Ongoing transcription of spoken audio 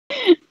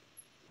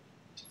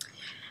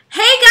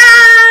Hey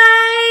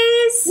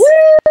guys! Woo!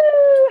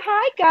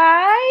 Hi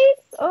guys.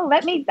 I'm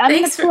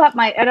gonna pull up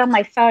it on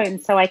my phone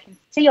so I can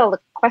see all the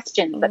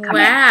questions that come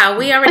in. Wow,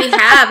 we already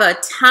have a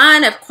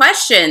ton of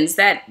questions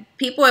that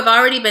people have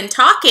already been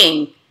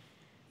talking.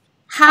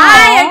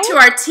 Hi to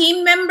our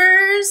team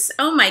members.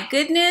 Oh my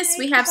goodness,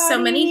 we have so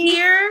many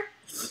here.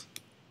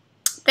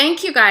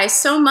 Thank you guys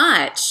so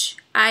much.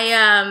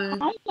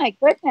 Oh my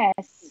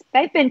goodness.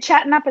 They've been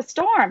chatting up a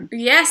storm.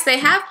 Yes, they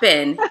have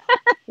been.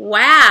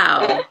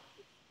 Wow.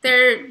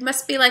 There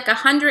must be like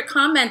 100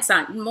 comments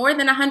more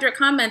than 100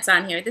 comments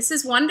on here. This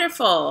is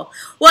wonderful.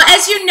 Well,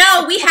 as you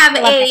know, we have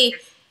a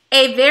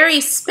very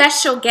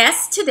special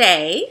guest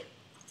today.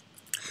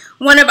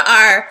 One of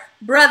our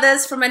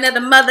brothers from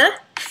another mother.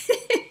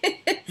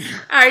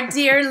 Our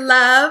dear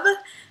love.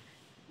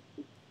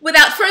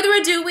 Without further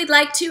ado, we'd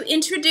like to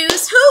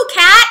introduce who,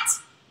 Kat?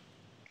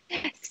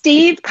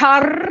 Steve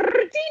Cardenas.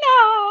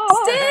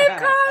 Steve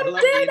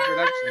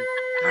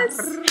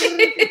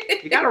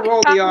You gotta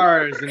roll the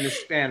R's in the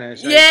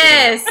Spanish.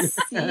 Yes,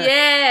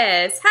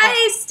 yes.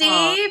 Hi,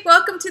 Steve.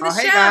 Welcome to the show.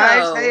 Hey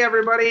guys. Hey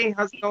everybody.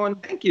 How's it going?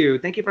 Thank you.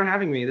 Thank you for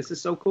having me. This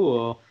is so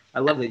cool.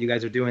 I love that you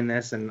guys are doing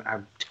this, and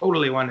I've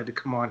totally wanted to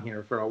come on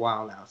here for a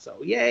while now.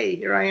 So yay,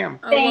 here I am.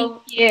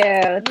 Thank you.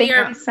 Thank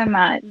you so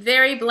much.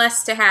 Very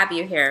blessed to have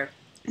you here.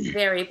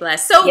 Very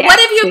blessed. So what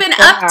have you been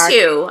up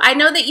to? I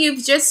know that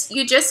you just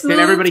moved. Can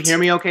everybody hear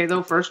me okay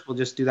though? First, we'll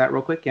just do that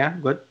real quick. Yeah,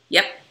 good.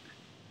 Yep.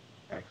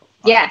 Very cool.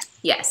 Yes.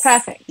 Yes.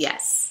 Perfect.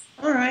 Yes.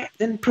 All right,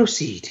 then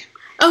proceed.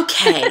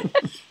 Okay.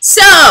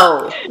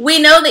 So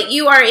we know that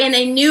you are in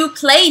a new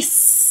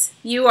place.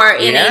 You are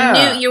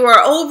in you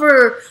are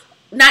over,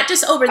 not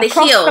just over the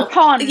hill. Across the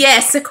pond.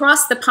 Yes,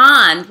 across the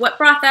pond. What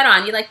brought that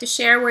on? You like to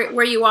share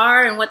where you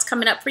are and what's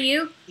coming up for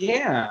you?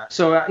 Yeah.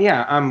 So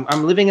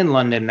I'm living in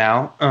London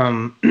now.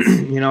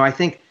 I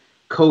think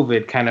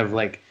COVID kind of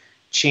like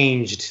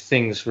changed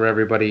things for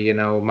everybody. You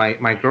know,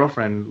 my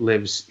girlfriend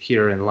lives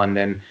here in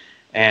London,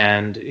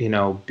 and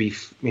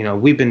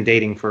we've been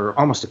dating for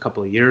almost a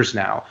couple of years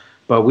now,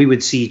 but we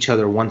would see each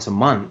other once a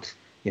month.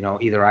 You know,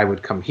 either I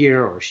would come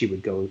here or she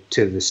would go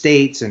to the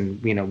States,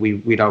 and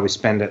we'd always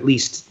spend at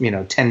least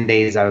 10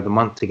 days out of the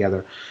month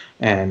together,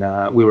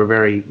 and we were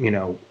very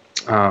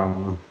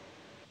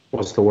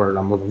what's the word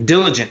I'm looking,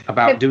 diligent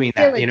about doing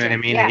that. You know what I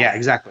mean? Yes. Yeah,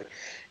 exactly.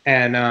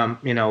 And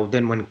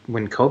then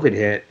when COVID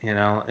hit,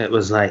 it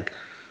was like,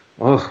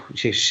 oh,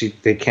 she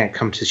can't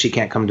come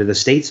to the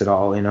States at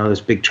all.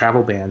 There's big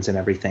travel bans and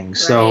everything. Right.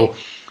 So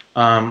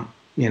I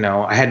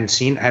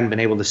hadn't been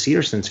able to see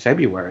her since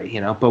February,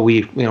 but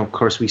we, of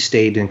course we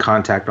stayed in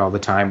contact all the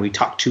time. We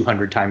talked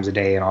 200 times a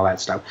day and all that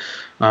stuff.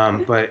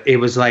 But it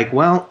was like,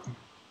 well,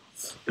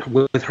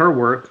 with her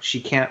work, she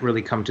can't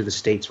really come to the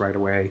States right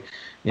away,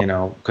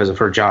 because of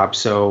her job.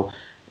 So,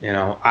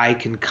 I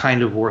can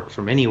kind of work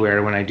from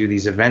anywhere when I do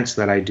these events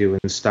that I do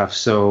and stuff.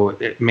 So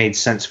it made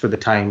sense for the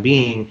time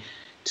being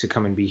to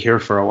come and be here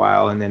for a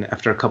while. And then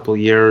after a couple of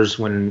years,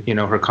 when,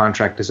 her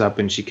contract is up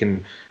and she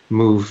can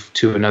move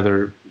to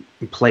another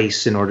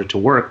place in order to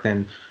work,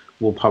 then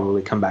we'll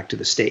probably come back to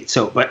the States.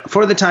 So, but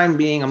for the time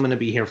being, I'm going to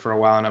be here for a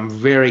while, and I'm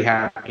very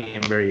happy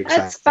and very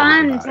excited. It's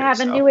fun to have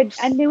a new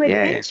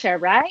adventure,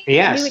 right?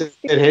 Yes,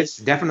 it's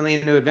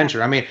definitely a new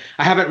adventure. I mean,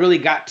 I haven't really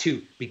got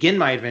to begin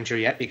my adventure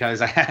yet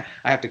because I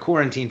have to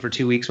quarantine for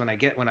 2 weeks when I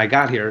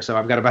got here. So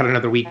I've got about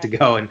another week to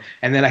go, and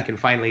then I can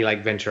finally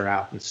like venture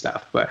out and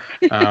stuff. But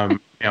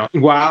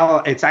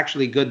while it's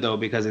actually good though,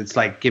 because it's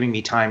like giving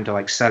me time to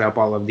like set up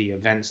all of the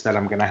events that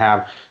I'm going to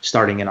have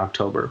starting in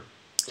October.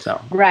 So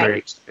very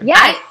excited.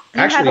 Yeah.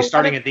 Actually,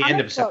 starting at the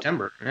end of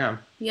September. Yeah.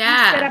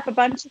 Yeah. He set up a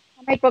bunch of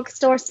comic book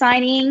store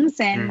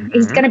signings, and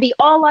he's going to be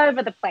all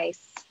over the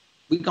place.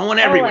 We're going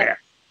everywhere.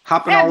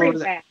 Hopping all over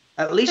the,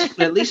 at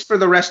least for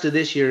the rest of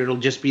this year, it'll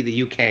just be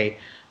the UK.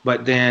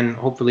 But then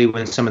hopefully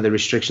when some of the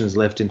restrictions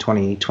lift in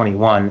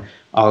 2021,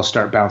 I'll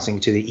start bouncing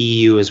to the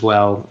EU as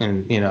well,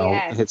 and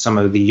hit some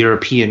of the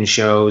European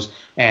shows,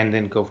 and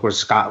then go for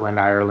Scotland,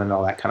 Ireland,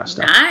 all that kind of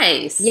stuff.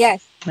 Nice.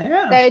 Yes.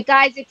 Yeah. So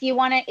guys, if you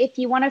want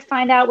to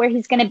find out where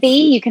he's going to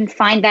be, you can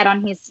find that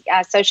on his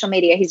social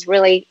media. He's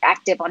really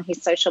active on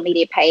his social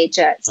media page,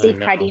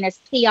 Steve Cardenas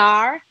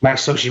PR. My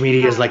social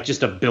media is like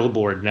just a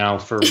billboard now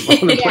for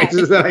all the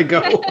places that I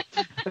go.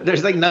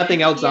 There's like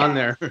nothing else on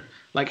there.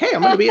 Like, hey,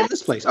 I'm going to be in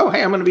this place. Oh,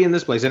 hey, I'm going to be in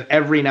this place. And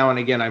every now and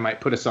again, I might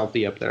put a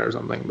selfie up there or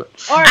something. But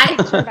I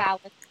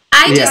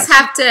just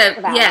have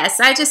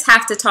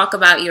to talk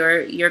about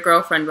your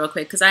girlfriend real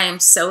quick, because I am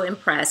so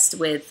impressed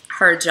with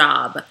her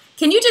job.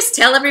 Can you just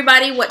tell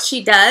everybody what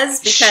she does?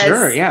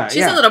 Because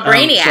she's a little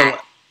brainiac.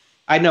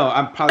 I know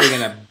I'm probably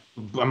gonna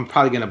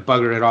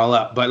bugger it all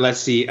up. But let's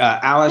see.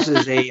 Alice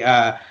is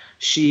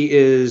she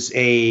is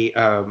a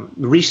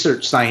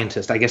research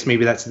scientist. I guess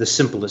maybe that's the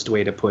simplest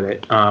way to put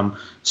it.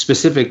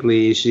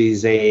 Specifically,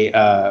 she's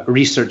a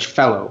research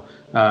fellow.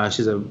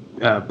 She's a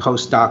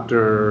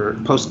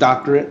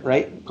postdoctorate,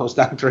 right?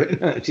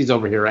 Postdoctorate. She's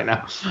over here right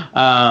now.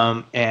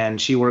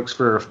 And she works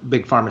for a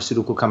big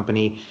pharmaceutical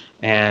company.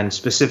 And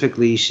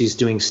specifically, she's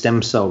doing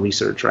stem cell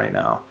research right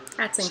now.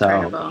 That's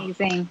incredible.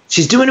 Amazing.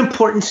 She's doing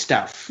important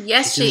stuff.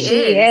 Yes, she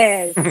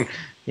is.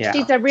 Yeah.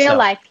 She's a real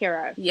life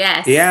hero.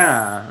 Yes.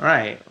 Yeah,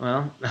 right.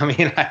 Well, I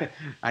mean,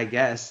 I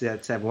guess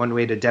that's one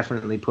way to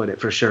definitely put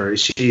it, for sure.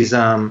 She's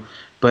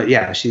but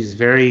yeah, she's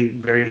very,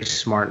 very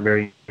smart,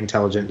 very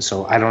intelligent.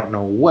 So I don't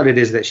know what it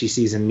is that she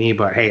sees in me,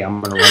 but hey,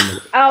 I'm gonna run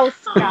with it. Oh,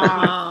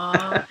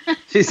 stop.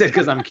 She said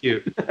because I'm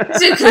cute.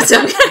 Because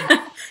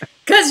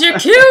you're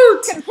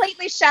cute.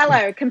 Completely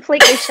shallow.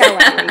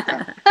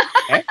 Lisa.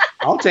 Okay,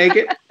 I'll take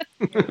it.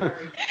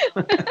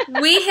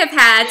 We have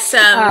had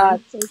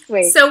some. So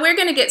sweet. So we're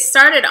going to get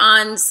started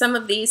on some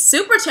of these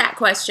super chat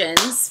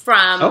questions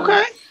from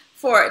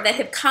that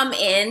have come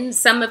in.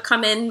 Some have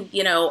come in,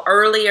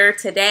 earlier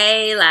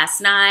today, last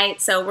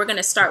night. So we're going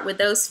to start with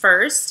those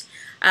first.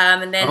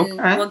 And then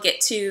we'll get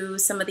to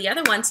some of the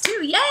other ones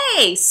too.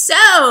 Yay!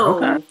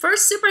 So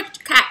first super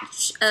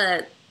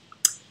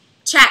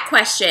chat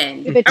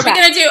question. Are we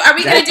gonna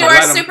do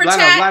our super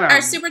chat?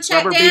 Our super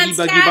chat rubber dance?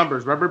 Baby buggy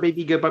bumpers. Rubber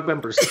baby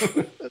bumpers.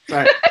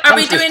 Right. Are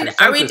we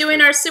doing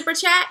our super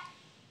chat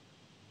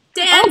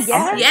dance?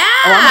 Oh, yeah.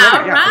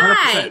 All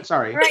right.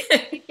 Sorry. All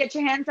right. Get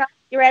your hands up.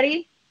 You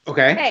ready?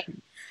 Okay.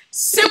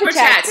 Super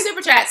chat.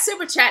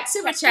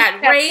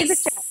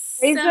 Raise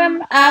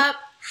them up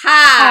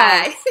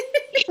high.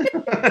 It's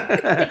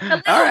a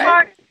little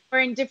hard. We're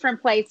in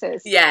different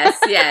places. Yes.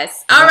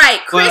 All right,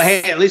 Chris. Well,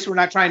 hey, at least we're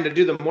not trying to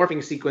do the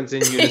morphing sequence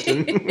in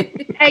unison.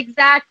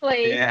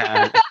 Exactly.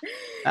 Yeah,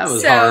 that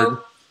was hard.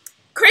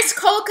 Chris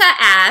Kolka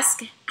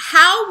asked,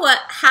 how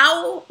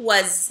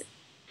was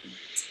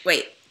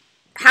it?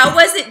 How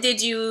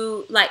did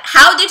you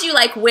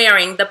like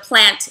wearing the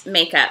plant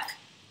makeup?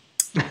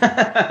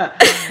 I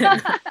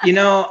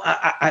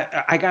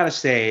gotta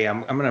say,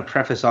 I'm gonna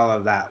preface all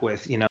of that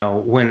with,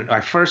 when I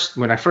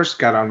first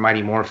got on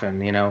Mighty Morphin,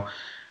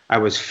 I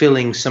was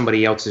filling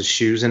somebody else's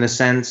shoes in a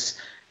sense,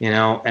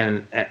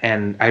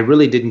 and I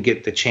really didn't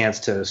get the chance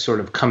to sort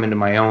of come into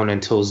my own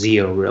until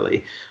Zeo,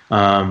 really,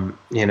 and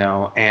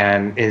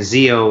in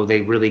Zeo,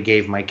 they really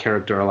gave my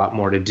character a lot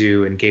more to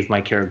do and gave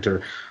my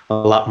character a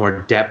lot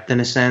more depth in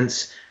a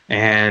sense,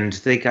 and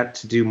they got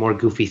to do more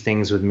goofy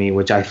things with me,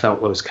 which I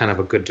felt was kind of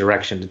a good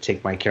direction to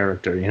take my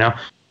character, to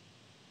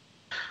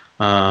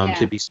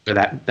be sort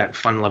of that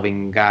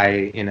fun-loving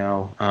guy,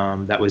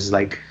 that was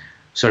like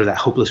sort of that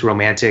hopeless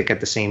romantic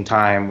at the same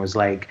time, was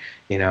like,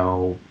 I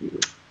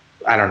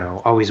don't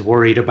know, always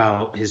worried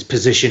about his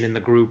position in the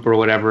group or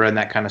whatever and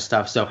that kind of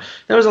stuff. So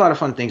there was a lot of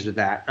fun things with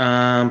that.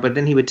 But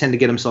then he would tend to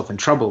get himself in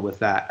trouble with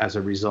that as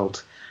a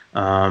result.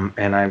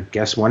 And I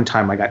guess one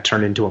time I got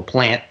turned into a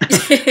plant.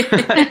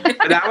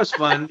 But that was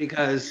fun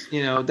because,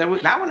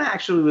 that one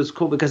actually was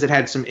cool because it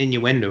had some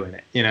innuendo in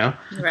it,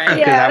 Right.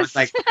 Because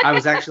I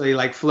was actually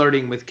like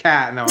flirting with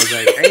Kat, and I was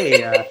like,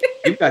 hey,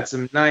 you've got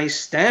some nice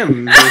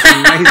stems. Or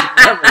some nice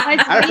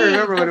I don't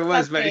remember what it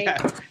was, but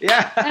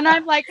yeah. And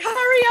I'm like,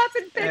 hurry up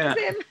and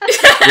fix him.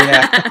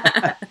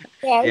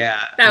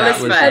 Yeah. That was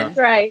fun. That's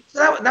right.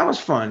 So that was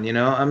fun,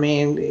 I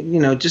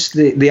mean, just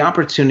the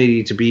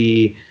opportunity to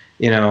be,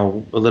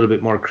 a little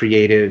bit more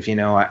creative,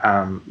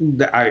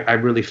 I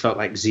really felt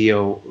like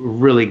Zeo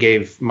really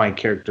gave my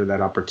character that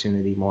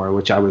opportunity more,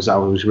 which I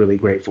was really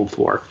grateful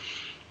for,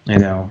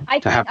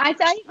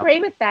 I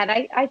agree with that.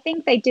 I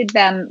think they did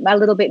them a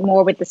little bit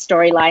more with the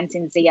storylines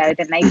in Zeo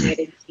than they did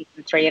in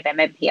season 3 of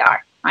MMPR.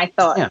 I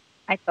thought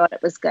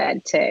it was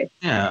good too.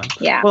 Yeah.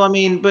 Yeah. Well, I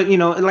mean, but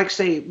like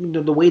say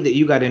the way that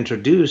you got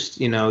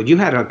introduced, you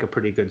had like a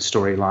pretty good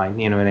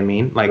storyline, you know what I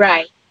mean? Like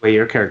the way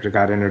your character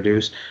got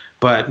introduced.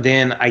 But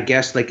then I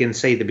guess like in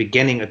say the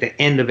beginning, at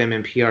the end of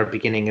MMPR,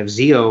 beginning of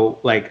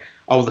Zeo, like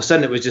all of a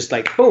sudden it was just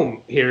like,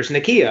 boom, here's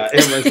Nakia.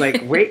 And it was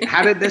like, wait,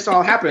 how did this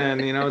all happen?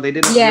 They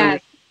didn't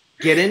really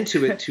get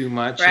into it too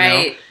much,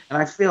 right. And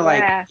I feel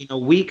like,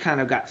 we kind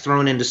of got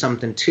thrown into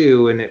something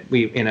too. And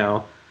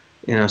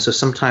so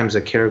sometimes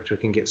a character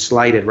can get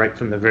slighted right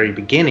from the very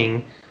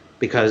beginning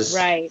because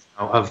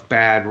of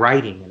bad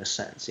writing in a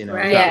sense, It's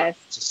not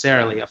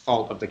necessarily a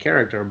fault of the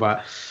character,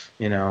 but,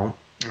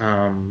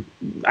 I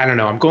don't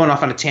know. I'm going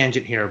off on a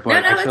tangent here,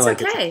 but I feel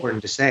like it's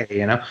important to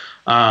say,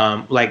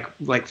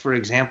 like for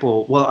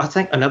example, well, I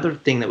think another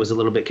thing that was a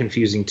little bit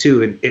confusing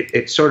too, and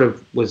it sort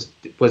of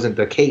wasn't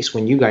the case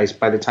when you guys,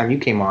 by the time you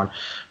came on,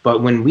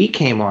 but when we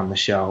came on the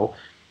show,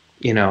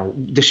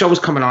 the show was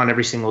coming on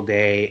every single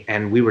day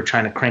and we were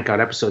trying to crank out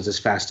episodes as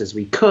fast as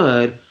we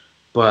could,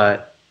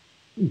 but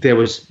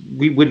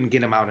we wouldn't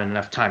get them out in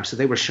enough time, so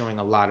they were showing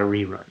a lot of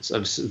reruns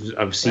of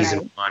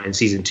season 1 and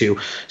season 2.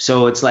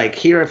 So it's like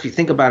here, if you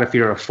think about if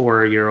you're a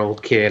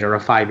 4-year-old kid or a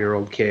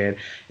 5-year-old kid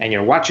and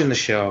you're watching the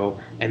show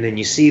and then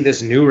you see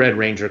this new Red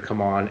Ranger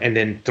come on and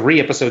then 3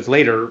 episodes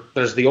later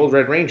there's the old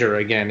Red Ranger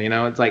again,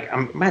 it's like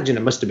imagine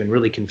it must have been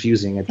really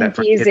confusing at that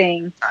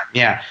time.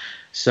 Yeah.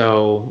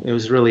 So it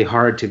was really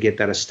hard to get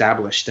that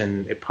established,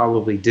 and it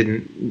probably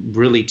didn't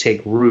really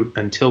take root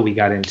until we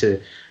got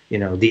into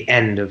the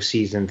end of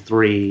season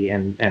 3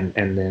 and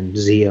then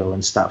Zeo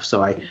and stuff. So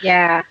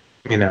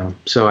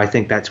so I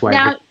think that's why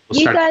people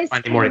start to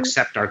finally more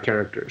accept our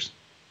characters.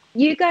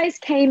 You guys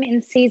came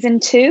in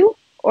season 2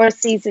 or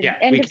season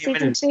end of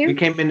season 2?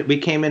 We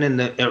came in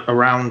the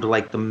around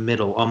like the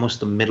middle, almost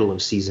the middle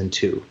of season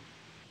 2.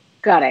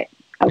 Got it.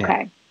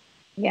 Okay.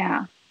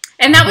 Yeah.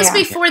 And that was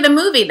before the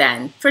movie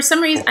then. For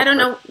some reason, I don't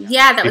know.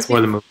 Yeah, that was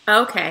before the movie.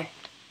 Okay.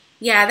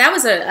 Yeah, that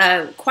was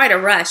a quite a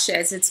rush,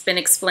 as it's been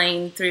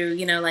explained through,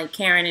 like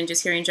Karen and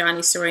just hearing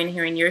Johnny's story and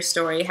hearing your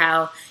story,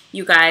 how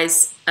you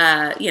guys,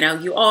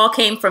 you all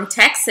came from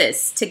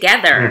Texas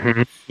together.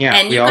 Mm-hmm. Yeah,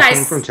 and we all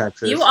came from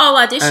Texas. You all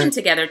auditioned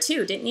together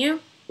too, didn't you?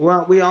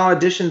 Well, we all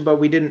auditioned, but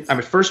we didn't. I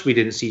mean, first we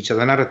didn't see each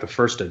other. Not at the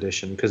first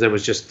audition, because there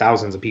was just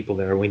thousands of people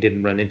there. We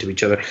didn't run into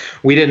each other.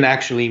 We didn't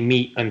actually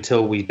meet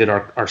until we did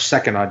our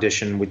second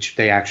audition, which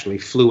they actually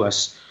flew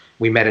us.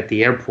 We met at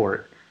the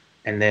airport,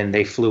 and then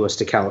they flew us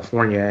to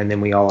California, and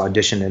then we all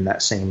auditioned in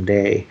that same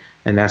day.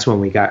 And that's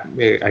when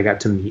I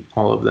got to meet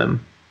all of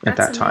them at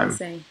that time.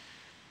 Amazing.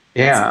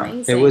 Yeah, That's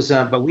amazing. it was.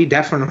 But we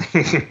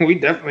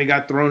definitely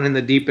got thrown in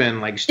the deep end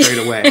like straight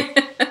away.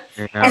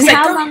 And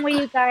how long were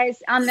you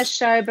guys on the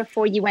show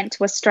before you went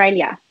to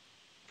Australia?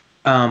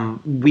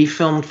 We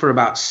filmed for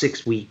about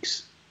 6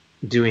 weeks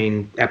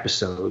doing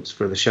episodes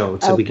for the show,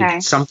 so we could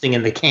get something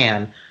in the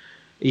can.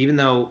 Even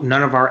though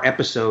none of our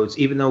episodes,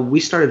 even though we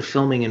started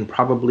filming in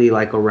probably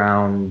like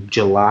around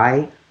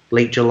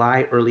late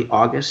July, early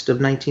August of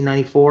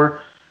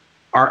 1994,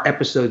 our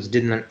episodes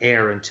didn't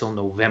air until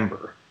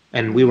November.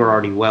 And we were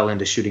already well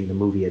into shooting the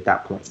movie at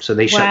that point. So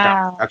they shut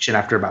down production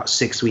after about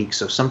 6 weeks.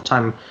 So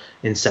sometime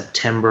in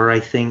September, I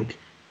think,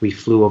 we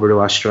flew over to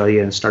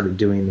Australia and started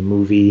doing the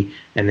movie.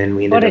 And then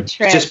we ended up, it's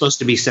just supposed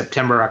to be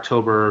September,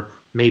 October,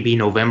 maybe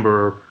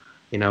November,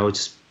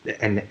 but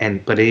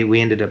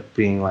we ended up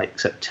being like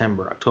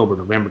September, October,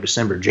 November,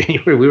 December,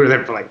 January. We were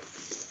there for like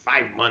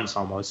 5 months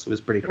almost. It was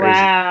pretty crazy.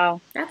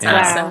 Wow. That's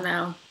awesome,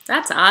 though.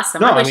 That's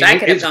awesome. No, I wish I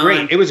could have gone.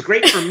 Great. It was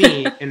great for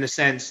me in the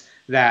sense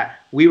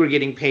that we were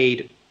getting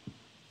paid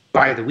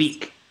by the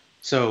week.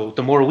 So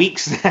the more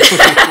weeks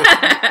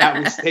that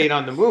we stayed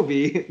on the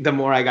movie, the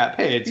more I got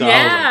paid. So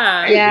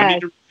I was like,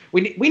 hey,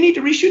 we need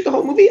to reshoot the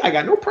whole movie. I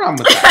got no problem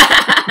with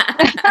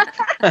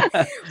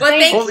that.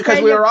 Well,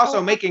 because we were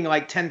also making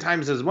like 10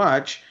 times as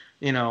much,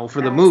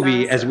 for the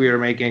movie as we were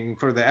making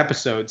for the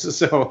episodes.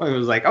 So it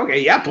was like,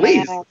 okay, yeah,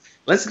 please.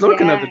 Let's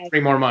look another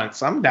 3 more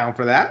months. I'm down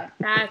for that.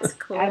 That's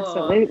cool.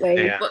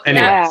 Absolutely. Yeah.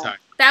 Anyway, sorry.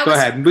 Go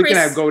ahead. We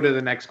can go to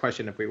the next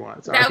question if we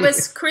want. Sorry. That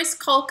was Chris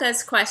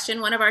Kolka's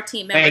question, one of our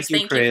team members.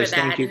 Thank you for that.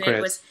 Thank you,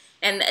 Chris.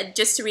 And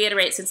just to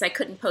reiterate, since I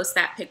couldn't post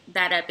that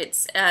up,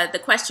 it's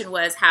the question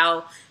was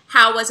how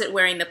was it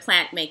wearing the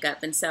plant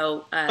makeup? And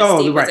so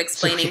Steve was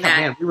explaining that.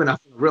 Man, we went off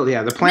the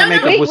plant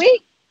makeup was.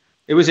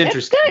 It was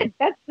interesting.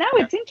 That's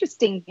good. It's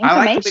interesting information.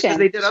 I liked it because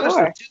they did other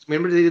stuff too.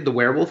 Remember they did the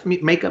werewolf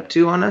makeup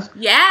too on us?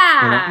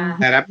 Yeah.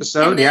 That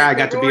episode. Yeah, I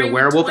got to be a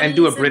werewolf and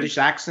do a British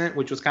accent,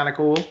 which was kind of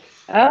cool.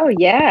 Oh,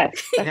 yes.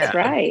 That's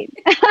right.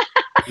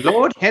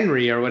 Lord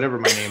Henry or whatever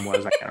my name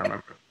was. I can't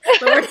remember.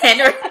 Lord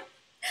Henry.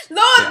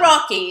 Lord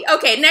Rocky.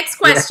 Okay, next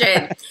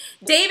question.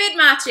 David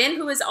Machin,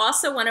 who is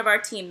also one of our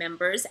team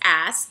members,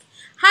 asked,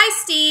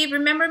 "Hi, Steve.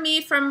 Remember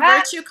me from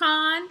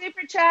VirtueCon?"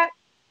 Super chat.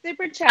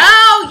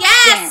 Oh,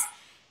 yes.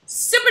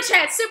 Super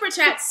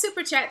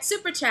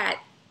chat.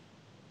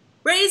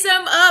 Raise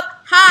them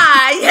up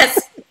high.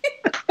 Yes.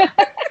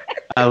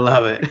 I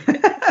love it.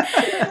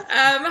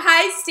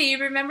 Hi, Steve.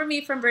 Remember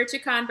me from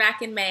VirtueCon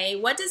back in May.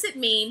 What does it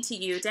mean to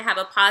you to have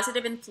a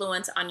positive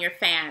influence on your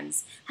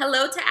fans?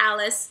 Hello to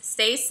Alice.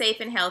 Stay safe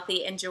and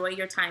healthy. Enjoy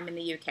your time in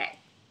the UK.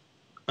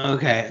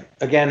 Okay.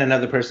 Again,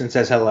 another person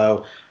says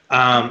hello.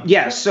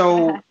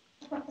 So,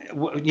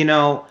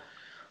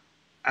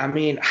 I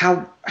mean,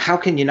 how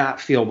can you not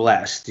feel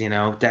blessed,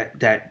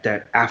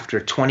 that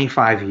after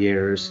 25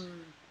 years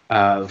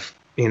of,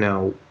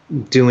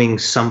 doing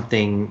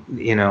something,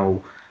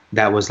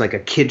 that was like a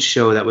kid's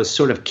show that was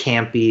sort of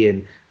campy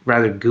and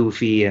rather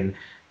goofy and,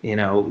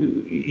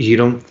 you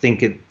don't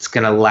think it's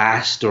going to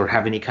last or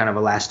have any kind of a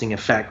lasting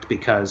effect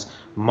because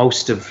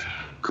most of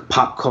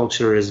pop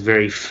culture is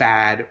very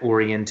fad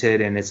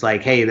oriented and it's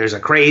like, hey, there's a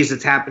craze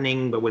that's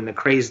happening, but when the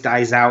craze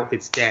dies out,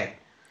 it's dead.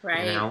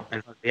 Right. And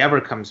if it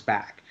ever comes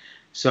back.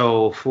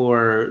 So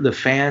for the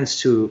fans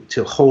to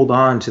hold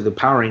on to the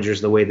Power Rangers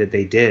the way that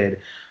they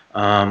did,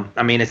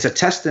 I mean, it's a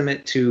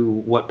testament to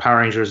what Power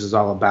Rangers is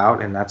all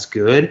about, and that's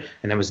good.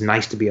 And it was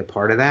nice to be a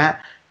part of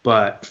that.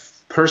 But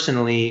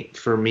personally,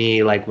 for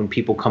me, like when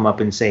people come up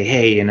and say,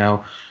 hey,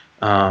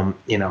 I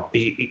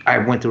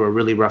went through a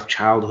really rough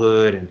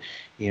childhood and,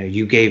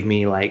 you gave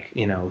me like,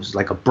 it was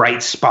like a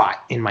bright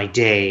spot in my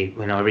day,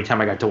 every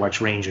time I got to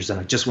watch Rangers, and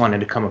I just wanted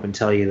to come up and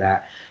tell you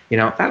that,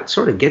 that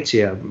sort of gets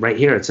you right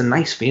here. It's a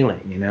nice feeling,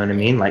 you know what I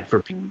mean? Like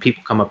for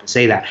people come up and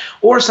say that,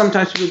 or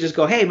sometimes people just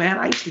go, hey man,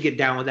 I used to get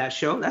down with that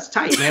show. That's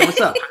tight, man. What's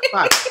up?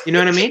 You know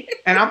what I mean?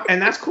 And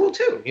that's cool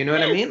too. You know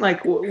what I mean?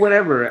 Like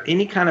whatever,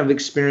 any kind of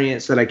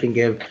experience that I can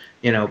give,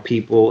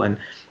 people and,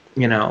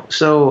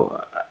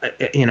 so,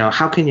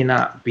 how can you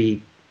not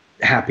be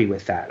happy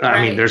with that. Right.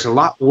 I mean, there's a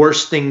lot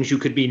worse things you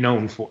could be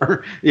known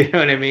for. You know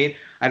what I mean?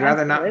 I'd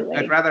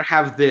rather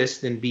have this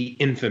than be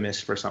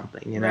infamous for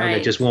something, you know,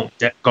 that just won't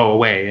go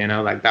away, you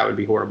know, like that would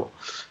be horrible.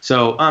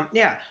 So,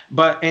 yeah,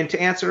 and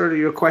to answer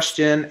your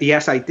question,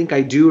 yes, I think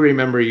I do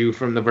remember you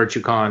from the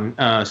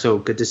VirtueCon. So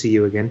good to see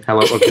you again.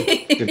 Hello.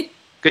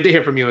 Good to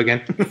hear from you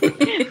again.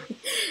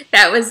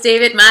 That was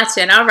David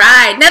Machen. All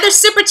right. Another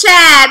super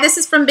chat. This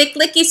is from Big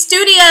Licky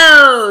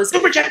Studios.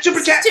 Super chat.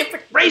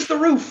 Raise the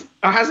roof.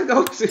 Oh, how's it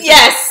go?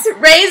 Yes.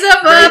 Raise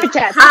them up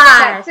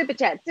high. Super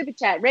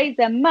chat. Raise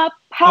them up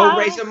high. Oh,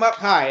 raise them up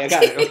high. I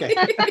got it. Okay.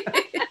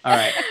 All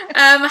right.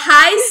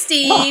 Hi,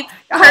 Steve.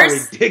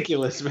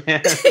 Ridiculous,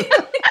 man.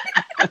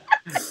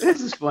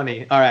 This is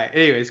funny. All right.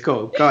 Anyways,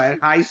 cool. Go ahead.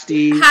 Hi,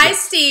 Steve. Hi,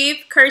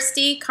 Steve.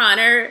 Kirsty,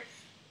 Connor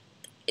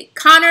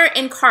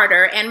and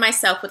Carter and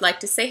myself would like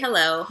to say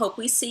hello. Hope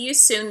we see you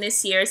soon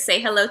this year.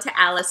 Say hello to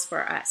Alice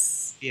for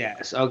us.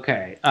 Yes.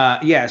 Okay.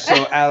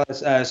 So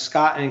Alice,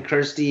 Scott and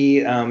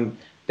Kirsty,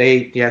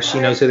 she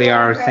knows who they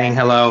are, saying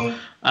hello.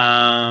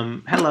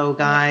 Hello,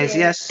 guys.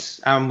 Yes,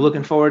 I'm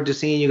looking forward to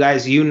seeing you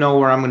guys. You know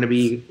where I'm going to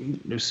be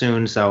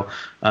soon, so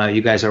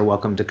you guys are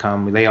welcome to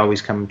come. They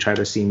always come try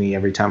to see me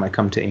every time I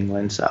come to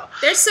England. So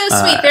they're so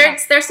sweet.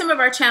 They're some of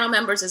our channel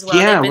members as well.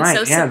 Yeah, They've been right.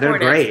 So supportive. They're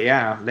great.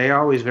 Yeah, they're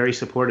always very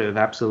supportive.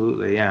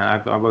 Absolutely. Yeah,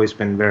 I've always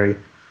been very.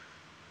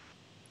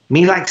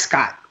 Me like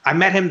Scott. I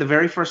met him the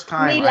very first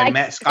time. I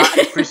met Scott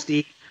and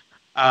Christy.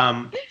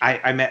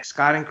 I met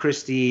Scott and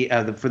Christy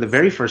for the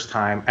very first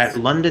time at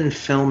London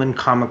Film and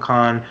Comic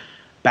Con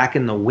back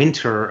in the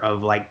winter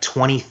of like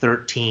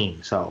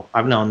 2013. So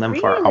I've known them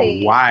for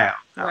a while.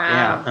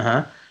 Wow.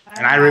 Yeah.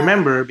 And I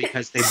remember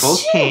because they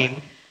both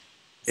came.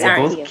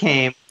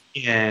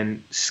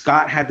 And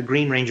Scott had the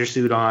Green Ranger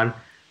suit on,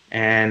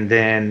 and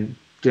then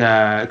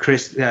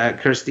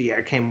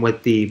Kirsty came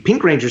with the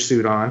Pink Ranger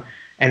suit on.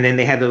 And then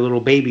they had the little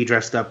baby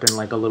dressed up in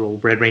like a little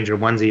Red Ranger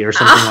onesie or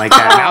something like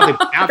that.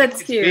 Now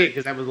that's cute. Big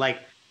because that was like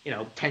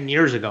 10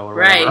 years ago or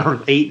whatever,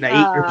 or eight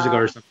years ago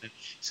or something.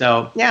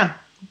 So yeah,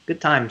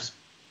 good times.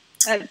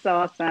 That's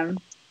awesome.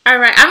 All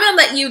right, I'm gonna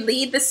let you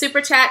lead the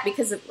super chat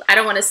because I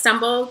don't want to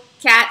stumble,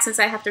 Kat, since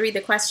I have to read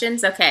the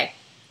questions. Okay,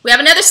 we have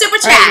another super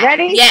chat. Are you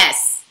ready?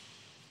 Yes.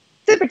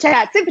 Super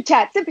chat.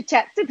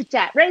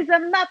 Raise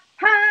them up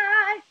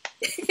high.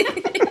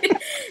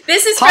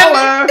 This is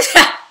from.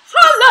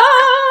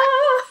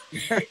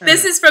 Hello!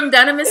 This is from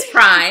Dunamis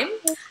Prime.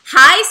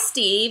 Hi,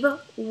 Steve.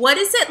 What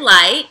is it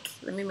like?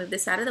 Let me move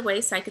this out of the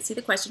way so I can see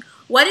the question.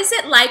 What is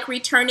it like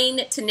returning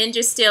to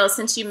Ninja Steel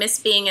since you miss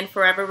being in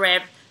Forever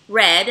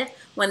Red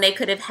when they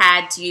could have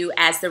had you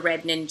as the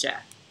Red Ninja?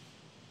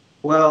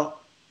 Well,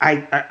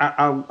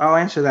 I'll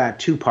answer that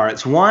two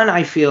parts. One,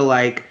 I feel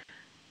like,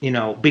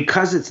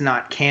 because it's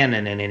not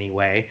canon in any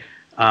way,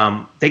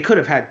 they could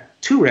have had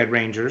two Red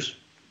Rangers.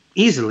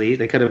 Easily,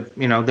 they could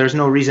have, there's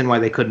no reason why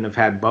they couldn't have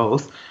had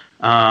both.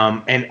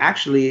 And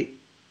actually,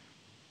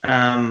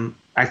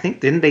 I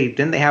think didn't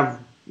they have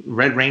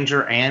Red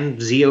Ranger and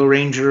Zeo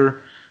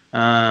Ranger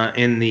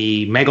in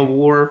the Mega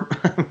War?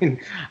 I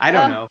mean, I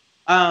don't know.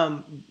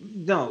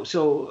 No,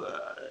 so,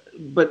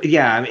 but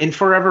yeah, in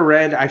Forever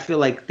Red, I feel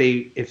like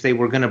if they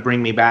were going to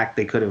bring me back,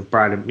 they could have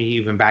brought me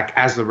even back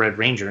as the Red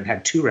Ranger and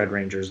had two Red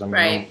Rangers. I mean,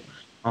 right.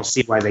 I don't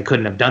see why they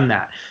couldn't have done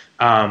that.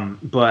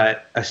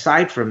 But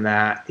aside from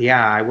that,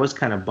 yeah, I was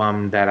kind of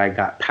bummed that I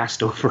got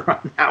passed over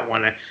on that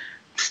one.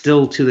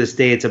 Still to this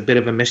day, it's a bit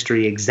of a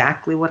mystery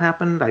exactly what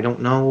happened. I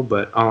don't know,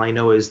 but all I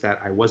know is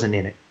that I wasn't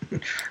in it.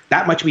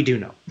 That much we do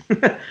know.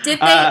 Did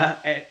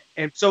they?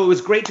 And so it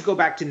was great to go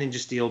back to Ninja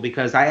Steel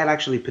because I had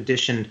actually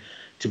petitioned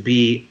to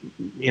be,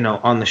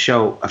 on the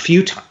show a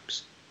few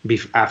times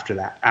after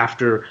that.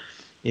 After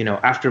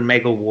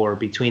Mega War,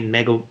 between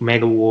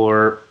Mega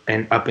War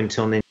and up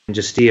until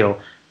Ninja Steel,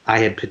 I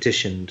had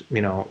petitioned,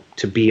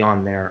 to be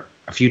on there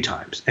a few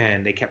times,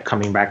 and they kept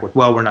coming back with,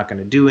 well, we're not going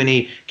to do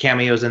any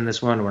cameos in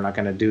this one. We're not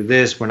going to do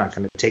this. We're not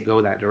going to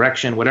go that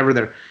direction, whatever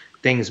their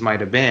things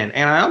might have been.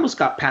 And I almost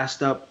got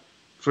passed up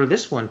for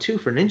this one too,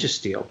 for Ninja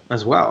Steel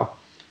as well.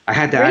 I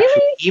had to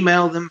actually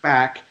email them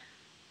back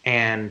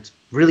and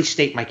really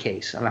state my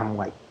case. And I'm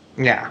like,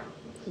 yeah.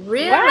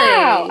 Really?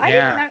 Wow. I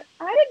Yeah.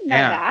 didn't know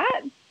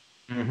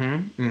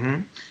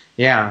that.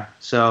 Yeah.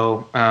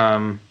 So,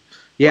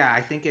 yeah,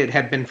 I think it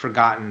had been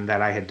forgotten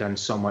that I had done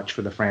so much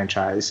for the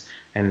franchise,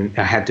 and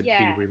I had to be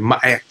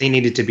they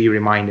needed to be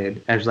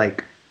reminded. I was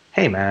like,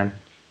 hey, man,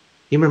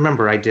 you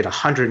remember I did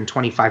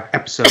 125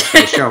 episodes for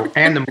the show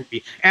and the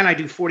movie, and I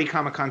do 40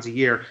 Comic-Cons a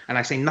year, and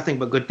I say nothing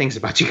but good things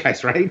about you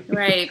guys, right?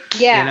 Right.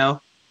 Yeah.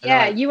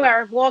 Yeah, like, you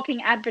are a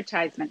walking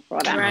advertisement for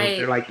them. Right.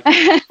 They're like,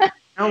 you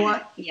know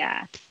what?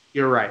 Yeah.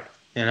 You're right.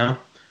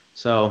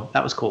 So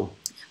that was cool.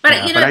 But,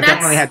 but I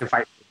definitely had to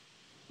fight.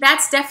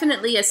 That's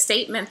definitely a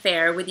statement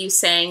there with you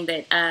saying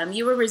that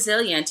you were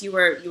resilient, you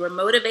were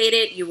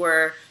motivated, you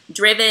were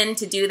driven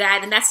to do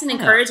that, and that's an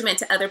encouragement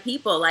to other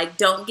people. Like,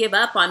 don't give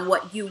up on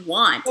what you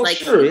want. Well,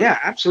 sure, yeah,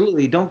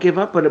 absolutely, don't give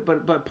up.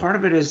 But part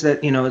of it is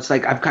that it's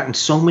like I've gotten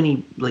so many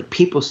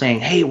people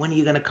saying, "Hey, when are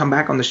you going to come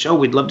back on the show?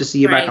 We'd love to see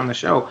you back on the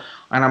show."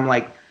 And I'm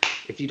like,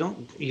 if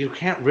you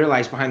can't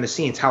realize behind the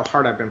scenes how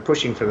hard I've been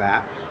pushing for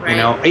that. Right. You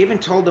know, I even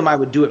told them I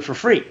would do it for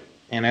free.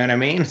 You know what I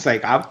mean? It's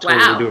like, I'll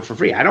totally do it for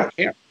free. I don't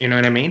care. You know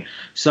what I mean?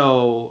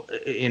 So,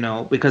 you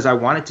know, because I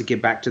wanted to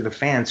give back to the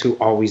fans who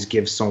always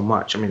give so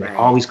much. I mean, they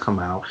always come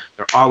out.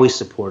 They're always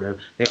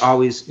supportive. They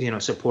always, you know,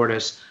 support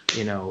us,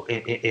 you know,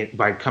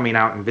 by coming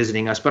out and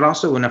visiting us. But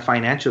also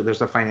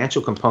there's a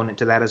financial component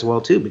to that as well,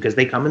 too, because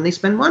they come and they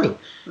spend money,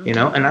 you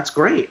know, and that's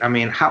great. I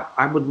mean,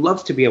 I would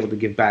love to be able to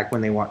give back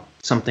when they want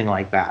something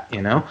like that,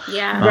 you know?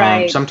 Yeah.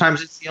 Right.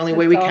 Sometimes it's the only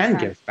way we can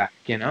give back,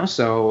 you know?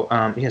 So,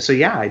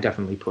 I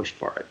definitely pushed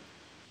for it.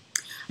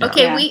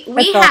 Okay,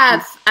 we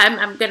have,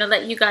 I'm going to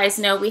let you guys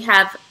know, we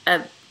have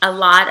a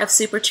lot of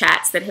super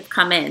chats that have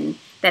come in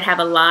that have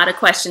a lot of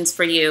questions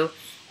for you.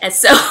 And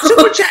so,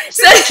 super chat,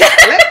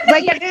 let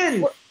me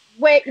in.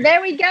 Wait, there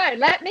we go.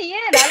 Let me in.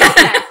 I love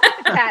that.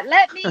 Super chat.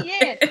 Let me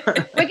in.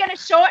 We're going to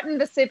shorten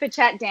the super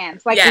chat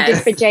dance like we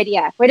did for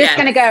JDF. We're just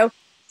going to go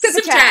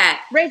super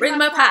chat. Raise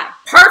them up.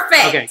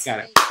 Perfect. Okay, got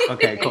it.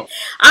 Okay, cool.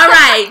 All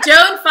right,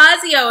 Joan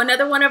Fazio,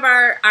 another one of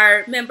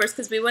our members,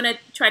 because we want to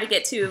try to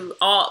get to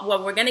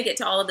we're going to get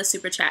to all of the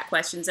super chat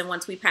questions, and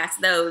once we pass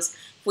those,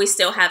 if we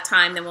still have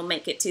time, then we'll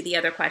make it to the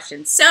other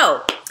questions.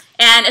 So,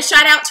 and a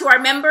shout out to our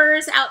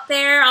members out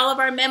there, all of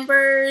our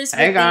members.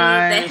 Hey,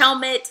 guys. The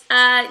helmet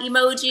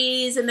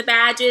emojis and the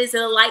badges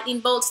and the lightning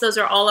bolts. Those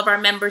are all of our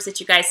members that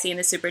you guys see in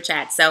the super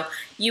chat. So,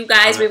 you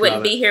guys, we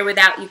wouldn't be here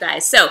without you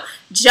guys. So,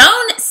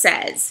 Joan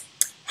says,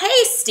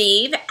 "Hey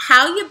Steve,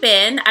 how you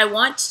been? I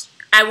want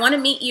to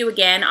meet you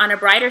again. On a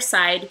brighter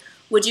side,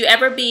 would you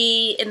ever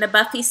be in the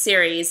Buffy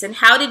series? And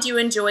how did you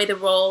enjoy the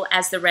role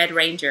as the Red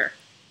Ranger?"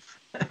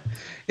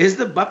 Is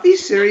the Buffy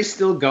series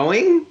still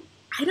going?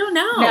 I don't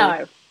know.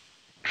 No.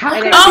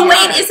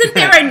 Wait, isn't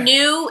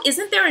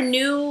there a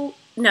new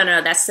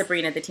No, that's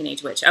Sabrina the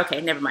Teenage Witch.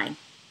 Okay, never mind.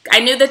 I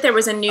knew that there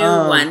was a new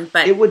one,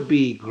 but it would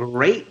be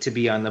great to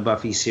be on the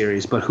Buffy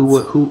series. But who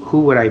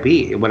would I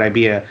be? Would I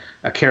be a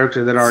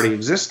character that already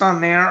exists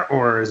on there,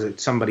 or is it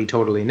somebody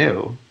totally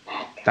new?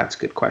 That's a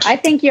good question. I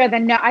think you're the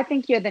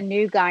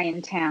new guy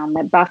in town.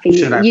 That Buffy,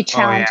 you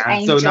challenge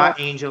Angel. So not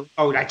Angel.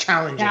 Oh, I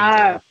challenge Angel.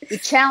 No, you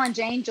challenge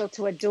Angel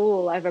to a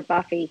duel over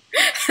Buffy.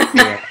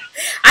 Yeah.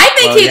 I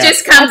think he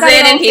just comes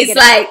in and he's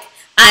like,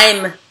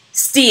 "I'm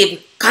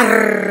Steve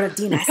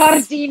Cardenas."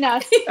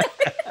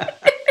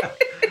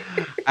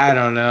 I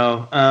don't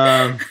know.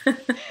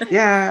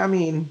 Yeah, I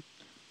mean,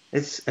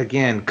 it's,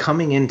 again,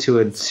 coming into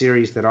a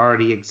series that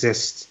already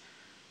exists,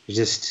 you're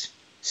just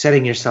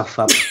setting yourself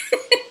up,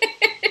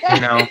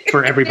 you know,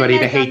 for everybody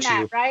to hate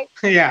you. Right?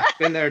 Yeah,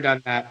 been there,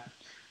 done that,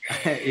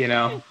 you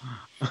know.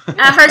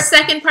 Her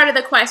second part of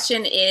the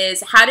question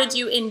is, how did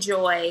you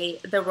enjoy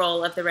the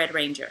role of the Red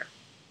Ranger,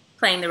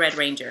 playing the Red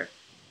Ranger?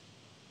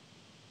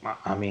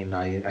 I mean,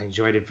 I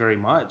enjoyed it very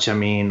much. I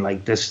mean,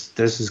 like, this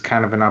is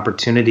kind of an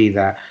opportunity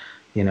that,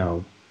 you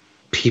know,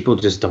 people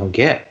just don't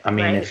get. I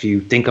mean, if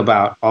you think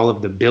about all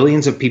of the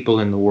billions of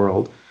people in the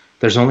world,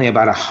 there's only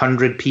about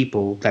 100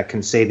 people that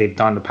can say they've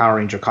donned a Power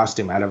Ranger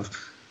costume out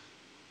of,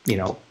 you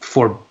know,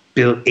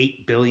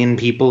 8 billion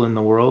people in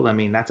the world. I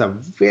mean, that's a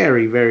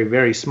very, very,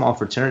 very small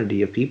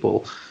fraternity of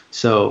people.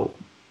 So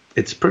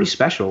it's pretty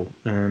special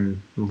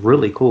and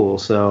really cool.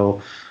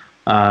 So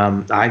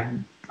I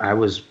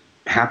was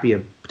happy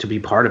to be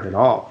part of it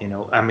all. You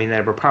know, I mean,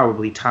 there were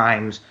probably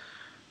times,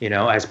 you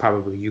know, as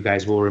probably you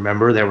guys will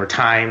remember, there were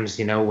times,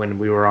 you know, when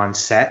we were on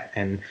set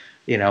and,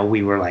 you know,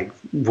 we were like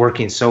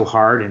working so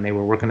hard and they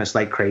were working us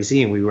like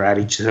crazy and we were at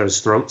each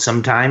other's throats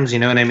sometimes, you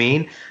know what I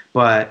mean?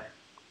 But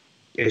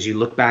as you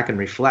look back and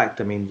reflect,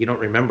 I mean, you don't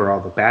remember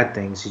all the bad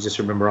things. You just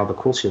remember all the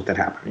cool shit that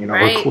happened, you know,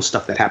 or cool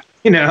stuff that happened,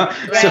 you know?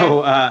 Right.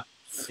 So,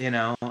 you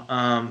know,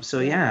 so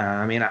yeah,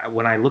 I mean,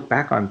 when I look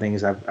back on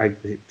things, I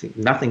think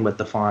nothing but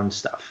the fond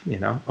stuff, you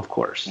know, of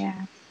course. Yeah.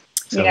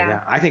 So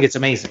yeah, I think it's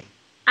amazing.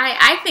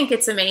 I think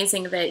it's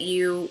amazing that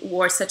you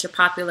wore such a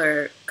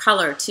popular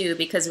color too,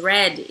 because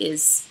red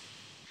is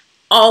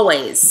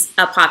always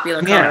a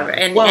popular color.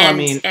 And, well, I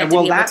mean,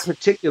 well, that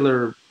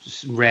particular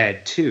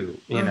red too,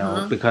 you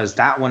know, because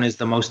that one is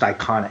the most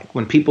iconic.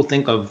 When people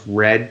think of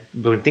red,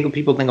 when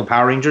people think of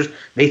Power Rangers,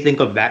 they think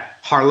of that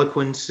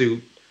Harlequin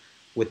suit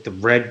with the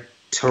red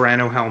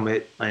Tyranno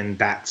helmet, and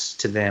that's,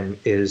 to them,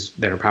 is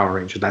their Power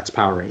Rangers. That's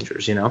Power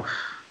Rangers, you know.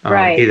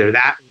 Either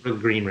that or the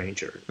Green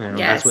Ranger. You know,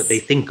 that's what they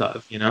think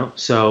of, you know.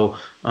 So,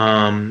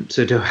 so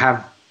to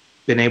have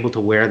been able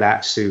to wear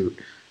that suit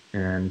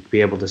and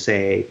be able to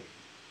say,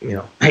 you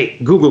know, hey,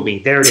 Google me,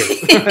 there it is.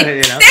 You know, there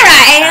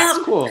I am. That's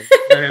cool.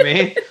 You know what I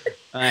mean?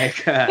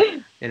 Like,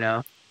 you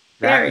know,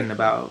 that and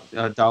about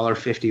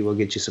 $1.50 will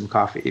get you some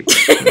coffee. All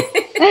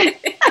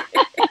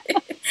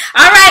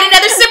right,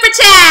 another super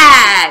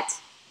chat.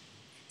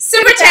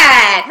 Super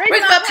chat.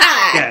 Bring up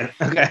high. Yeah,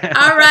 okay.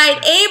 All right,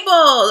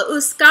 Abel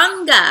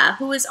Uskanga,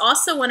 who is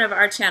also one of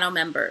our channel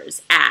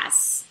members,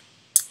 asks,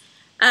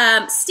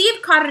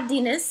 Steve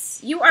Cardenas,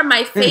 you are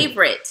my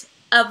favorite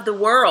of the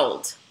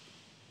world.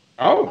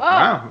 Oh,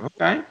 wow.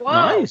 Okay. Whoa.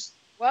 Nice.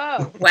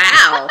 Whoa.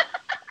 Wow.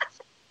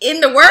 In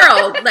the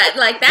world.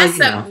 That's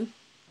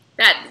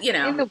That, you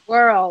know. In the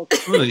world.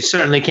 Well, you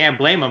certainly can't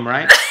blame them,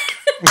 right?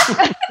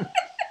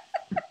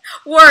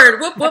 Word.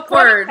 Whoop, whoop,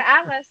 word. To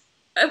Alice.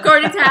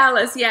 According to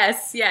Alice,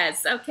 yes,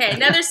 yes. Okay,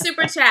 another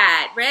super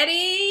chat.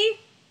 Ready?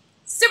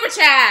 Super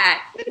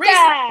chat.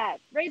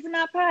 Raise them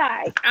up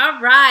high.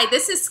 All right.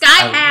 This is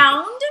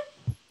Skyhound.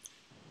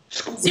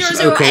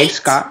 008. Okay,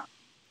 Scott.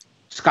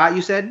 Scott,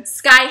 you said?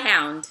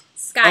 Skyhound.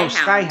 Skyhound. Oh,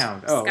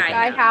 Skyhound. Oh, okay.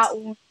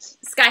 Skyhound.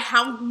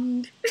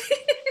 Skyhound.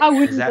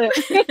 Is that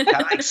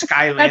like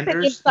Skylanders? That's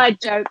an inside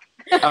joke.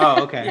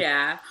 Oh, okay.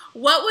 Yeah.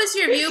 What was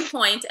your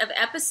viewpoint of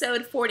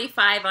episode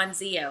 45 on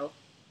Zio?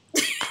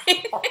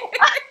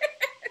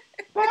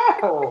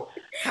 Oh,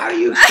 how do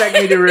you expect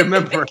me to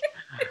remember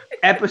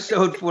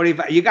episode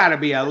 45? You got to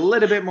be a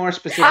little bit more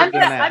specific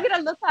than that.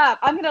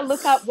 I'm gonna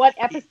look up what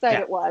episode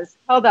it was.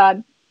 Hold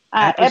on.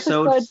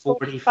 Episode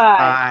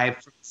 45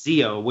 from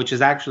Zio, which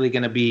is actually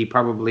going to be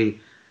probably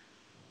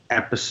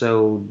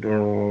episode.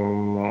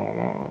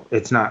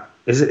 It's not.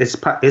 Is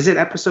it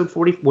episode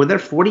 40? Were there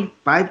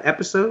 45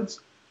 episodes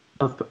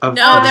of No,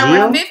 there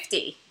Zio? were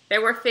 50.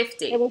 There were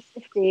 50. There were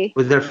 50.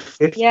 Was there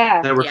 50?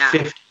 Yeah. There were Yeah.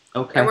 50.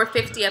 Okay. There were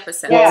 50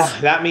 episodes.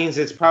 Well, that means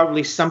it's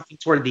probably something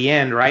toward the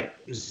end, right?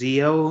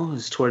 Zio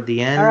is toward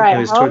the end. All right, it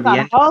was toward the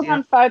end. hold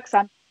on, folks.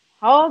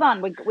 Hold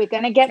on. We're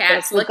going to get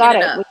Cat's this. We got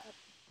looking it. it up.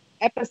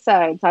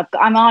 Episodes.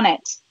 I'm on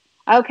it.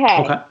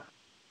 Okay.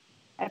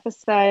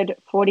 Episode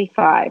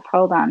 45.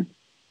 Hold on.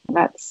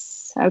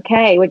 That's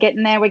okay. We're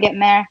getting there.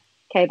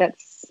 Okay,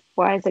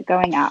 why is it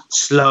going up?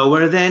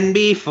 Slower than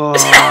before.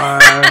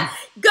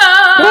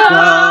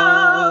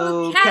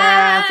 Go,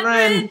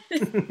 Catherine.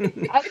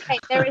 Okay,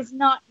 there is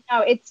not.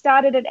 No, it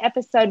started at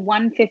episode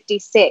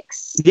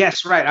 156.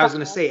 Yes, right. I was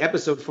going to say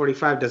episode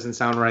 45 doesn't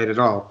sound right at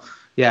all.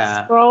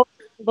 Yeah. Scroll all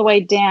the way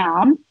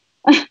down.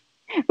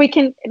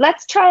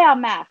 Let's try our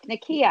math.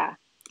 Nakia.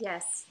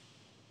 Yes.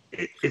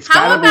 It's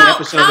got to be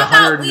episode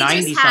how about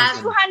 190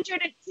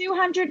 something.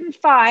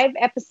 205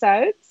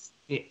 episodes.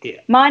 Yeah.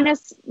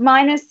 Minus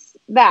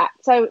that.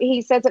 So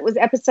he says it was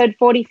episode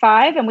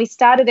 45 and we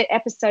started at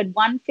episode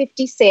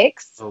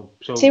 156. So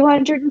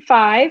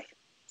 205.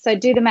 So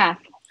do the math.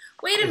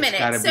 Wait a minute.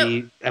 It's got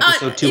to be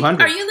episode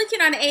 200. Are you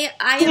looking on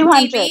IMDb?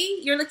 200.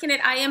 You're looking at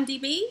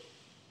IMDb?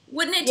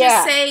 Wouldn't it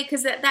just say,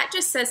 because that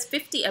just says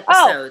 50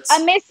 episodes.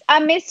 Oh,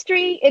 a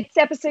mystery. It's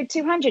episode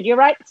 200. You're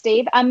right,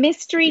 Steve. A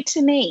mystery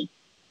to me.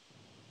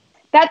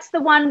 That's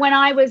the one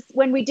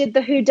when we did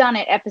the Who Done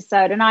It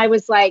episode, and I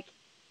was like,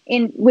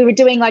 we were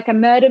doing like a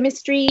murder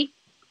mystery.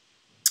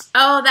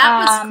 Oh,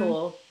 that was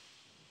cool.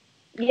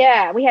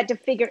 Yeah, we had to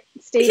figure.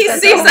 Steve He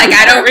seems like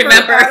I don't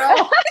remember.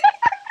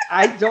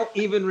 I don't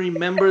even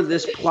remember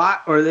this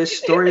plot or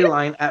this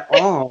storyline at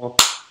all.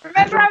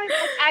 Remember, I was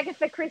like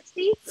Agatha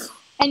Christie,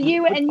 and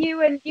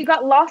you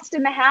got lost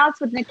in the house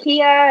with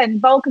Nakia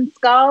and Vulcan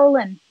Skull,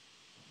 and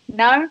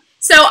no.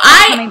 So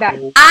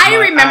I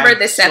remember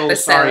this episode.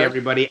 Sorry,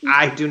 everybody.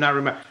 I do not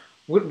remember.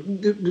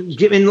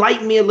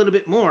 Enlighten me a little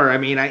bit more. I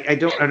mean, I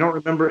don't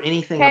remember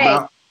anything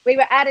about. We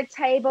were at a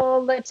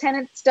table.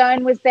 Lieutenant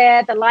Stone was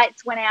there. The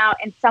lights went out,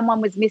 and someone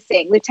was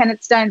missing.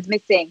 Lieutenant Stone's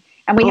missing,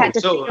 and we had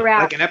to figure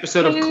out like an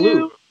episode of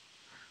Clue.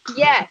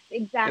 Yes,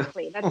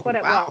 exactly. That's what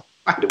it was.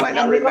 Why do I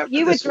not remember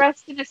you were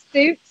dressed in a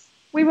suit.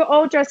 We were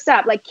all dressed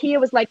up. Like Kia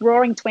was like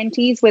roaring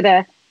 20s with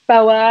a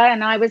boa,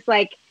 and I was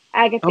like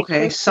Agatha. Okay,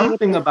 Christie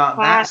something about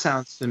that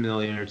sounds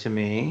familiar to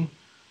me.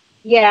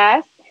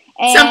 Yes.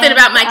 And, something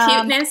about my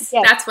cuteness.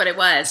 Yes. That's what it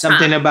was.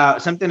 Something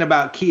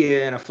about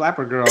Kia and a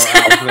flapper girl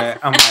outfit.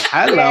 I'm like,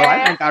 hello. Yeah.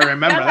 I think I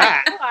remember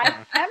that. Oh, I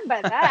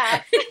remember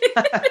that.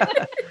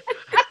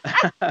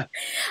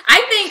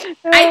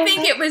 I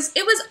think it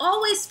was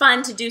always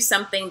fun to do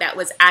something that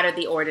was out of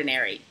the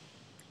ordinary.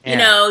 Yeah. You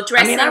know,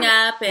 dressing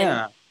up and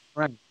yeah,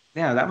 right.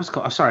 Yeah, that was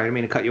cool. I'm sorry, I didn't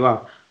mean to cut you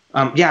off.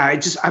 I'm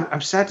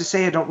sad to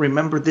say I don't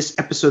remember this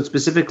episode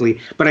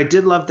specifically, but I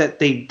did love that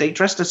they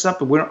dressed us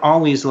up, and we're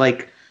always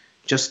like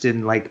just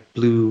in like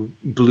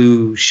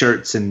blue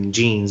shirts and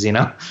jeans, you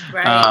know.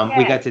 Right.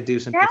 We got to do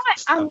some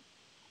stuff.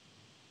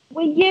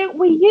 Were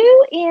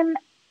you in?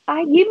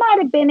 You might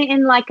have been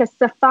in like a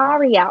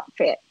safari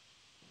outfit.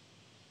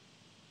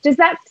 Does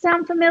that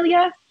sound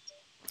familiar?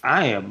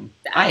 I am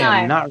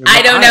not.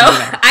 I don't know.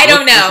 I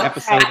don't know.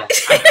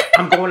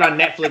 I'm going on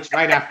Netflix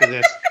right after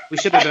this. We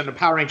should have done a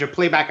Power Ranger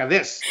playback of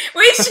this.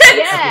 We should.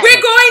 Yeah.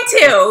 We're going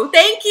to.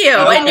 Thank you.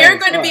 Okay, and you're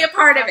going to be a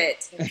part of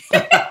it.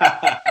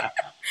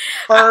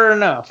 Fair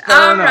enough.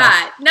 All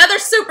right. Another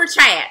super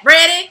chat.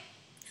 Ready?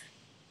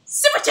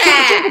 Super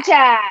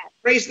chat.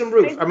 Raise them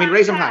roof.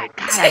 Raise them high.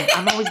 God,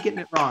 I'm always getting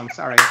it wrong.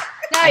 Sorry.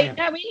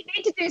 No, we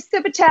need to do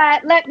super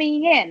chat. Let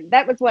me in.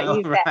 That was what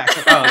you said.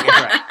 Oh, okay,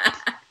 right.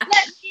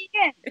 Let me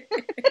in.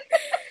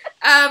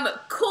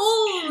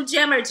 Cool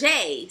Gemmer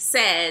J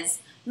says,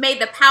 "May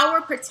the power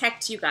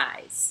protect you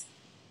guys."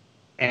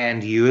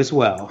 And you as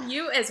well.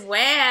 You as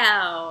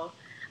well.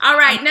 All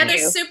right, another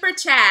super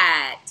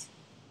chat.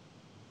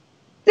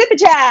 Super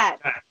chat.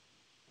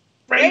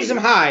 Raise them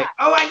high.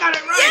 Oh, I got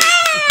it right.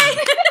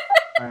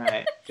 Yay! All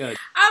right, good.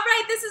 All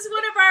right, this is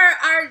one of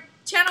our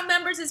channel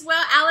members as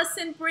well.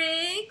 Allison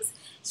Briggs.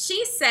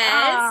 She says,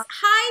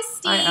 "Hi,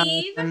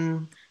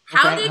 Steve.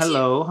 Hi,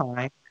 hello.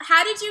 Hi.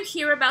 How did you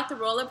hear about the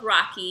role of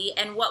Rocky,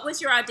 and what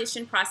was your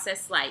audition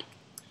process like?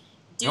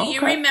 Do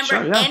you remember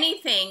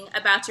anything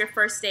about your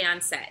first day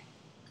on set?"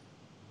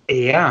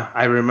 Yeah,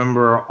 I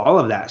remember all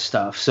of that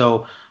stuff.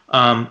 So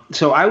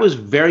I was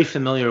very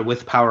familiar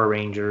with Power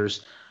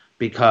Rangers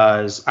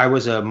because I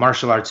was a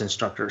martial arts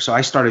instructor. So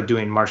I started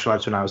doing martial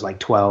arts when I was like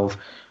 12.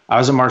 I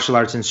was a martial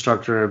arts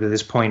instructor. At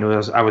this point,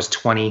 I was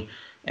 20,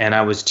 and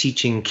I was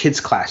teaching kids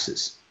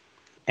classes.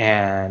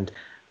 And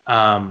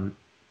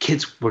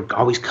kids would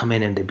always come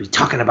in and they'd be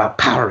talking about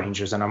Power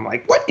Rangers. And I'm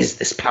like, what is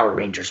this Power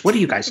Rangers? What are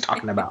you guys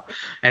talking about?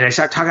 And I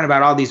started talking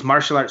about all these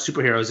martial arts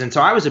superheroes. And so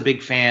I was a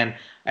big fan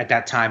at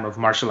that time of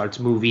martial arts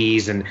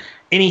movies and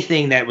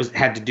anything that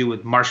had to do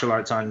with martial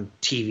arts on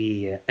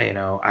TV. You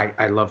know,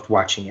 I loved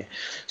watching it.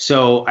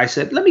 So I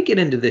said, let me get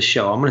into this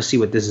show. I'm going to see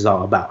what this is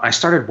all about. I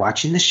started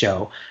watching the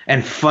show,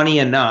 and funny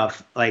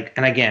enough, like,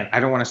 and again, I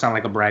don't want to sound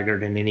like a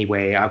braggart in any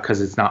way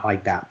because it's not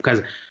like that,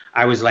 because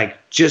I was like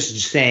just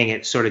saying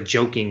it sort of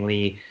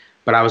jokingly,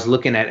 but I was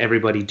looking at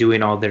everybody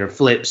doing all their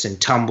flips and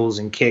tumbles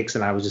and kicks,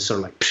 and I was just sort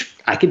of like,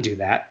 I could do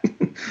that,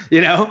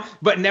 you know,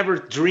 but never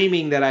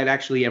dreaming that I'd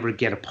actually ever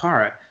get a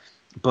part.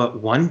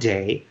 But one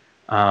day,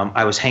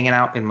 I was hanging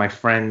out in my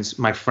friend's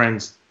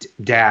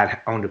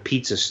dad owned a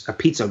pizza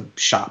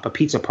shop, a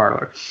pizza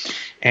parlor,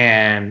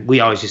 and we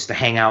always used to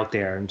hang out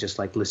there and just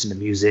like listen to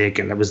music,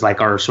 and it was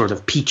like our sort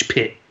of peach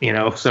pit, you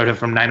know, sort of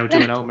from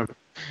 90210. Remember?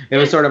 It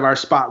was sort of our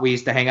spot. We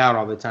used to hang out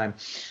all the time.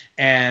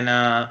 And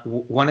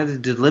one of the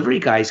delivery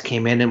guys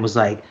came in and was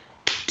like,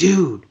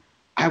 dude,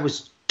 I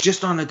was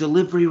just on a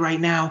delivery right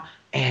now,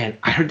 and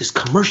I heard this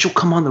commercial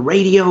come on the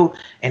radio,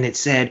 and it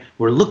said,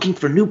 we're looking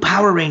for new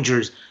Power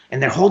Rangers,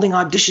 and they're holding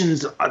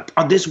auditions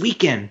on this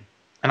weekend.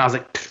 And I was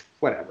like,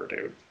 whatever,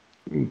 dude,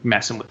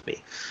 messing with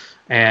me.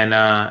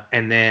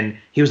 And then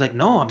he was like,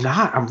 no, I'm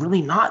not. I'm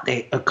really not.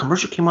 A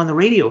commercial came on the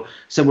radio,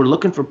 said we're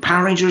looking for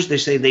Power Rangers. They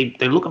say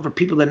they're looking for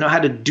people that know how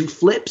to do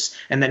flips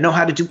and that know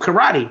how to do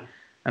karate.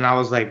 And I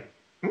was like,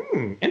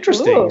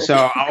 interesting. Ooh. So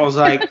I was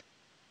like,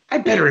 I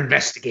better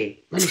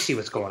investigate. Let me see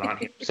what's going on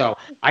here. So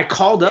I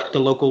called up the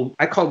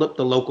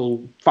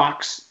local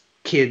Fox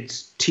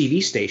Kids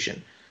TV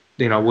station.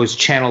 You know, it was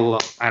channel,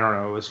 I don't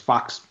know, it was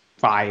Fox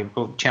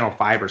 5, channel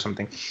 5 or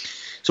something.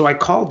 So I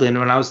called in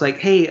and I was like,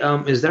 hey,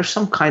 is there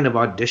some kind of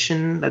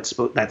audition that's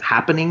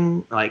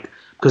happening? Like,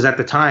 because at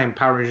the time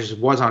Power Rangers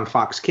was on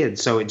Fox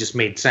Kids, so it just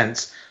made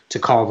sense to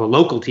call the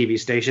local TV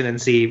station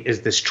and see,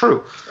 is this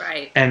true?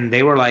 Right. And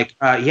they were like,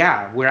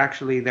 yeah,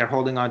 they're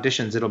holding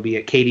auditions. It'll be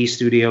at KD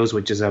Studios,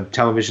 which is a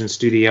television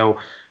studio,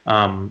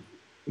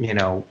 you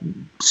know,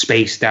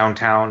 space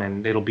downtown,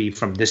 and it'll be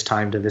from this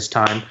time to this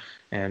time.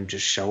 And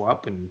just show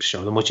up and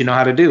show them what you know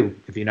how to do.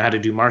 If you know how to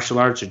do martial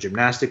arts or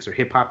gymnastics or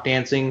hip hop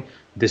dancing,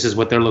 this is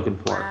what they're looking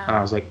for. Wow. And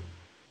I was like,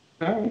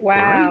 oh,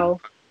 wow.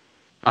 Great.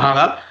 I hung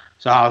up.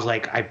 So I was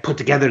like, I put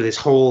together this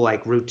whole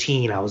like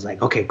routine. I was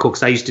like, okay, cool.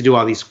 Because I used to do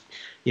all these,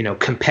 you know,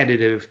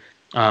 competitive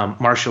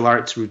martial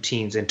arts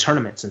routines and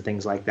tournaments and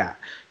things like that.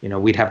 You know,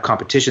 we'd have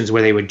competitions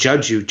where they would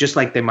judge you just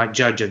like they might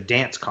judge a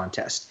dance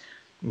contest.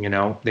 You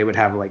know, they would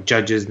have like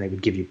judges and they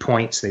would give you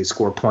points. They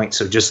score points.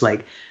 So just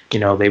like, you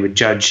know, they would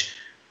judge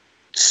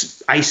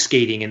ice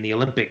skating in the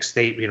Olympics,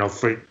 they, you know,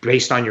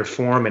 based on your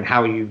form and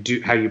how you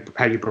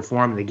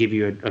perform, they give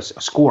you a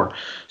score.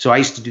 So I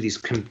used to do these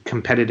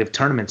competitive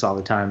tournaments all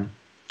the time.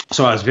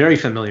 So I was very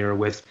familiar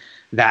with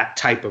that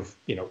type of,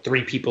 you know,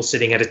 3 people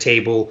sitting at a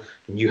table,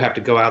 and you have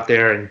to go out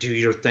there and do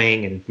your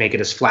thing and make it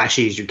as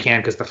flashy as you can,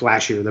 because the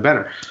flashier the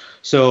better.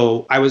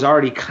 So I was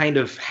already kind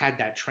of had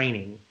that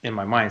training in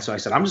my mind. So I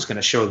said, I'm just going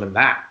to show them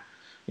that.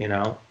 You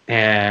know,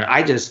 and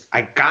I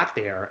got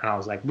there and I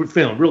was like, we're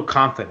feeling real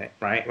confident,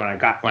 right? When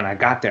I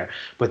got there.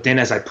 But then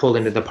as I pulled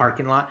into the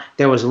parking lot,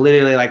 there was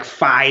literally like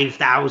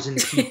 5,000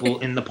 people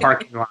in the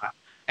parking lot.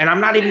 And I'm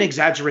not even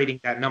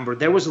exaggerating that number.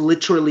 There was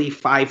literally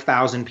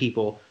 5,000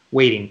 people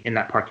waiting in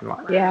that parking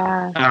lot.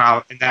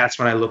 Yeah. And that's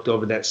when I looked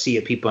over that sea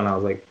of people and I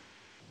was like,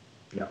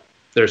 no,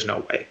 there's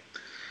no way.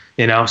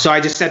 You know, so I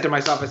just said to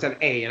myself, I said,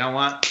 hey, you know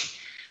what?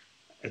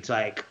 It's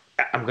like,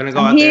 I'm gonna go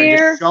out there and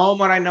just show them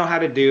what I know how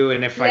to do,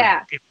 and if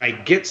I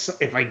get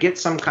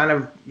some kind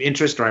of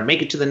interest or I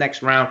make it to the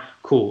next round,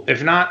 cool.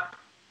 If not,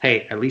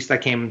 hey, at least I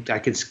came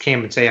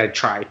and say I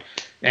tried.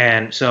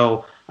 And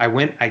so I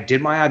went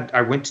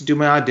to do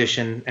my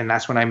audition, and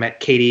that's when I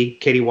met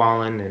Katie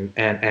Wallen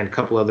and a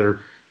couple other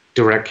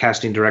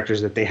casting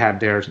directors that they had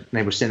there. And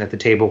they were sitting at the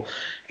table,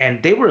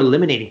 and they were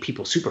eliminating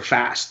people super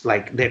fast.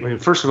 Like,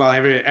 first of all,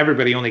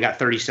 everybody only got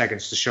 30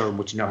 seconds to show them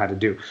what you know how to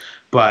do.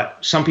 But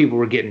some people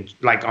were getting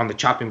like on the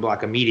chopping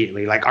block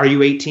immediately. Like, are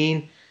you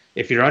 18?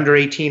 If you're under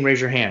 18, raise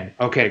your hand.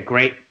 Okay,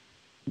 great.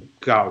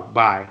 Go,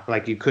 bye.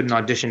 Like, you couldn't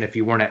audition if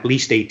you weren't at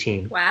least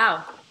 18.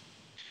 Wow.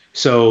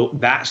 So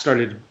that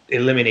started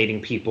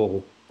eliminating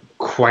people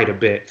quite a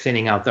bit,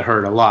 thinning out the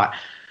herd a lot.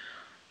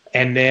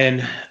 And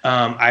then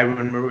I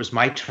remember it was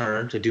my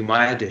turn to do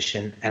my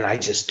audition, and I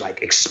just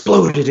like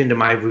exploded into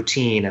my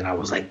routine, and I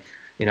was like,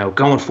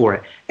 going for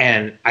it.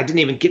 And I didn't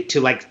even get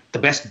to like the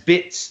best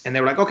bits, and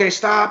they were like, okay,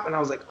 stop. And I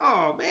was like,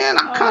 oh man,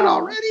 I'm cut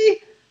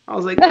already. I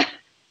was like,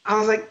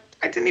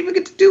 I didn't even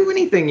get to do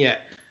anything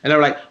yet. And they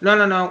were like,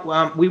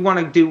 no, we want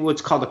to do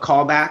what's called a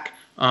callback.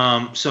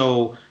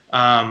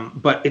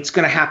 But it's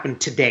going to happen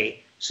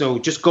today. So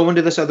just go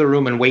into this other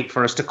room and wait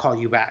for us to call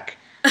you back.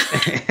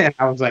 And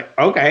I was like,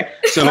 okay.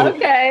 So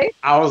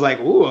I was like,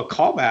 ooh, a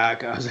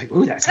callback. I was like,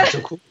 ooh, that sounds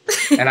so cool.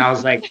 And I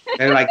was like,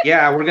 they're like,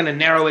 yeah, we're going to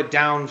narrow it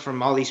down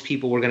from all these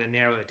people. We're going to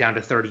narrow it down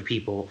to 30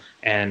 people.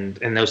 And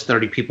those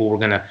 30 people, we're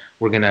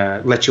going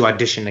to let you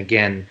audition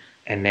again.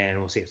 And then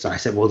we'll see. So I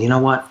said, well, you know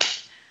what?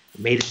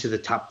 I made it to the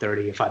top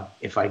 30.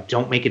 If I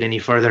don't make it any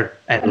further,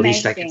 at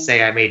least I can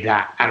say I made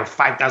that out of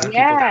 5,000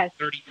 people. Down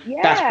 30.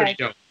 That's pretty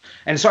dope.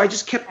 And so I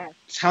just kept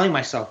telling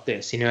myself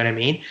this, you know what I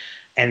mean?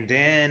 And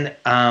then,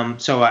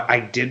 so I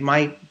did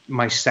my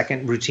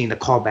second routine, the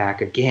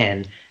callback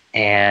again.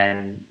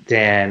 And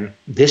then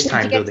this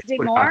time, though, they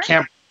put it on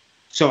camera.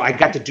 So I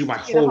got to do my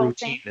whole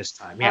routine this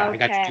time. Yeah, I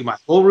got to do my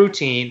whole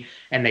routine,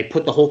 and they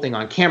put the whole thing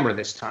on camera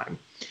this time.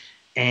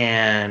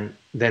 And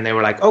then they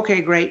were like,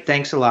 okay, great.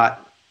 Thanks a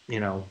lot.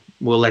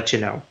 We'll let you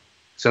know.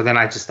 So then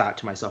I just thought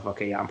to myself,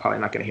 okay, yeah, I'm probably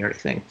not going to hear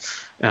anything.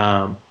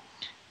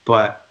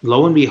 But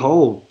lo and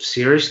behold,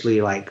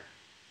 seriously, like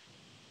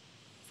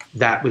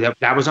that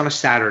was on a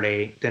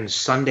Saturday. Then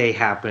Sunday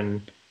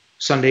happened.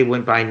 Sunday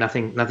went by,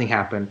 nothing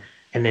happened.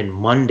 And then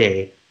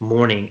Monday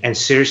morning, and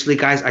seriously,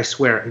 guys, I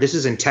swear, and this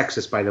is in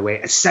Texas, by the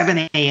way, at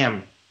 7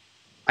 a.m.,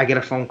 I get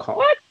a phone call.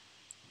 What?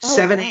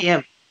 7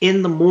 a.m.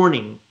 in the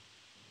morning,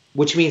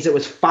 which means it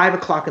was 5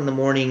 o'clock in the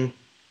morning,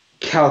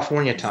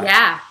 California time.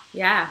 Yeah.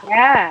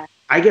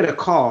 I get a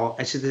call.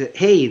 I said,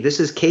 hey, this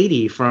is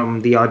Katie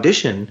from the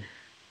audition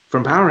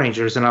from Power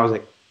Rangers. And I was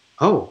like,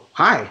 oh,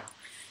 hi.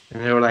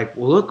 And they were like,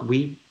 well, look,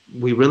 we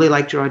really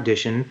liked your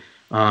audition.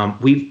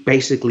 We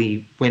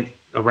basically went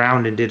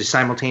around and did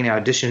simultaneous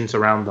auditions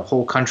around the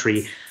whole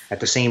country at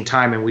the same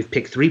time. And we've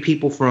picked 3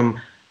 people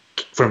from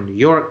New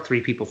York,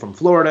 3 people from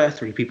Florida,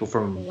 3 people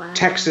from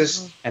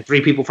Texas, and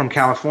 3 people from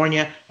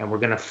California. And we're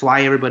going to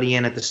fly everybody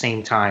in at the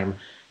same time.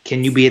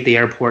 Can you be at the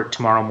airport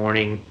tomorrow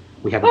morning?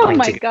 We have a plane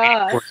ticket.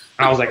 And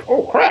I was like,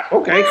 oh crap,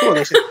 okay, cool.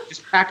 They said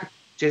just pack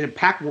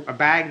a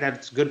bag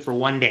that's good for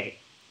 1 day,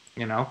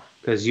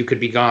 because you could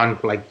be gone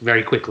like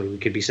very quickly. We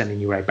could be sending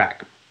you right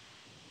back.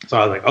 So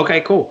I was like,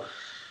 okay, cool.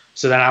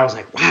 So then I was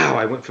like, wow,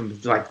 I went from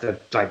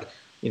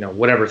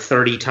whatever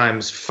 30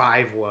 times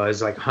 5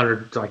 was, like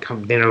 100, like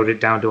they narrowed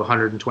it down to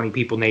 120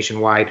 people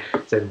nationwide.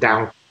 So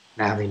now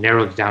they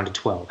narrowed it down to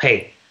 12.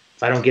 Hey,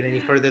 if I don't get any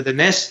further than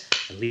this,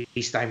 at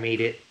least I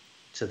made it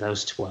to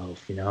those 12,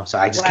 So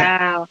I just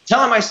kept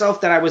telling myself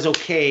that I was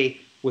okay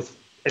with,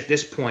 at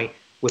this point,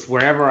 with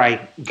wherever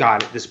I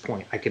got at this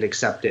point, I could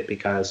accept it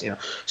because,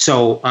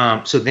 So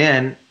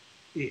then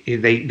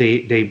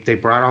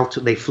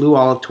they flew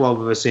all of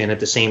 12 of us in at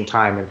the same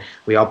time, and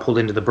we all pulled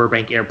into the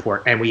Burbank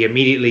airport, and we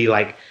immediately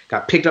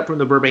got picked up from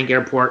the Burbank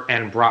airport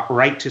and brought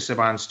right to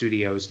Saban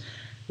Studios,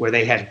 where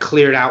they had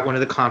cleared out one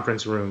of the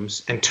conference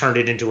rooms and turned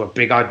it into a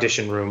big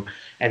audition room,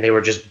 and they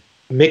were just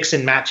mix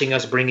and matching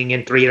us, bringing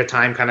in 3 at a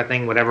time kind of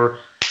thing, whatever.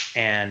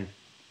 And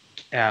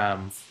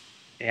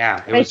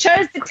they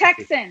chose the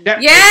Texans.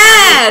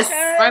 Yes,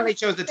 finally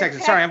chose the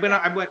Texans. Sorry,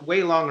 I went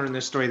way longer in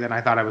this story than I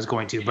thought I was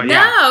going to, but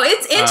no,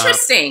 it's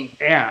interesting.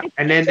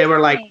 And then they were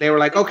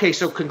like, okay,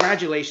 so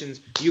congratulations,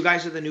 you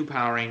guys are the new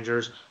Power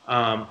Rangers.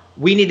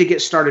 We need to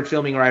get started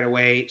filming right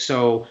away,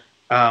 so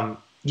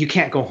you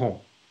can't go home.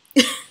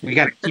 We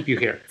got to keep you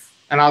here.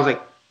 And I was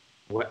like,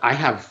 what? I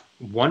have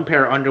 1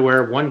 pair of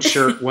underwear, 1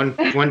 shirt, one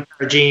pair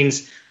of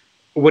jeans.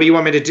 What do you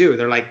want me to do?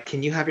 They're like,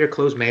 can you have your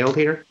clothes mailed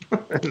here?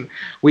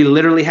 We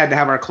literally had to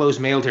have our clothes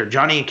mailed here.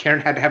 Johnny and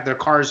Karen had to have their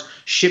cars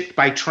shipped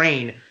by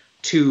train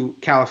to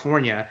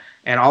California,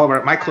 and all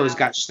of my clothes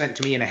got sent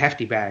to me in a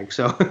hefty bag.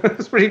 So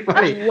it's pretty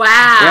funny. Wow.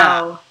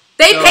 Yeah.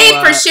 They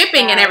paid for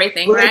shipping and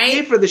everything, right? They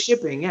paid for the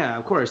shipping, yeah,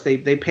 of course.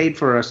 They paid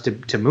for us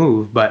to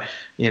move, but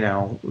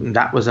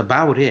that was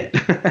about it.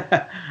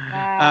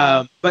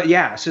 Wow. But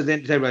yeah, so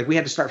then they were like, we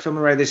had to start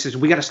filming right. This is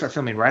we got to start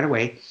filming right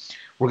away.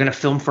 We're gonna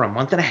film for a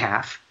month and a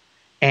half,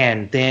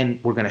 and then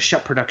we're gonna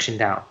shut production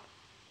down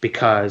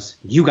because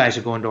you guys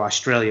are going to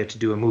Australia to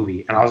do a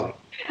movie. And I was like,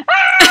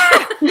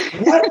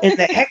 what in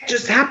the heck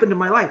just happened to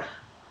my life?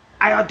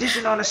 I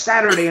auditioned on a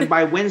Saturday, and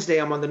by Wednesday,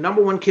 I'm on the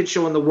 #1 kids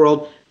show in the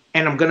world,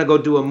 and I'm gonna go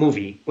do a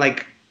movie.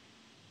 Like,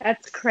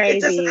 that's crazy.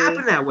 It doesn't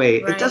happen that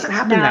way. Right. It doesn't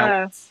happen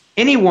that way.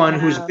 Anyone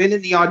who's been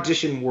in the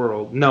audition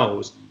world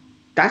knows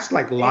that's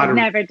like lottery.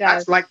 It never does.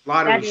 That's like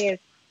lottery. That is.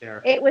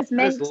 There. It was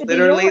meant to be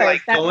yours.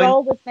 Like that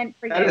role was meant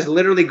for you. That is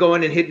literally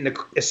going and hitting a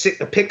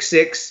pick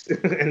 6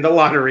 in the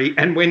lottery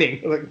and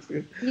winning.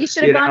 You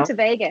should have gone to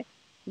Vegas.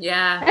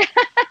 Yeah.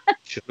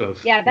 Should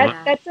have. Yeah,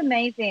 that's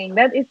amazing.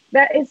 That is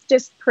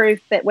just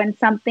proof that when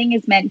something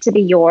is meant to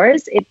be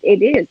yours, it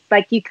is.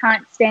 Like, you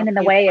can't stand in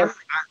the way of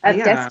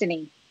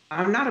destiny.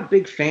 I'm not a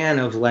big fan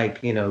of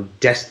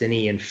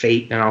destiny and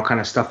fate and all kind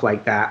of stuff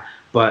like that,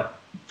 but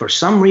for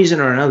some reason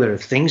or another,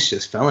 things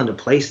just fell into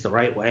place the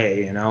right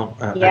way,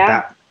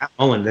 at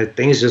Owen, that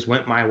things just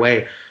went my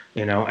way,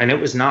 you know, and it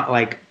was not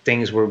like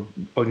things were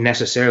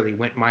necessarily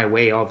went my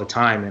way all the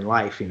time in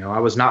life. You know, I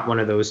was not one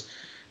of those,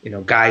 you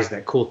know, guys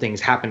that cool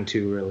things happened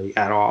to really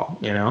at all,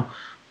 you know.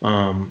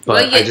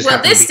 But I just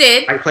happened to be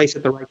did. at the right place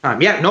at the right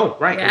time. Yeah, no,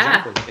 right, Yeah.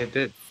 exactly. It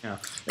did. Yeah.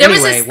 There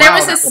Anyway,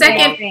 was a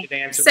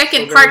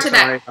second part to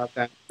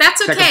that.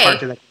 That's okay. Second part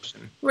to that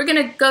question. We're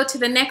going to go to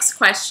the next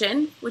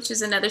question, which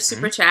is another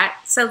super chat,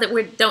 so that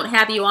we don't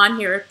have you on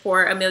here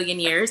for a million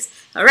years.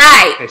 All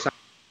right. Okay, so,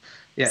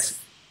 yes.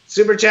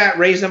 Super chat,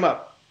 raise them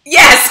up.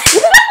 Yes.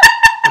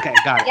 Okay,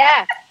 got it.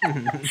 Yeah.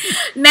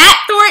 Matt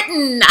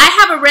Thornton, I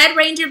have a Red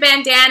Ranger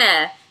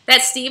bandana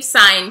that Steve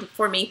signed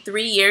for me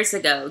 3 years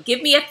ago.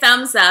 Give me a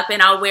thumbs up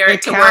and I'll wear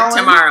it to work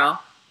tomorrow.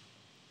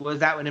 Was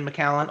that one in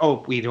McAllen?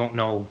 Oh, we don't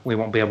know. We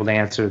won't be able to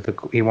answer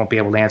he won't be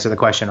able to answer the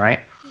question,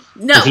 right?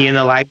 No. Is he in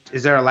the live?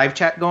 Is there a live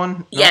chat going?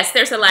 No? Yes,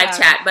 there's a live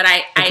chat, but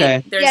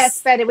there's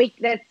yes, but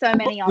there's so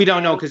many on we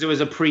don't know because it was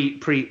a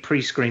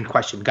pre-screened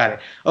question. Got it.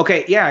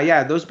 Okay,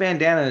 yeah. Those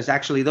bandanas,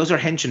 actually, those are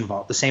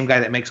Henschenwald, the same guy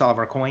that makes all of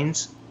our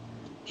coins.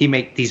 He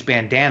make these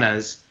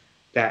bandanas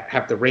that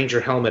have the Ranger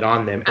helmet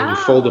on them, and you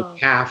fold them in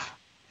half,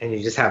 and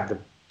you just have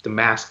the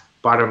mask,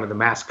 bottom of the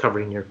mask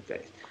covering your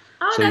face.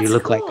 Oh, so that's you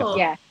look cool.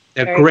 like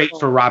they're great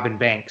for robbing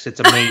banks. It's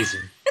amazing.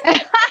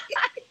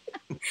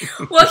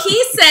 Well,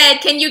 he said,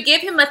 can you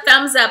give him a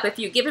thumbs up? If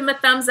you give him a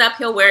thumbs up,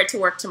 he'll wear it to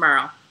work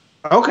tomorrow.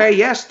 Okay,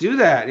 yes, do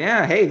that.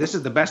 Yeah, hey, this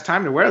is the best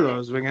time to wear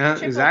those. We're gonna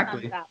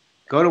exactly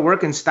go to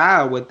work in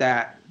style with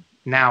that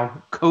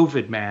now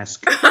COVID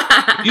mask.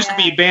 It used to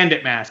be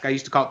bandit mask. I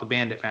used to call it the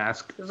bandit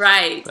mask.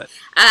 Right.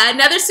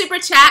 Another super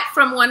chat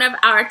from one of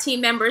our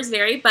team members,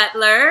 Larry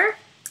Butler.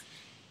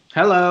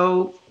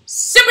 Hello.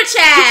 Super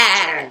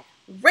chat.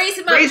 Raise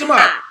him up. Raise him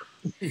up.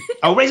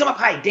 Oh, raise him up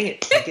high. Dang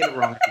it. I get it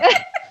wrong.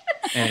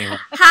 Anyway.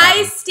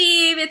 Hi,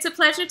 Steve. It's a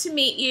pleasure to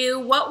meet you.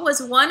 What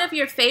was one of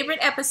your favorite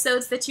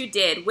episodes that you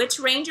did? Which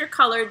Ranger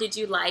color did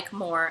you like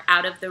more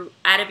out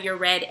of your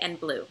red and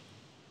blue?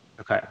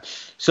 Okay.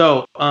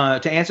 So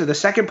to answer the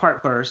second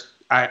part first,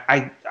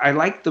 I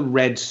like the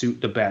red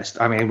suit the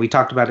best. I mean, we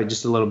talked about it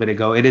just a little bit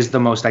ago. It is the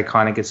most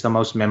iconic. It's the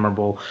most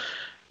memorable.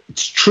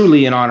 It's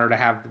truly an honor to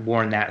have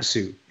worn that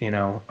suit, you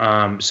know.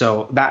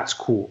 So that's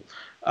cool.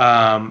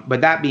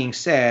 But that being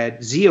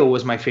said, Zeo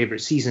was my favorite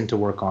season to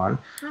work on.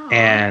 Aww.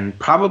 And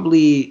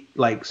probably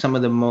like some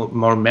of the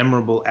more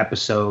memorable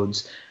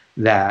episodes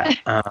that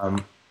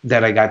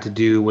that I got to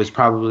do was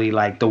probably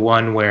like the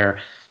one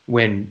where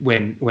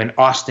when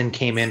Austin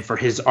came in for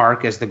his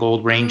arc as the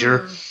Gold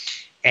Ranger,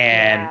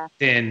 and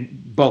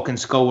then Bulk and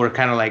Skull were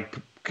kind of like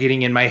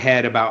getting in my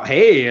head about,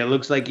 hey, it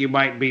looks like you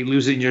might be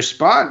losing your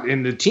spot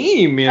in the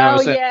team, you know.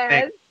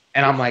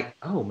 And I'm like,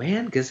 oh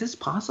man, is this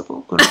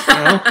possible? You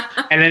know?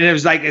 And then it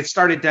was like it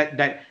started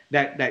that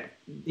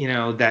you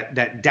know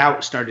that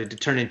doubt started to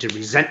turn into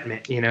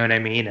resentment, you know what I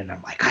mean? And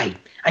I'm like, I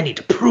need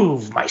to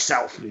prove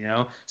myself, you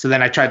know. So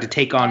then I tried to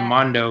take on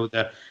Mondo,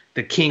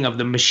 the king of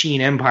the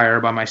machine empire,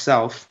 by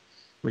myself,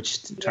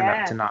 which turned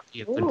out to not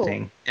be a good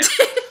thing. Yeah.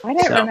 I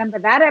don't remember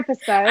that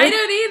episode. I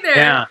don't either.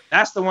 Yeah,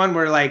 that's the one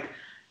where, like,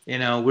 you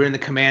know, we're in the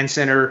command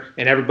center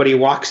and everybody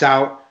walks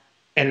out,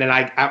 and then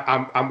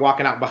I'm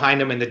walking out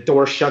behind them and the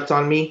door shuts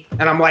on me,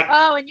 and I'm like,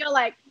 oh, and you're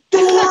like,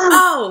 door?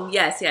 Oh,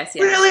 yes.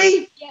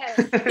 Really?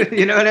 Yes.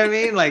 You know what I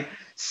mean? Like,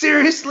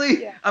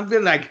 seriously? Yeah. I'm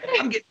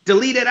getting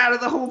deleted out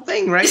of the whole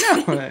thing right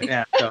now.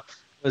 Yeah, so it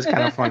was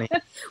kind of funny.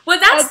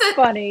 Well, that's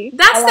funny.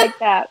 I like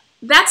that.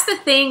 That's the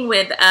thing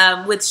with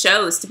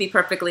shows, to be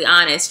perfectly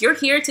honest. You're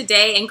here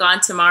today and gone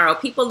tomorrow.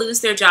 People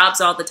lose their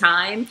jobs all the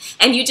time,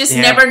 and you just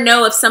never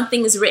know if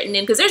something is written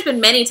in. Because there's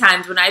been many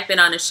times when I've been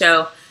on a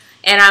show,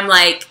 and I'm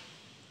like,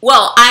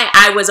 well,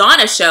 I was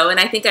on a show, and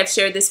I think I've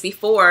shared this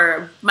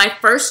before. My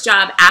first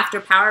job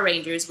after Power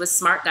Rangers was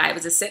Smart Guy. It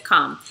was a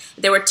sitcom.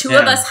 There were two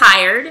of us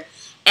hired,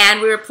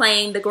 and we were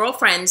playing the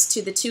girlfriends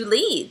to the two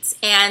leads.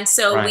 And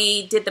so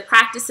we did the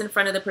practice in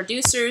front of the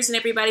producers and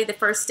everybody the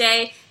first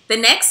day. The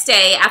next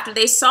day, after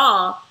they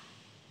saw,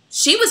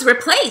 she was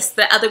replaced.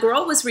 The other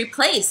girl was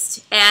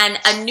replaced, and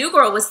a new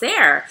girl was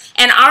there.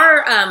 And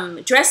our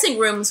dressing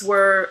rooms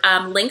were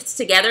linked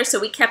together, so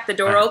we kept the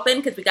door open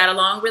because we got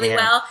along really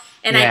well.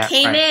 And I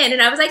came in,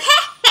 and I was like,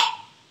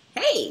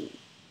 hey,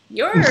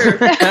 you're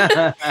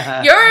different.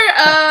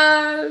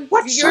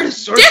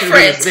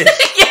 Is this?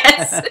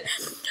 Yes.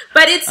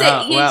 But it's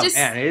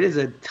man, it is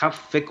a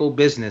tough, fickle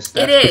business.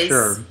 That's for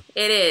sure.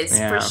 It is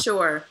for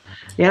sure.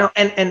 You know,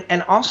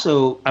 and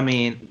also, I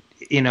mean,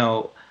 you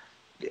know,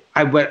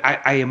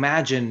 I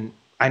imagine,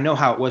 I know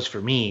how it was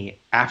for me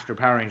after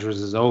Power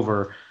Rangers was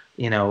over.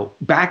 You know,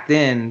 back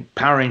then,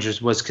 Power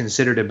Rangers was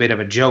considered a bit of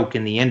a joke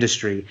in the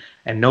industry,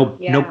 and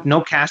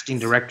no casting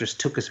directors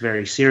took us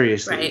very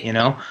seriously. Right. You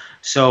know,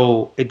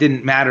 so it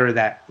didn't matter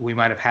that we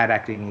might have had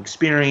acting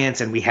experience,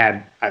 and we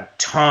had a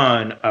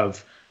ton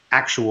of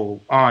actual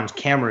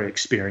on-camera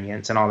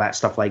experience and all that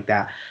stuff like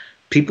that.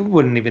 People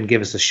wouldn't even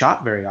give us a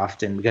shot very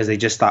often because they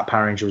just thought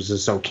Power Rangers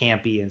was so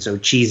campy and so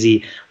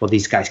cheesy. Well,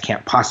 these guys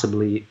can't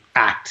possibly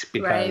act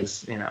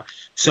because, you know.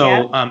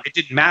 So it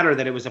didn't matter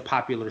that it was a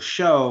popular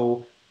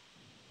show.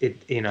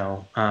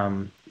 a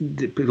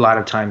lot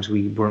of times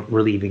we weren't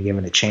really even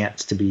given a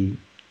chance to be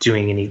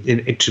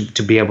doing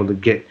to be able to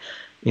get,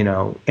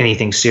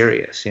 anything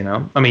serious,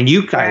 I mean,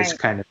 you guys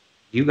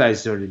you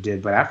guys sort of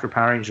did, but after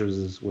Power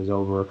Rangers was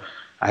over,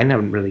 I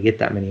never really get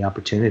that many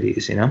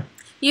opportunities,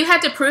 You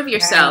had to prove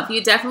yourself.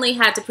 You definitely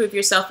had to prove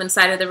yourself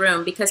inside of the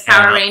room, because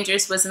Power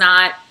Rangers was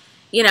not,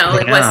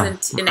 it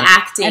wasn't an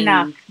acting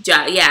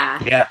job.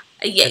 Yeah.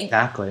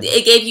 Exactly.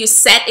 It gave you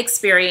set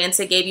experience,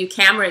 it gave you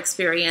camera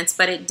experience,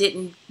 but it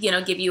didn't,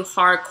 give you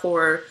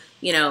hardcore,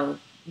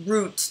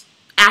 root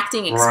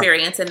acting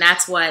experience, and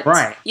that's what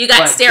you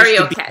got.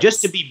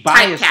 Just to be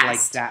biased typecast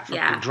like that from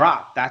the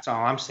drop. That's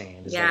all I'm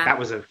saying. Is like that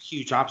was a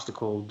huge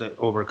obstacle to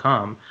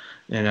overcome.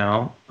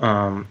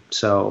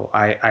 So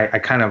I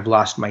kind of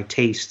lost my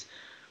taste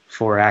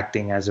for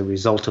acting as a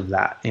result of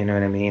that. You know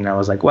what I mean? I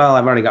was like, well,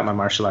 I've already got my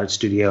martial arts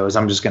studios.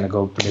 I'm just going to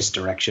go in this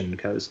direction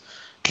because,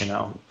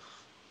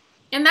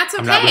 and that's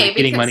okay. I'm not really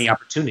getting many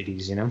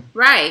opportunities,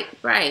 Right.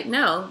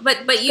 No,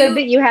 but you. So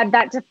that you had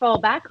that to fall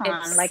back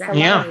on,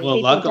 exactly.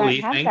 Luckily,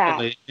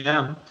 thankfully,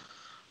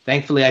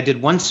 thankfully, I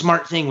did one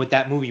smart thing with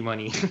that movie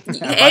money.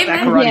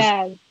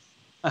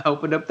 I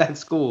opened up that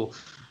school,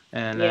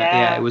 and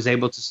it was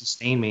able to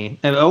sustain me,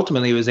 and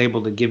ultimately, it was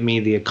able to give me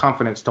the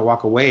confidence to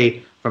walk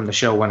away from the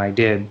show when I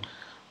did,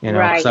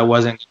 because I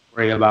wasn't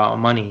worried about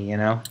money,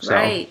 So.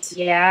 Right.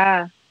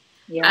 Yeah.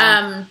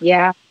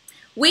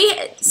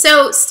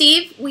 So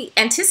Steve, we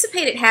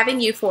anticipated having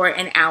you for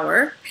an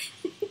hour.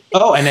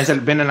 Oh, and has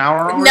it been an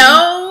hour already?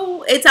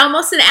 No, it's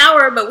almost an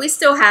hour, but we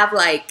still have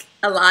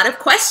a lot of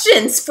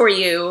questions for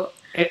you.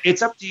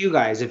 It's up to you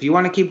guys. If you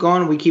want to keep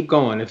going, we keep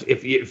going.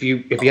 If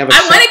you have a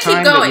I want to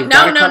keep going.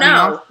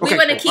 No. We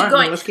want to keep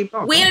going. Let's keep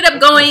going. We ended up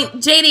going.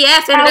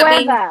 JDF ended up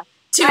being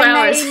 2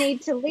 hours. I may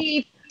need to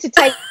leave to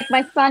take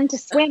my son to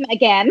swim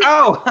again.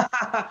 Oh,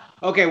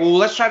 okay. Well,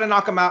 let's try to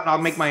knock him out, and I'll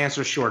make my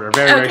answer shorter.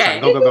 Very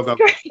short. Go.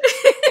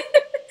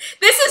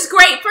 This is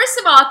great. First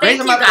of all,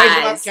 thank you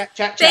guys.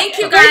 Thank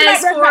you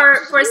guys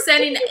for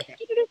sending.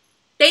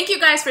 Thank you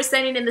guys for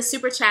sending in the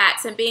super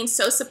chats and being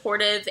so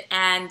supportive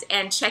and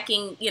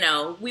checking.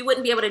 We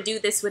wouldn't be able to do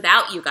this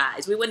without you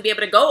guys. We wouldn't be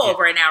able to go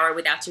over an hour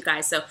without you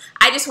guys. So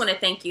I just want to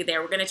thank you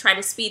there. We're going to try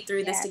to speed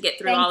through this to get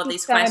through all of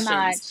these questions.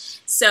 Much.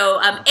 So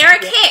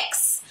Eric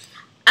Hicks.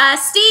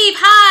 Steve,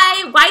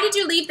 hi. Why did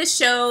you leave the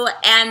show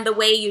and the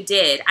way you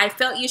did? I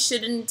felt you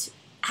shouldn't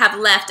have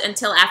left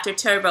until after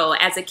Turbo.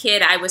 As a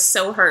kid, I was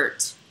so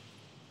hurt.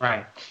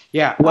 Right.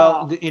 Yeah.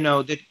 Well,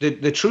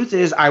 the truth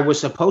is, I was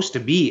supposed to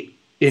be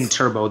in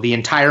Turbo the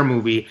entire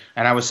movie,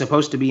 and I was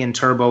supposed to be in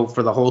Turbo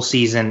for the whole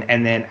season,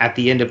 and then at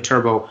the end of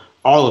Turbo,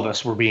 all of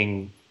us were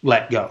being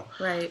let go.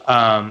 Right.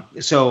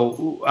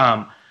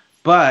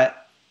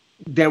 But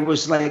there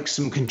was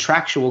some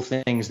contractual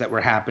things that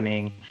were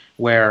happening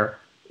where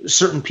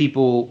certain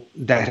people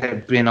that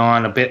had been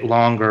on a bit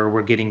longer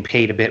were getting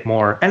paid a bit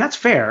more, and that's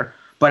fair.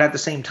 But at the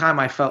same time,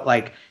 I felt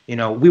like,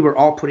 we were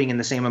all putting in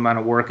the same amount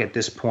of work at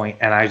this point,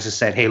 and I just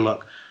said, hey,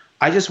 look,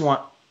 I just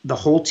want the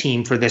whole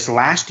team for this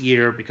last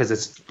year, because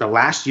it's the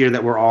last year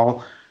that we're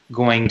all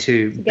going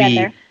to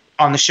be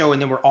on the show, and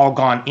then we're all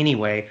gone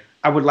anyway.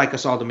 I would like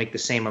us all to make the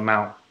same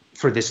amount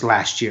for this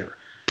last year.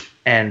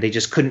 And they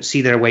just couldn't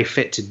see their way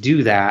fit to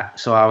do that.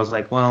 So I was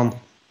like, well,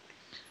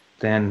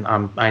 then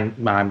I'm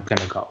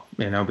gonna go,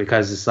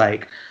 because it's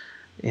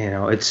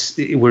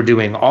we're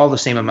doing all the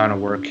same amount of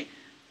work,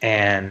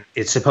 and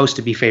it's supposed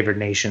to be favored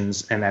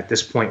nations, and at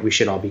this point we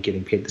should all be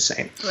getting paid the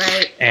same.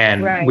 Right.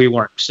 And we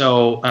weren't.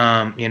 So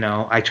I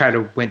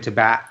went to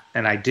bat,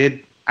 and I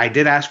did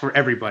ask for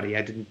everybody.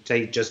 I didn't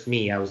say just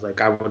me. I was like,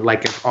 I would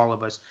like all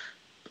of us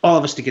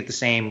to get the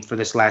same for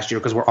this last year,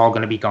 because we're all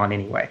going to be gone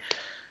anyway.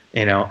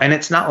 And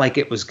it's not like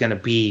it was going to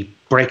be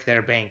break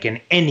their bank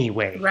in any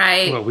way.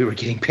 Right. Well, we were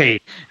getting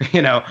paid,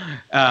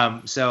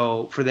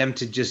 so for them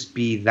to just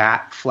be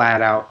that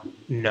flat out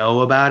no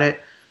about it,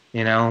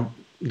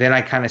 then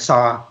I kind of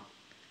saw,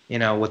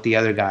 what the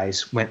other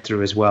guys went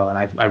through as well. And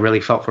I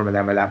really felt for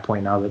them at that point.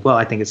 And I was like, well,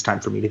 I think it's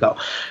time for me to go.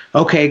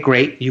 Okay,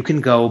 great. You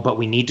can go, but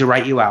we need to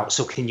write you out.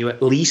 So can you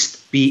at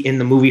least be in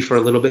the movie for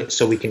a little bit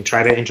so we can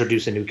try to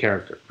introduce a new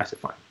character? I said,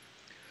 fine.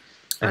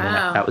 And then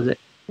that was it.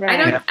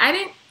 Right.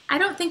 I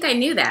don't think I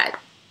knew that.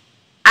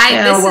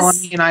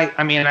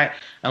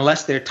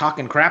 Unless they're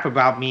talking crap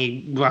about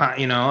me, I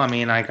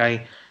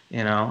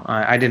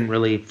didn't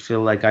really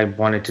feel like I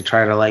wanted to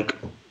try to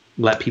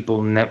let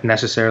people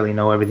necessarily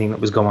know everything that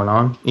was going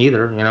on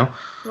either,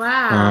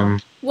 Wow.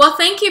 Well,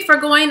 thank you for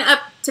going up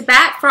to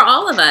bat for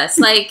all of us.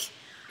 I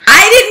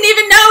didn't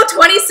even know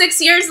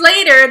 26 years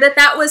later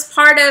that was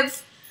part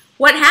of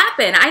what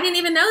happened. I didn't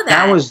even know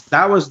that.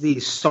 That was the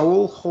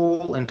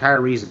whole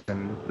entire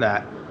reason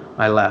that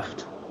I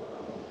left.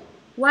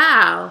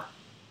 Wow.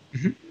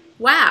 Mm-hmm.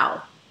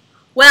 Wow.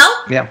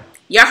 Well, yeah.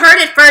 You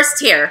heard it first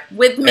here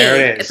with me.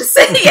 There it is.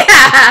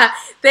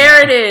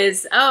 There it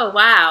is. Oh,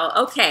 wow.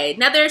 Okay.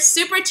 Another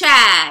super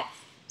chat.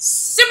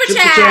 Super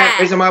chat.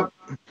 Raise them up.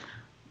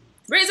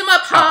 Raise them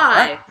up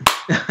high.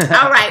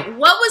 All right.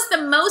 What was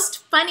the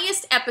most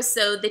funniest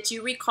episode that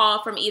you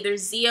recall from either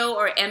Zio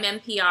or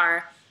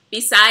MMPR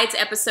Besides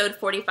episode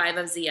 45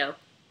 of Zio.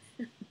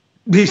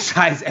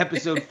 Besides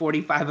episode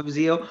 45 of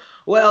Zio.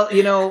 Well,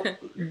 you know,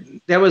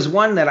 there was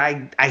one that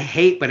I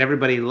hate, but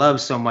everybody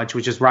loves so much,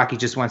 which is Rocky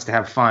Just Wants to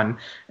Have Fun.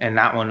 And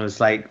that one was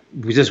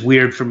just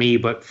weird for me,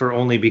 but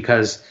only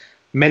because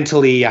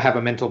mentally I have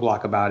a mental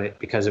block about it,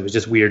 because it was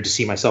just weird to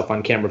see myself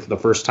on camera for the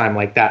first time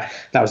like that.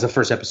 That was the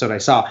first episode I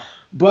saw.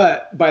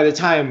 But by the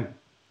time,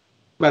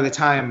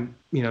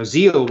 you know,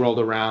 Zio rolled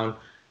around,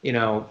 you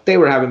know, they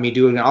were having me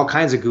doing all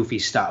kinds of goofy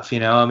stuff,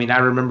 you know. I mean, I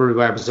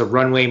remember I was a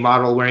runway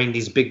model wearing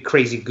these big,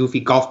 crazy, goofy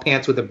golf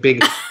pants with a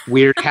big,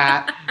 weird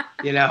hat,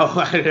 you know.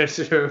 I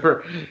just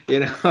remember,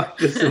 you know,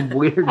 just some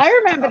weird I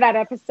remember stuff. That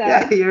episode.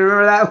 Yeah, you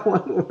remember that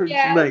one? Where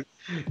Yeah. Like,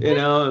 you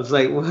know, it's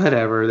like,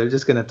 whatever. They're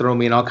just going to throw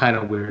me in all kind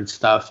of weird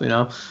stuff, you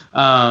know.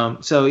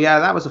 So,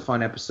 yeah, that was a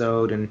fun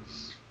episode. And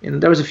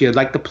there was a few,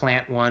 like the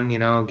plant one, you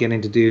know,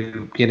 getting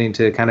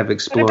to kind of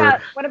explore.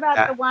 What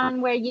about the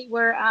one where you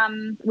were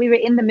we were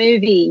in the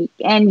movie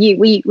and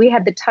we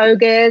had the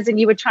togas and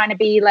you were trying to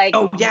be like,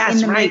 oh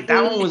yes, in the right, movie.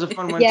 that one was a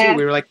fun one Yeah. too.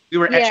 We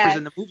were extras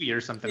in the movie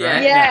or something,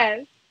 right?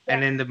 Yes.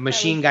 And then the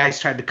machine guys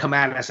tried to come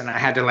at us, and I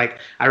had to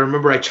I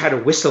remember I tried to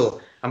whistle.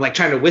 I'm like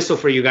trying to whistle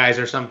for you guys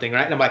or something,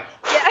 right? And I'm like,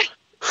 Yeah.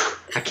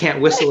 I can't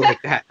whistle like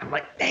that. I'm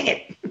like, dang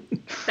it.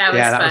 That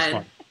was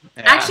fun.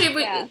 Yeah.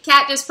 Actually,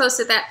 Kat just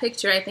posted that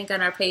picture, I think, on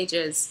our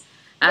pages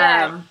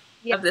of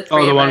the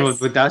three the of one us.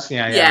 with us?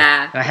 Yeah.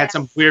 And I had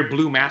some weird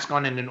blue mask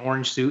on and an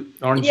orange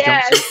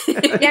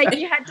jumpsuit. Yeah,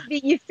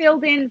 you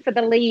filled in for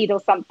the lead or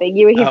something.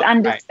 You were his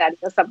understudy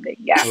or something.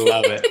 Yeah.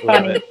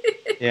 Love it.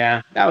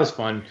 Yeah, that was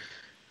fun.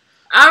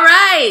 All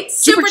right.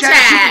 Super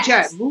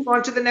chat. Move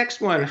on to the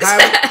next one.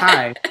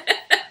 Hi.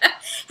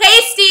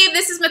 Hey, Steve.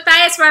 This is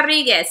Matthias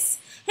Rodriguez.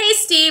 Hey,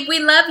 Steve. We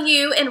love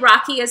you and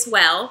Rocky as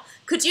well.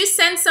 Could you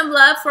send some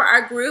love for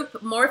our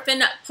group,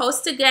 Morphin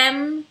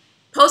Postagem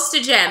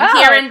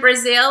here in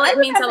Brazil? It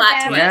means a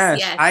lot to us.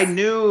 Yes, I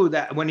knew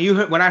that when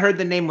I heard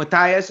the name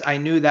Matthias, I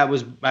knew that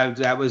was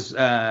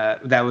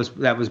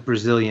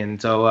Brazilian.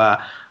 So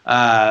how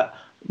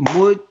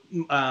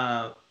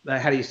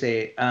do you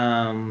say it?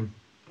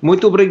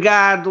 Muito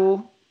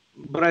obrigado,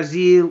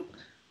 Brazil.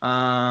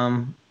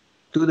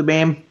 Tudo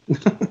bem.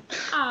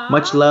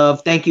 Much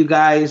love. Thank you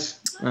guys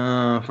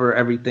for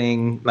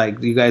everything.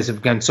 Like, you guys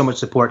have gotten so much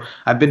support.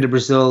 I've been to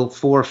Brazil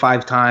 4 or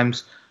 5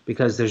 times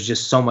because there's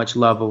just so much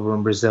love over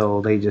in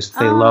Brazil. They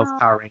love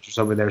Power Rangers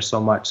over there so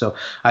much. So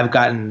I've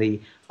gotten the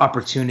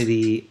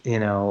opportunity, you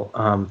know,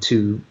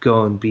 to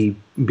go and be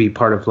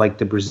part of like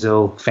the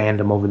Brazil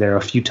fandom over there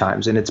a few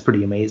times, and it's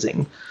pretty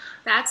amazing.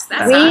 That's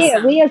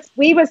awesome.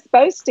 We were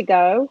supposed to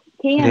go.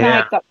 He and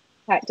I got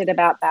contacted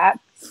about that.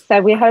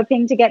 So we're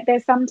hoping to get there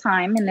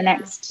sometime in the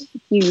next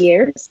few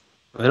years.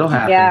 It'll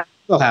happen. Yeah.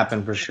 It'll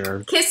happen for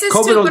sure. Kisses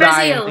COVID to will Brazil.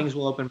 die and things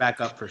will open back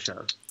up for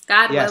sure.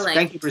 God willing.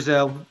 Thank you,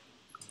 Brazil.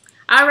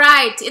 All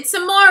right. It's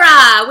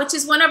Samora, which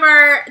is one of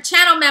our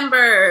channel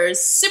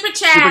members. Super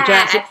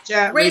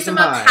chat. Raise them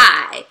up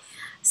high.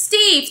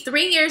 Steve,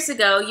 3 years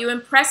ago, you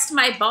impressed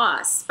my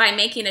boss by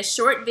making a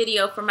short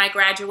video for my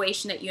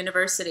graduation at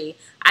university.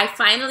 I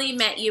finally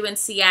met you in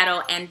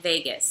Seattle and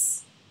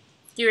Vegas.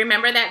 Do you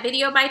remember that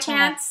video by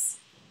chance?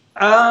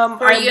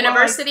 For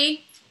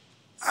university?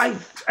 I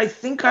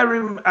think I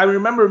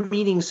remember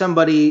meeting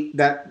somebody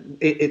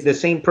the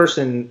same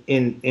person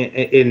in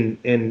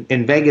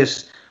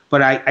Vegas,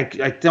 but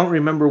I don't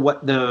remember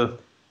what the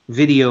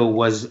video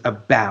was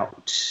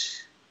about.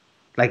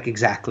 Like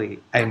exactly.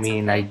 I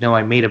mean, okay. I know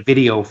I made a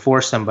video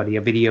for somebody,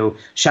 a video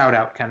shout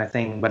out kind of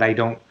thing, but I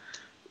don't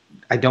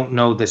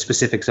know the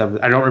specifics of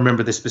I don't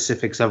remember the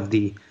specifics of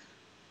the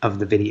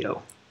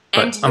video.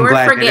 But and I'm you're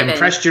glad forgiven. it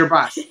impressed your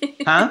boss.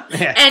 Huh?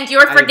 Yeah. And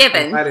you're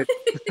forgiven.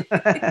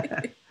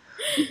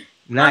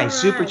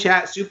 Nice.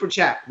 Right. Super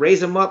chat. Raise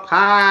them up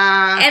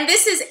high. And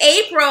this is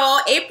April.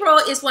 April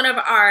is one of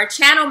our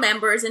channel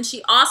members, and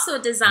she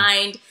also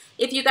designed,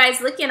 if you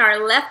guys look in our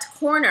left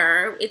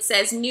corner, it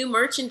says new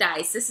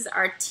merchandise. This is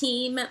our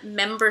team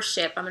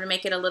membership. I'm going to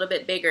make it a little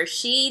bit bigger.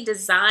 She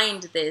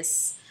designed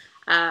this.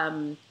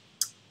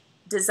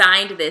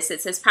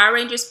 It says Power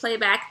Rangers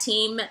Playback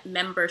Team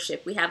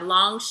Membership. We have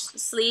long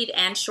sleeve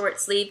and short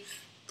sleeve.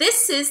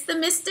 This is the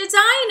Miss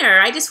Designer.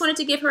 I just wanted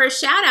to give her a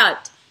shout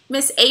out.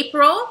 Miss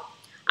April.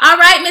 All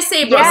right, Miss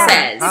April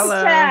says.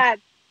 Hello.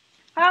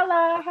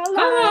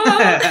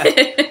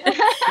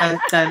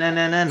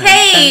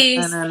 Hey.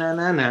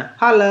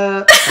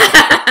 Hello.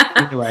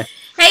 Anyway.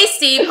 Hey,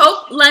 Steve.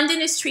 Hope London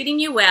is treating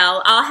you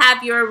well. I'll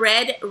have your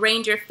Red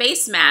Ranger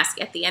face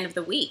mask at the end of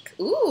the week.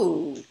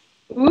 Ooh.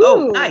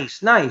 Oh,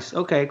 nice.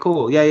 Okay,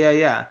 cool.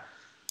 Yeah.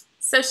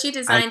 So she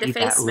designed a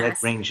face mask. Red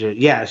Ranger.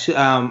 Yeah,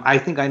 I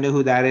think I know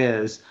who that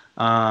is.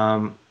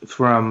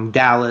 From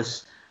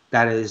Dallas.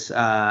 That is,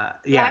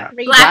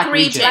 Black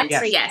Regent.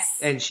 Yes.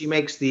 And she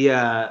makes the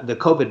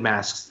COVID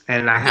masks,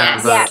 and I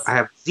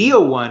have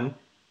Zio one,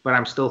 but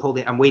I'm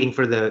waiting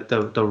for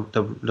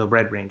the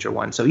Red Ranger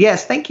one. So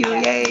yes, thank you.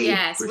 Yay.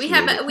 Yes, we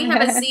have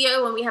a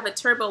Zio and we have a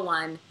Turbo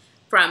one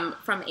from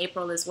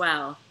April as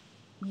well.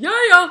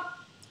 Yeah.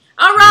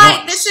 All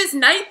right, This is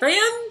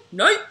Nathan.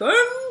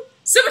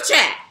 Super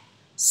chat.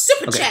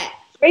 Super chat.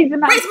 Raise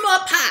them up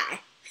high.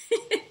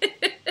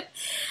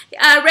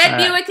 Red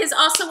Buick is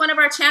also one of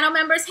our channel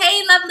members.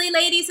 Hey, lovely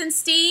ladies and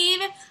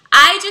Steve.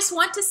 I just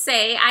want to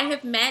say I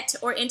have met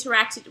or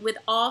interacted with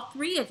all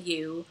three of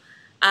you.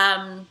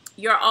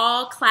 You're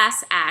all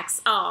class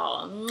acts.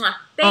 Oh,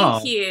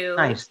 thank you.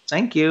 Nice.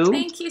 Thank you.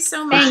 Thank you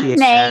so much. Thanks,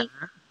 Nate.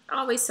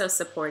 Always so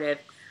supportive.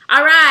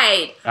 All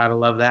right. Gotta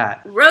love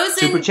that.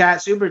 Rosen.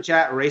 Super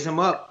chat. Raise them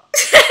up.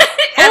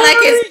 I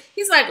like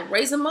he's like,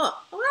 raise them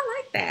up. Oh, I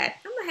like that.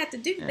 I'm going to have to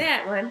do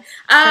that one.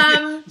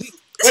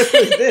 What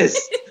was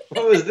this?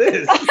 What was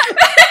this?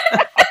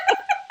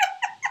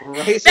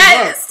 Raise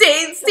them up.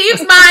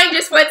 Steve's mind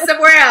just went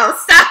somewhere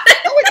else. Stop.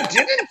 No, it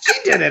didn't. She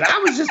did it. I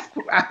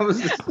was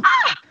just.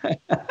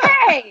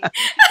 Hey.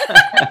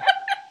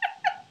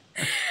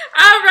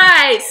 All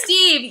right,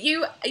 Steve,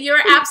 you're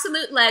an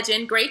absolute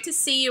legend. Great to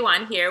see you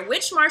on here.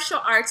 Which martial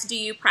arts do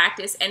you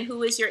practice, and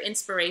who is your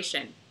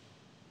inspiration?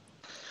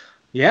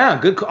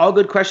 Yeah, all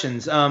good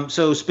questions.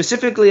 So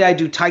specifically, I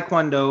do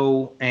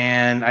Taekwondo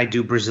and I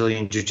do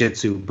Brazilian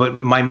Jiu-Jitsu,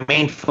 but my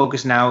main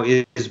focus now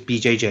is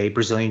BJJ,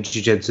 Brazilian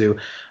Jiu-Jitsu,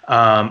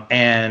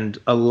 and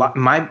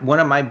one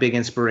of my big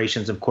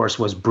inspirations, of course,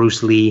 was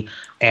Bruce Lee,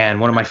 and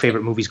one of my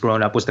favorite movies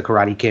growing up was The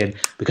Karate Kid,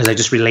 because I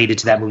just related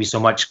to that movie so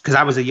much, because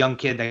I was a young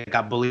kid that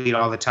got bullied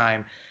all the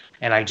time.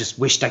 And I just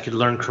wished I could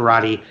learn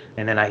karate.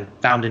 And then I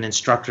found an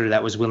instructor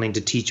that was willing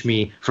to teach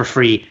me for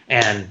free.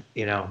 And,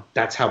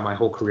 that's how my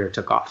whole career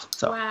took off.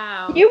 So.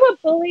 Wow. You were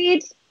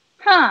bullied?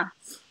 Huh?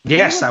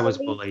 Yes, I was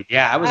bullied.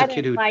 Yeah, I was a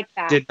kid who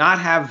did not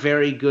have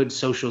very good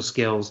social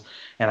skills.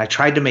 And I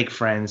tried to make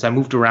friends. I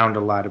moved around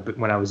a lot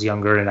when I was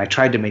younger. And I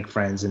tried to make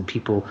friends. And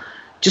people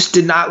just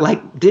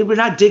they were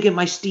not digging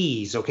my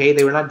steez, okay?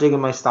 They were not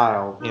digging my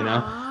style,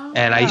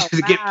 And I used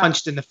to get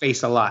punched in the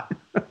face a lot.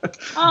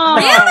 Oh,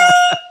 really?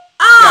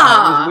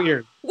 Yeah, it was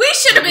weird. We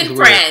should have been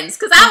friends,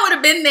 because I would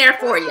have been there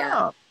for you.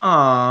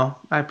 Oh,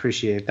 I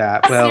appreciate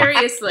that. Well,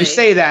 seriously, you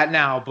say that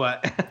now,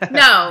 but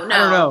no, I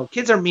don't know.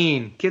 Kids are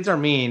mean,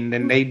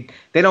 and they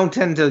don't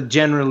tend to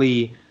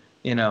generally,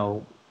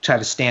 try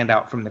to stand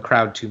out from the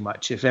crowd too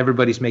much. If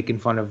everybody's making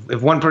fun of,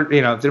 if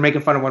they're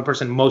making fun of one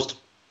person, most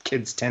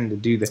kids tend to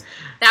do that.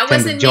 That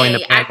wasn't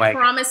me. I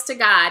promise to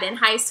God, in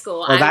high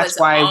school, well, that's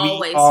why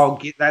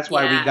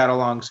we got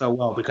along so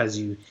well, because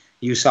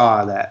you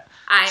saw that.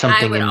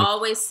 I would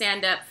always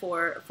stand up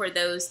for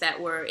those that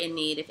were in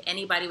need. If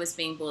anybody was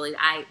being bullied,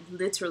 I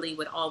literally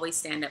would always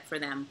stand up for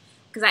them,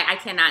 because I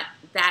cannot.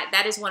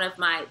 That is one of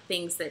my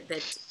things that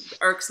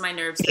irks my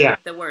nerves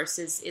the worst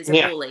is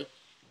a bully.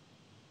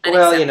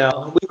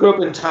 Well, we grew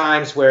up in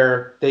times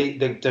where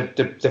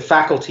the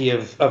faculty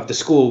of the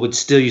school would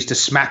still used to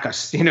smack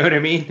us. You know what I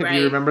mean? Right.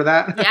 You remember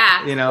that?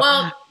 Yeah.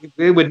 Well,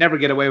 we would never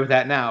get away with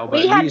that now.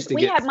 But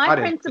my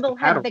principal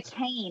had the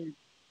cane.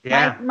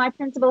 Yeah. My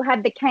principal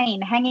had the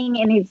cane hanging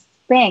in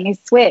his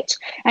switch,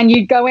 and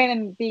you'd go in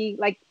and be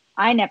like,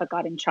 I never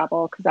got in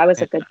trouble because I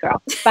was a good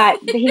girl, but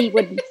he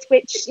would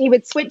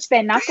switch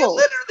their knuckles.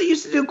 They literally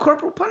used to do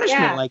corporal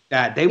punishment like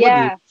that. They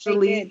would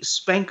literally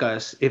spank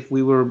us if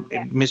we were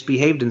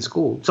misbehaved in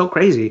school. So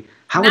crazy.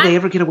 How would they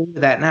ever get away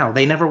with that now?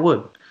 They never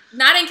would.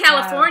 Not in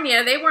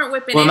California. They weren't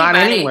whipping anybody. Well, not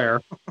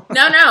anywhere.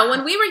 No.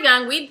 When we were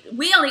young,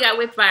 we only got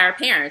whipped by our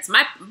parents.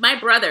 My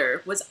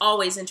brother was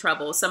always in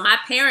trouble, so my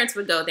parents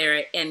would go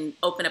there and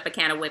open up a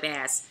can of whip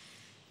ass.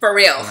 For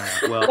real.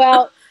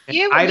 Well,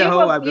 in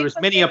Idaho, there was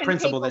many a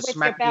principal that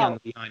smacked me on the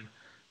behind.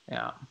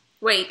 Yeah.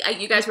 Wait,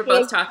 you guys were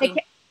both talking?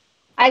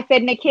 I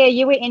said, Nakia,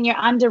 you were in your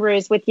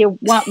underoos with your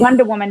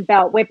Wonder Woman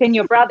belt whipping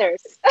your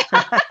brothers.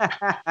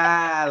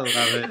 I love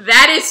it.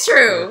 That is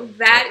true.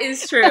 That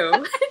is true.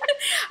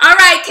 All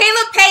right,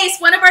 Caleb Pace,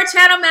 one of our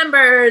channel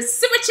members,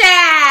 super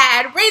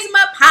chat, raise them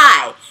up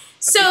high.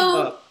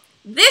 So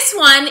this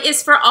one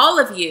is for all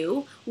of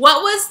you.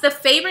 What was the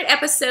favorite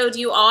episode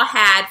you all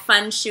had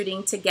fun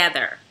shooting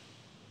together?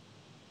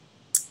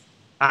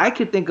 I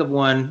could think of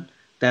one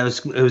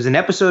it was an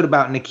episode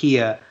about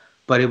Nakia,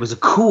 but it was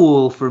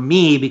cool for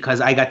me because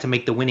I got to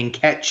make the winning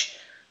catch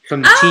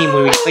from the team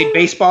when we played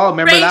baseball.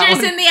 Remember that one?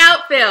 Rangers in the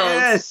outfield.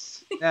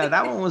 Yes. Yeah,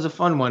 that one was a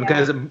fun one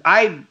because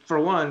I, for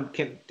one,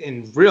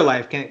 in real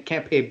life can't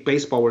play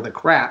baseball worth a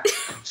crap.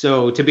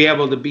 So to be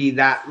able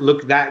to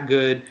look that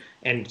good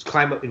and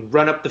climb up and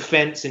run up the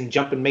fence and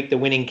jump and make the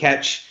winning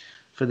catch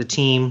for the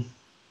team.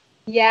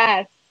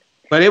 Yes.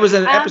 But it was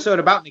an episode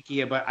about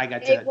Nakia, but I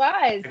got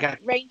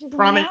Rangers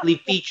prominently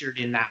featured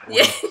in that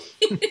one.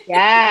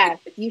 Yes,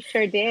 you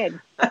sure did.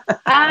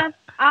 I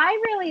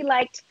really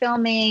liked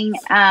filming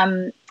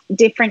not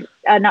different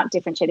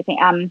shade of pink.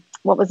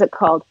 What was it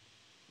called?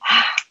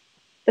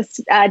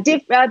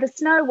 The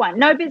snow one.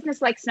 No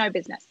Business Like Snow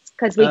Business,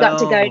 because we got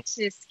to go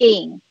to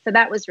skiing, so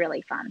that was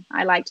really fun.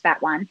 I liked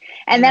that one.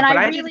 And then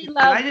I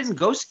didn't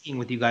go skiing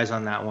with you guys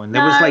on that one.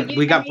 There was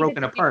we got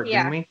broken apart,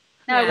 didn't we?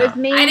 No, it was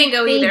me. I didn't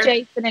go either.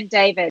 Jason and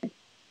David.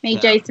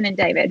 Jason and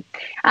David.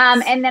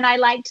 And then I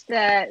liked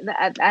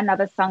the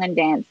another song and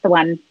dance, the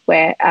one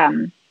where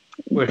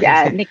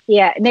Yeah, Nikki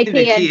and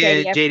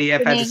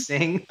JDF had to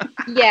singing. sing.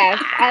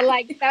 Yes, I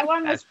like that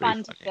one. Was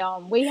fun to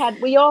film. We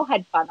all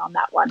had fun on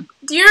that one.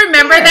 Do you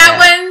remember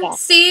that one,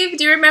 Steve?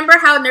 Do you remember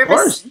how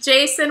nervous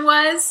Jason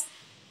was?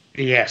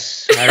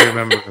 Yes, I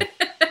remember.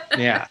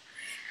 Yeah.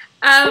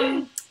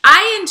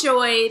 I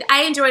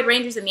enjoyed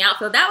Rangers in the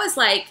Outfield. That was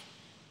like,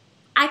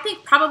 I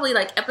think probably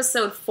like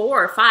episode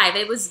 4 or 5.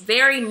 It was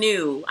very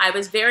new. I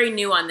was very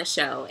new on the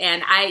show,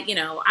 and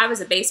I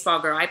was a baseball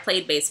girl. I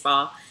played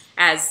baseball,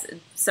 as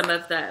some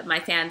of my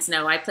fans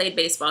know. I played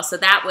baseball, so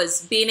that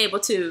was being able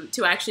to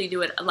actually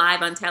do it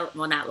live on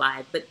well, not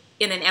live, but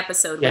in an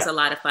episode was a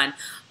lot of fun.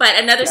 But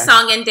another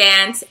song and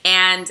dance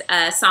and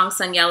a song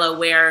Sung Yellow,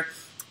 where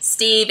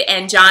Steve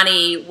and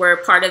Johnny were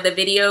part of the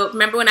video.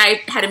 Remember when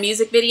I had a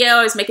music video?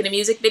 I was making a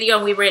music video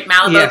and we were at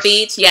Malibu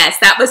Beach. Yes,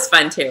 that was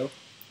fun too.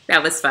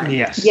 That was fun.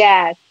 Yes.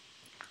 Yes.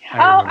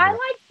 I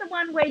liked the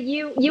one where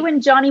you and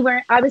Johnny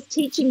were. I was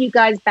teaching you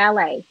guys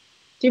ballet.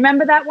 Do you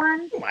remember that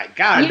one? Oh my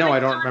God! No, I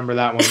don't remember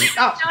that one.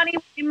 Oh. Johnny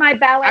was in my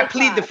ballet. I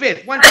plead the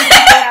fifth. 1, 2, 3.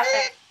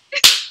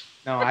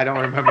 No, I don't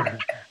remember.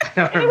 I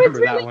don't remember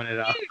that one at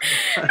all.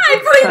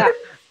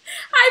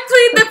 I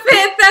plead the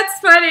fifth. That's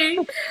funny.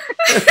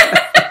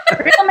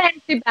 Real men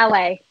do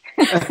ballet.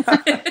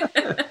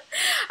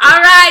 All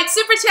right,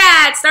 Super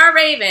Chat, Star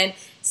Raven.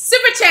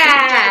 Super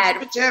Chat,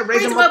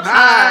 raise them up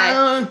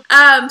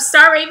high.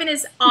 Star Raven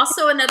is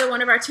also another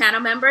one of our channel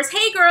members.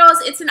 Hey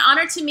girls, it's an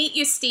honor to meet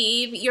you,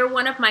 Steve. You're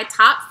one of my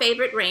top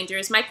favorite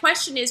Rangers. My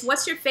question is,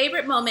 what's your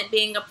favorite moment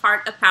being a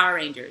part of Power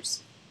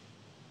Rangers?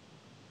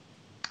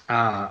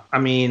 I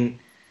mean,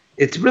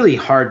 it's really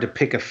hard to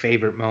pick a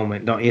favorite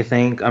moment, don't you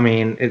think? I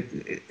mean,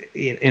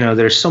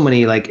 there's so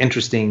many like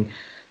interesting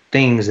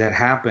things that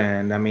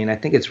happened. I mean, I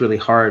think it's really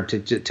hard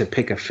to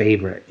pick a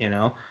favorite.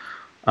 There's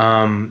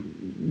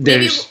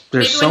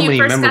so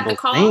many memorable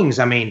things.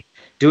 I mean,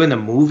 doing the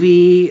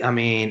movie. I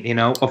mean,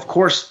 of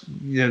course,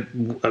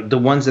 the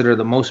ones that are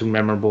the most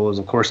memorable is,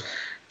 of course,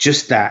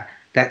 just that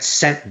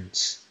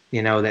sentence.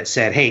 That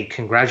said, hey,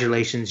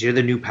 congratulations, you're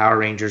the new Power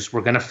Rangers.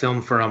 We're going to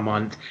film for a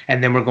month,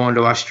 and then we're going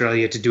to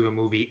Australia to do a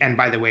movie. And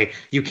by the way,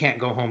 you can't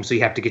go home, so you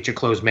have to get your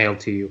clothes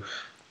mailed to you.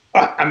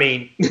 I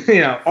mean,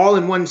 all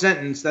in one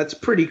sentence, that's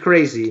pretty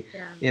crazy.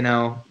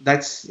 Yeah.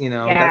 That's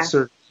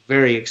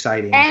very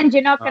exciting. And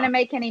you're not going to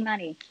make any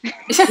money.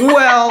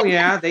 Well,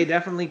 yeah, they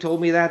definitely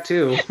told me that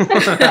too.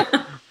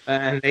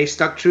 And they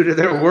stuck true to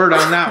their word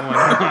on that one.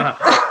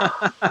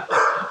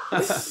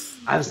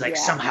 I was like,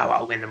 somehow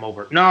I'll win them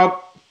over.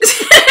 Nope.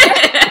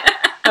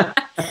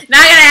 Not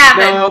gonna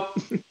happen. Nope.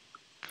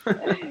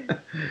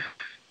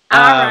 All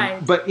right.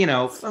 But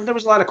there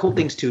was a lot of cool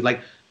things too,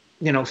 like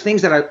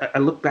things that I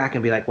look back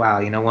and be like, wow,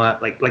 you know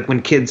what? Like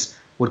when kids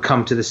would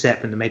come to the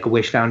set from the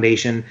Make-A-Wish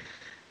Foundation,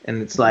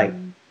 and it's like,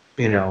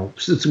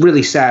 it's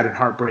really sad and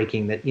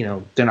heartbreaking that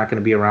they're not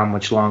going to be around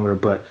much longer.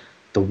 But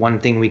the one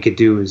thing we could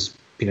do is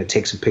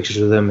take some pictures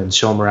of them and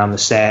show them around the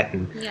set,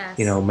 and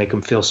make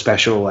them feel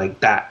special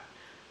like that.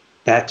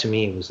 That to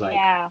me was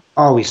like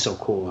always so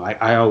cool.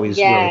 I always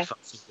really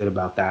felt so good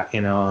about that.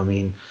 I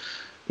mean,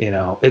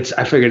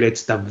 I figured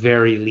it's the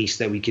very least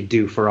that we could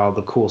do for all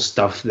the cool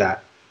stuff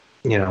that,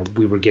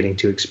 we were getting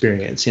to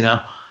experience,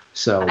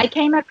 So I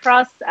came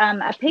across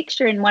a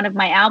picture in one of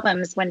my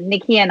albums when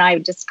Nikki and I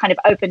just kind of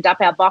opened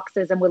up our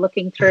boxes and were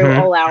looking through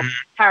all our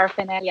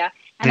paraphernalia.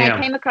 And I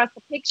came across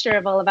a picture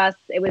of all of us.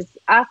 It was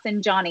us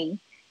and Johnny.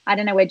 I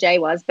don't know where Jay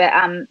was, but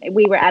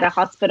we were at a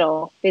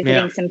hospital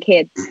visiting some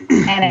kids,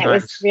 and it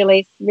was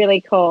really, really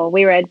cool.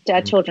 We were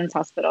at Children's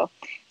Hospital.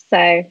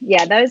 So,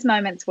 those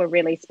moments were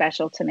really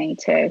special to me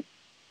too.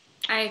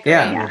 I agree.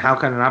 Yeah, I mean, how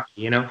can it not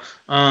be,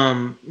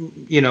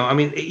 I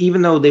mean,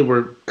 even though they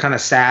were kind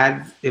of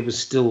sad, it was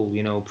still,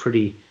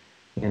 pretty,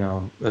 it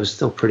was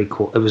still pretty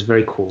cool. It was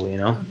very cool,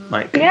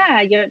 like,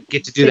 you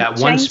get to do that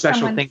one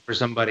special thing for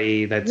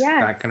somebody that's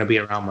not going to be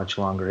around much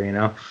longer,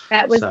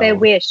 That was their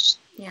wish.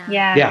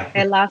 Yeah.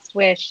 Their last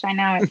wish. I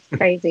know, it's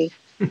crazy.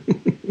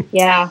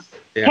 Yeah.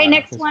 Hey,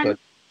 next one. Good.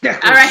 Yeah,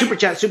 all right.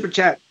 Super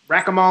chat.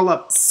 Rack them all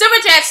up.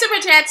 Super chat.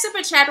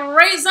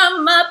 Raise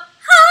them up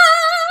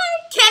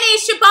high. Kenny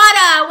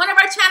Shibata, one of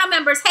our channel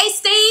members. Hey,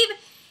 Steve.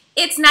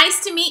 It's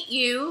nice to meet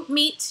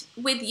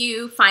with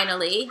you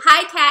finally.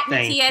 Hi, Kat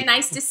and Tia.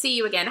 Nice to see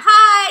you again.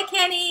 Hi,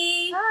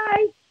 Kenny.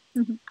 Hi.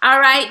 All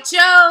right,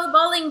 Joe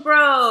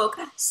Bolingbroke,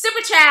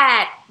 Super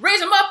Chat, raise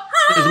them up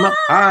high. Raise them up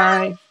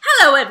high.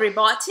 Hello,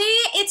 everybody.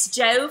 It's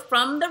Joe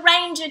from the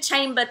Ranger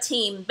Chamber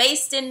team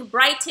based in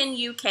Brighton,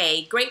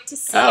 UK. Great to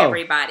see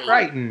everybody.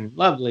 Brighton,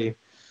 lovely.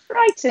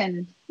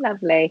 Brighton,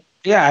 lovely.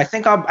 Yeah, I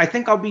think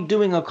I'll be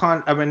doing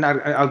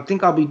I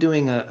think I'll be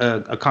doing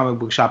a comic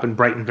book shop in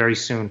Brighton very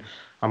soon.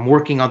 I'm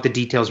working out the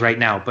details right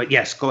now, but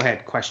yes, go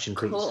ahead. Question,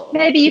 please. Cool.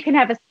 Maybe you can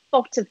have a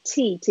spot of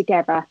tea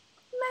together.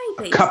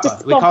 A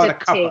cuppa. We call it a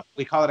cuppa.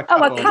 We call it a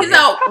cuppa. Oh, a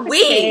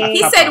cuppa.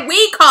 He said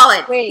we call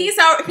it. He's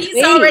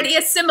already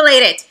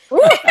assimilated.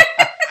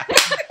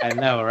 I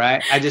know,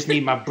 right? I just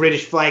need my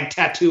British flag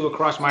tattoo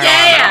across my arm.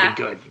 That'll be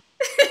good.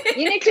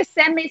 You need to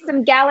send me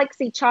some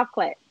Galaxy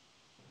chocolate.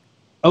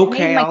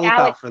 Okay, I'll look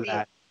out for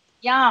that.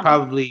 Yum.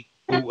 Probably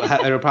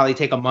It'll probably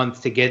take a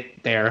month to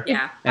get there.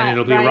 Yeah. And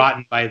it'll be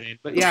rotten by then.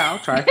 But yeah, I'll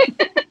try.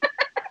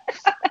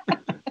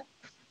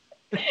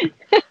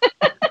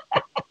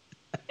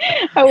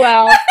 Oh,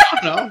 well.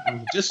 No,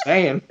 I'm just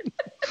saying.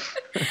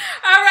 All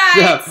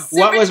right. So,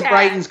 what was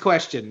Brighton's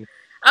question?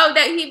 Oh,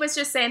 that he was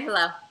just saying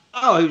hello.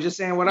 Oh, he was just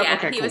saying what up? Yeah,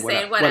 okay, he cool. was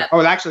saying what up? up.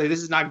 Oh, actually,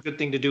 this is not a good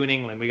thing to do in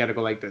England. We got to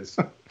go like this.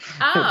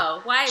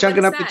 Oh, why?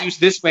 Chugging up the juice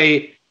this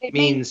way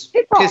means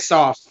piss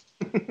off.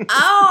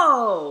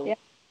 Oh, yeah.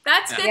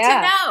 That's good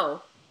to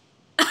know.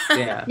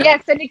 Yeah.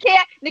 Yeah, so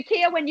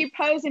Nakia, when you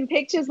pose in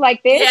pictures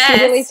like this,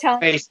 you're really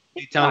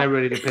telling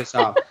everybody to piss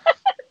off.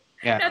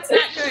 Yeah. That's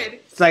not good.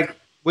 It's like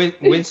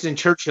Winston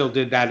Churchill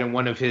did that in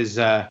one of his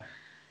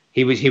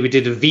he would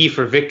did a V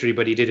for victory,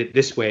 but he did it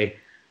this way.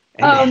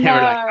 And they were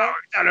like, oh,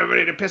 tell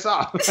everybody to piss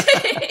off.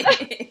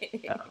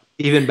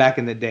 Even back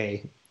in the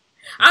day.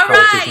 All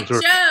right,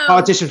 Joan.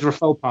 Politicians were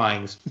faux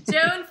pines.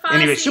 Joan Fazio.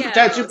 Anyway, super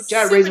chat,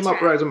 raise them up.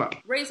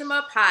 Raise them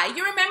up high.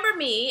 You remember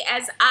me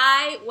as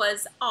I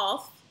was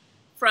off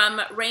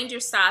from Ranger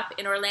Stop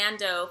in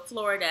Orlando,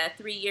 Florida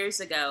 3 years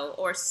ago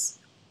or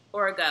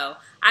ago.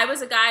 I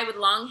was a guy with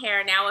long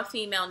hair, now a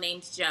female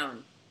named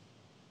Joan.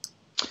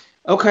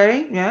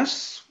 Okay,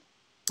 yes.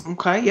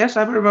 Okay, yes,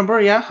 I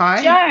remember. Yeah,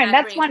 hi.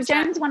 Joan,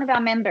 Joan's one of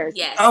our members.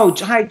 Yes. Oh,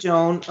 hi,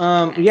 Joan.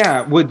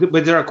 Yeah,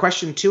 was there a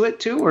question to it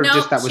too, or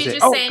just that was it? No, she's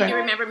just saying you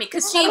remember me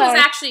because she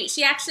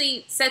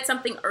actually said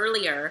something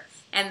earlier,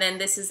 and then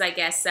this is, I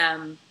guess,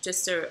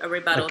 just a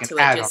rebuttal to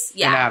it. Just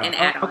an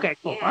add-on. Okay,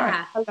 cool. Yeah. All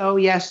right. Hello.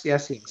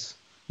 Yes.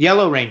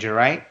 Yellow Ranger,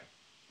 right?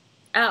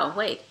 Oh,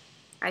 wait.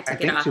 I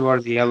took it off. I think you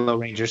wore the Yellow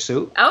Ranger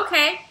suit.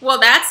 Okay. Well,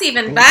 that's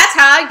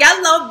how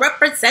yellow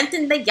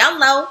representing the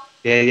yellow.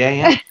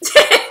 Yeah.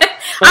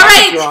 All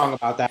right. You're wrong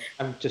about that.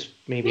 I'm just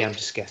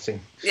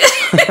guessing.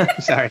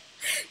 Sorry.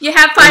 You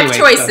have five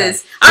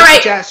choices. All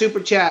right. Super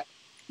chat.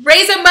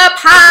 Raise them up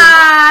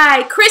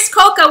high. Chris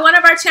Coca, one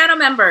of our channel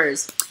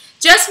members.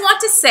 Just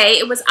want to say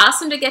it was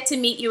awesome to get to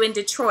meet you in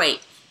Detroit.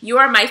 You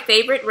are my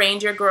favorite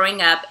Ranger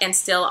growing up and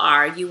still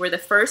are. You were the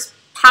first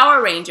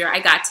Power Ranger I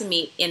got to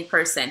meet in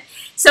person.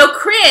 So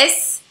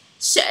Chris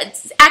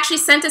actually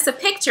sent us a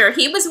picture.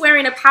 He was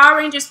wearing a Power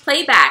Rangers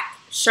playback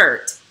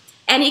shirt.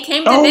 And he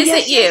came to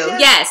visit you.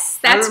 Yes,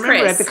 that's Chris. I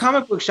remember at the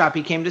comic book shop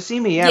he came to see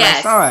me. Yeah,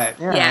 I saw it.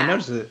 Yeah, I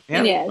noticed it.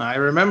 Yeah, I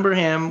remember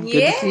him.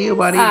 Good to see you,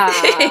 buddy.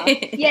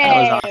 Yay. That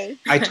was awesome.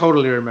 I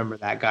totally remember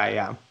that guy,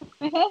 yeah.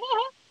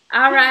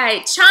 All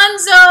right.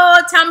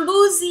 Chanzo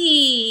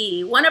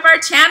Tambuzi, one of our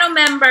channel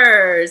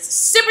members.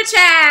 Super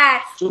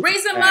chat.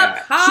 Raise them up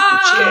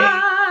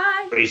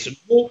high.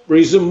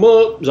 Raise them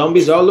up.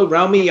 Zombies all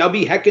around me. I'll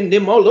be hacking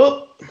them all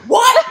up.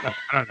 What?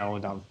 I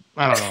don't know.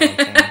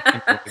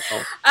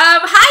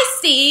 Hi,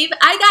 Steve.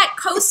 I got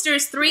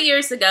coasters 3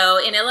 years ago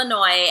in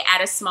Illinois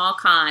at a small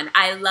con.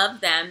 I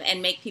love them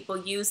and make people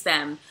use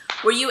them.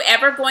 Were you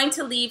ever going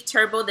to leave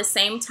Turbo the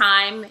same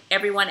time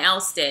everyone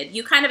else did?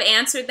 You kind of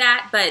answered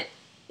that, but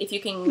if you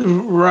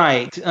can...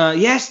 Right.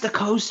 Yes, the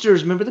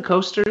coasters. Remember the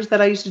coasters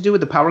that I used to do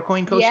with the Power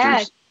Coin coasters?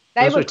 Yes,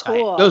 those were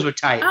cool. Tight. Those were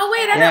tight. Oh,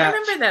 wait, I don't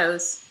remember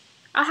those.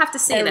 I'll have to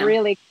see them. They're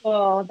really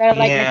cool. They're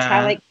like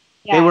metallic.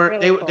 Yeah,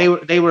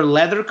 they were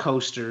leather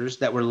coasters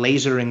that were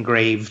laser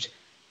engraved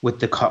with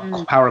the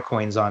Power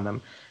Coins on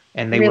them,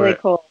 and they really were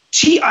cool.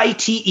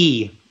 TITE.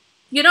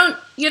 You don't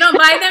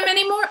buy them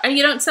anymore? Or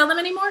you don't sell them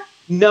anymore?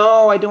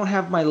 No, I don't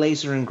have my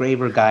laser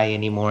engraver guy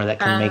anymore that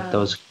can make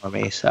those for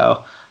me.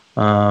 So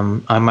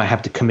I might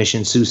have to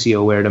commission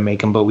Susioware to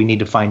make them, but we need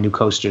to find new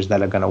coasters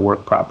that are going to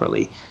work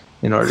properly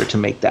in order to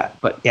make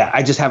that. But yeah,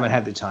 I just haven't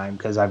had the time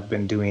because I've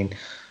been doing,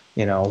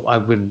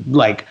 I've been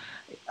like.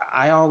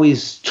 I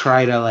always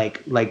try to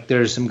like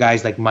there's some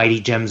guys like Mighty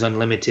Gems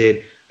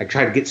Unlimited. I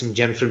try to get some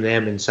gems from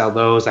them and sell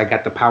those. I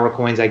got the Power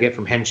Coins I get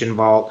from Henshin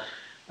Vault.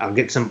 I'll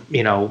get some,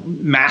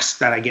 masks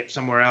that I get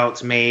somewhere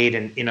else made.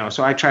 And,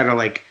 so I try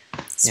to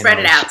spread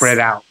it out. Spread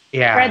out.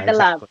 Yeah. Spread the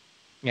love.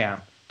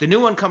 Yeah. The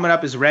new one coming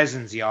up is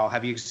Resins, y'all.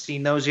 Have you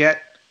seen those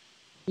yet?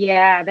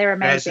 Yeah, they're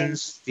amazing.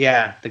 Resins.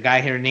 Yeah. The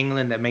guy here in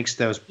England that makes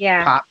those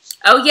pops.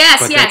 Oh,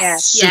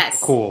 yes. Super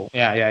cool.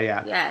 Yeah.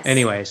 Yes.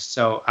 Anyways,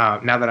 so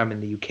now that I'm in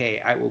the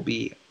UK, I will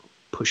be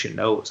pushing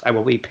those. I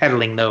will be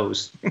peddling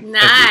those.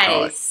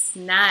 Nice.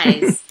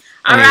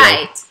 All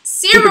right.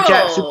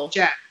 Cyril. Super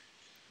chat.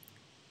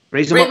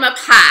 Raise them up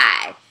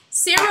high.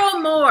 Cyril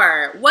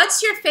Moore,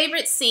 what's your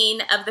favorite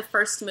scene of the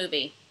first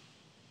movie?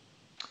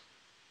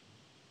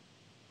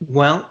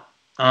 Well,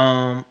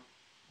 one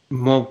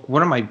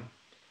of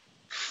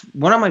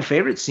my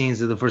favorite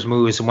scenes of the first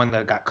movie is the one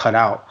that got cut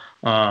out.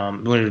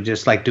 When we were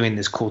just doing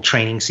this cool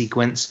training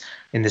sequence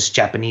in this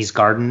Japanese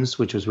gardens,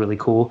 which was really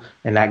cool,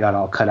 and that got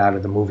all cut out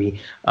of the movie.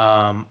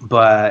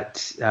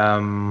 But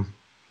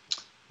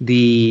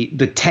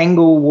the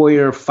Tango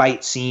Warrior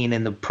fight scene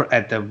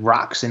at the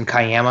rocks in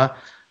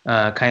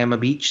Kayama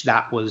Beach,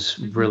 that was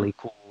really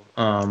cool.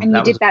 And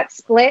you did that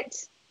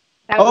split.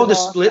 The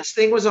splits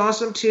thing was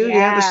awesome too.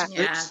 Yeah, the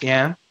splits.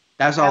 Yeah.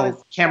 That's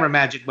all camera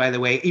magic, by the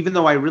way. Even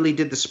though I really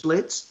did the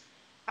splits,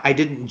 I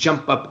didn't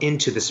jump up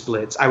into the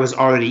splits. I was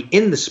already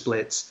in the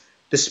splits.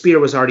 The spear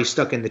was already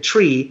stuck in the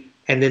tree,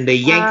 and then they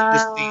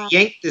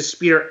yanked the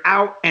spear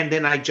out, and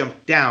then I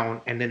jumped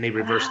down, and then they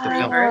reversed the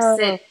film. Reverse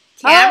it.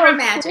 Camera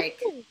magic.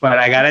 Cool. But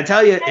I gotta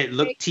tell you, it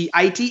looked TITE.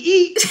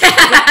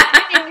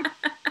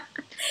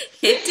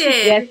 It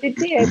did. Yes, it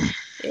did.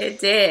 It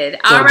did.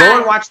 So All go right.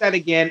 and watch that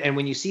again, and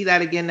when you see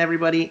that again,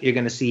 everybody, you're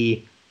gonna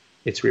see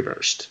it's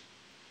reversed.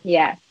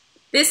 Yes.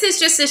 This is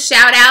just a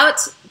shout out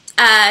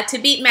to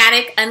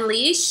Beatmatic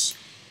Unleash.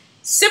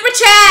 Super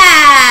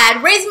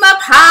Chad, raise him up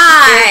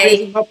high.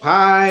 Raise him up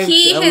high.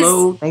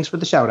 Hello. Thanks for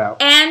the shout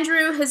out.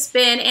 Andrew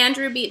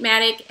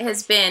Beatmatic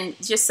has been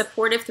just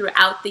supportive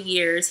throughout the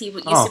years. He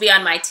used to be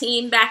on my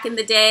team back in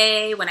the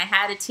day when I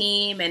had a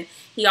team, and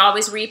he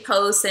always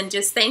reposts, and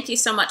just thank you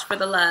so much for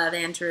the love,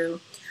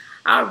 Andrew.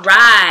 All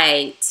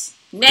right.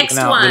 Next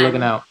one. We're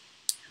looking out.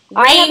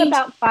 I have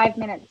about 5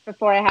 minutes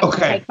before I have to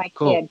take my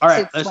kid. All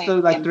right, let's swim do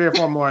like him. 3 or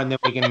 4 more, and then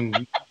we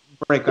can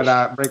break on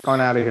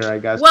out of here, I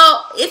guess.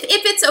 Well, if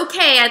it's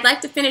okay, I'd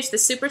like to finish the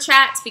super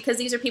chats because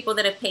these are people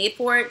that have paid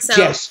for it. So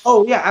yes.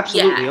 Oh yeah,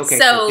 absolutely. yeah. Okay.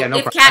 So yeah, no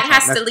if problem. Kat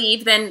has to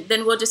leave, then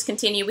we'll just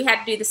continue. We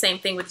had to do the same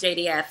thing with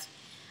JDF.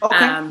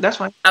 Okay, that's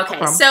fine. Okay,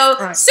 no so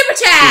right. super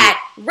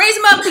chat, raise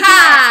them up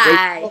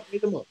high.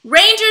 Raise them up.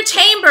 Ranger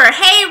Chamber,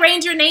 hey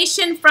Ranger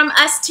Nation, from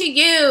us to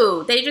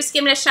you. They just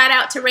giving a shout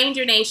out to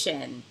Ranger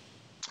Nation.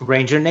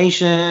 Ranger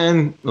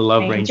Nation,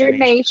 love Ranger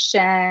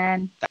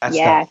Nation. That's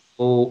yes.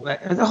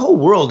 the whole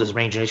world is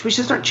Ranger Nation. We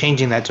should start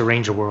changing that to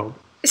Ranger World.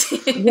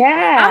 Yeah.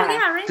 Oh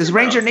yeah, Because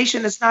Ranger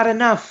Nation is not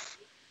enough.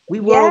 We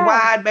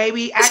worldwide,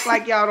 baby. Act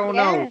like y'all don't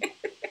know.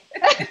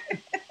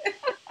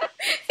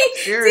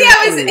 See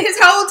how his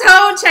whole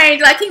tone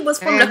changed, like he was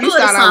from the hood or you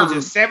thought I was something.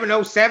 just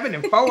 707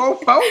 and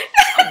 404?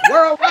 I'm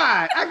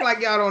worldwide. Act like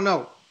y'all don't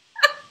know.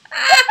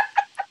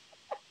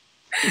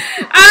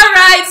 All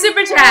right,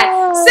 super chat,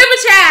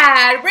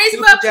 raise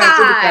him up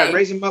high.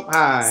 Raise him up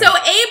high. So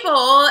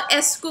Abel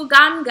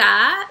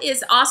Escuganga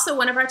is also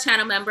one of our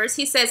channel members.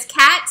 He says,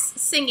 "Cats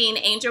singing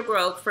Angel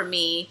Grove for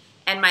me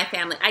and my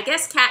family." I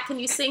guess, Kat, can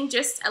you sing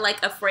just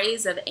like a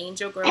phrase of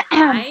Angel Grove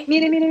High?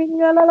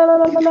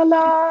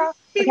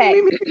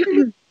 Okay.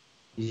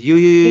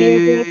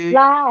 You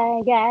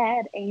flag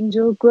at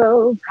Angel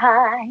Grove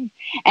High,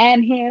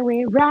 and here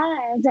we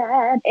rise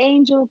at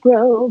Angel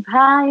Grove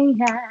High.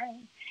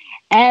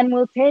 And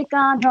we'll take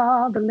on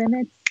all the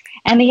limits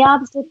and the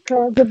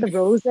obstacles of the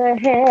roads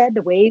ahead.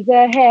 The ways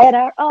ahead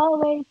are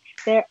always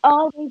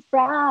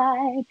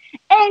bright.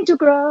 Angel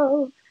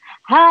Grove,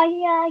 high.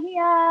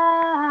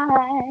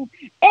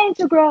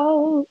 Angel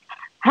Grove,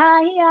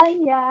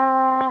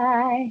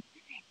 high.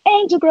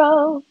 Angel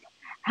Grove,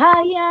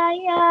 high.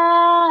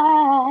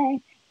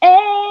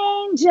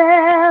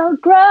 Angel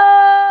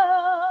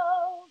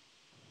Grove,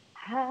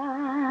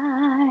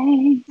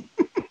 high.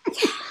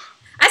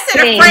 I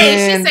said a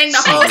phrase. She sang the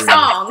whole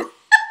song.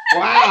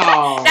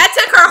 Wow. That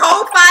took her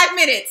whole 5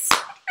 minutes.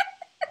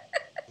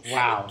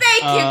 Wow.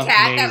 Thank you,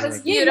 Kat. That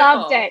was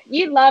beautiful.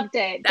 You loved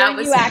it. That Don't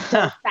was you act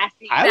so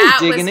sassy.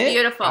 That was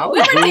beautiful. We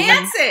were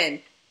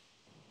dancing.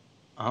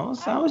 I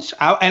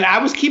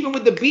was keeping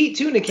with the beat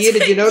too, Nakia.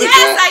 Did you notice yes,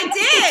 that? I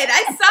did.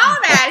 I saw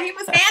that. He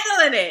was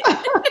handling it.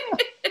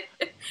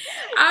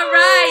 All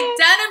right,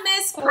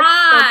 Dunamis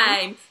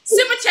Prime.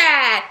 Super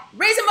chat.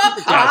 Raise him up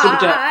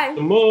high.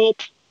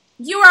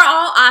 You are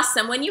all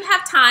awesome. When you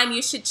have time,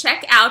 you should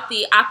check out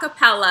the a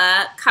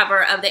cappella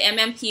cover of the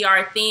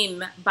MMPR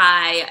theme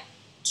by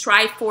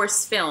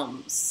Triforce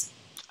Films.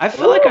 I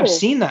feel like I've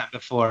seen that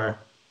before.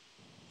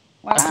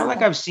 Wow. I feel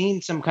like I've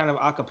seen some kind of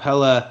a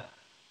cappella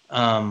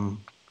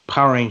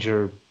Power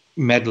Ranger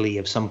medley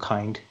of some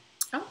kind.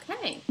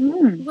 Okay.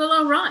 Well,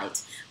 all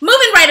right.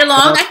 Moving right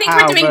along. I think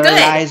we're doing good.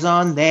 Eyes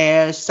on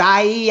their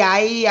side.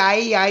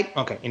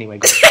 Okay, anyway,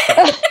 go.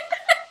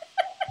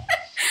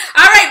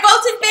 All right,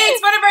 Bolton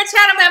Biggs, one of our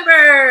channel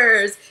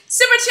members.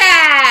 Super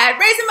chat,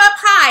 raise him up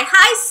high.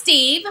 Hi,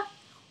 Steve.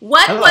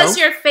 What was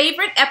your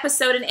favorite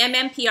episode in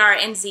MMPR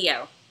and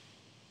Zeo?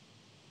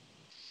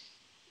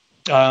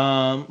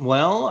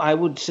 Well, I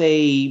would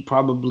say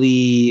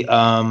probably,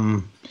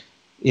 God,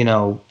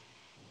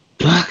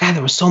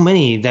 there were so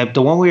many.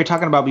 The one we were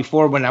talking about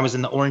before when I was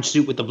in the orange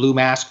suit with the blue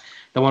mask,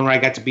 the one where I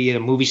got to be a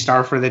movie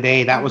star for the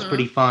day, that was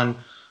pretty fun.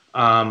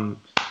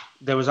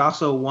 There was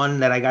also one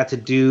that I got to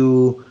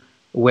do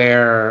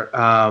where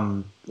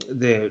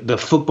the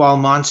football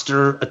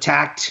monster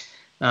attacked.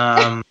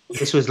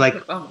 This was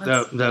like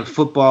the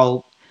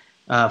football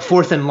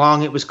 4th and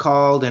long it was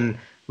called, and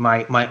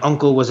my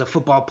uncle was a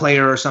football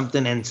player or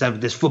something, and so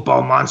this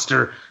football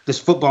monster, this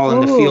football in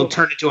the field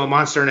turned into a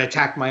monster and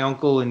attacked my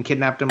uncle and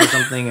kidnapped him or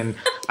something, and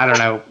I don't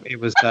know, it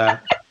was and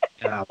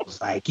I was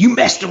like, you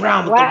messed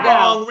around with the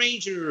wrong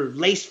Ranger,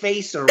 Lace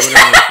Face or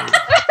whatever.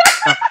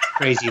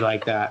 Crazy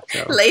like that.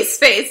 So. Lace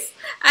Face.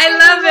 I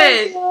love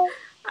it.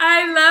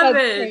 I love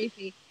it.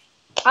 Crazy.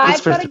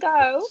 I've got to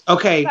go.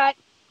 Okay. But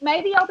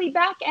maybe I'll be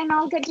back and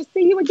I'll get to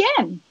see you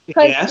again.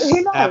 Yes,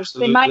 who knows?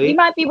 Absolutely. You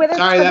might be with us.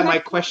 Sorry that my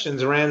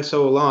questions ran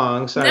so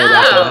long. Sorry about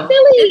that.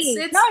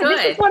 Silly. It's no, good.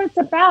 This is what it's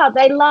about.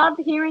 They love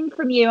hearing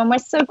from you, and we're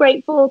so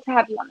grateful to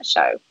have you on the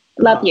show.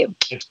 Love you.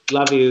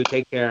 Love you.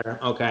 Take care.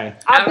 Okay.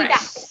 I'll be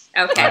back.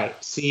 Okay. All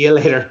right. See you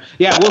later.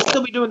 Yeah, we'll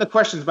still be doing the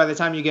questions by the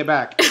time you get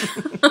back.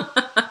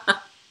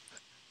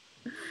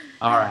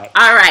 All right.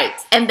 All right.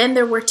 And then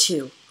there were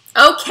two.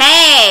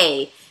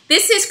 Okay.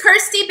 This is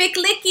Kirsty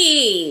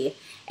Bicklicky.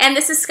 And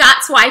this is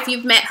Scott's wife.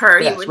 You've met her.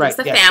 Yes, You were right.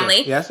 the Yes,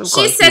 family. Yes, of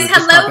she course. says,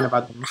 hello.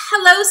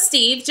 Hello,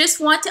 Steve. Just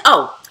want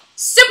to,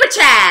 super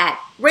chat.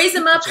 Raise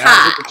them up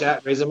high. Super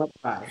chat. Raise them up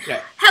high. Okay.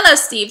 Hello,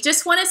 Steve.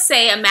 Just want to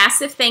say a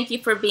massive thank you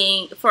for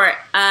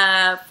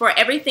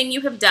everything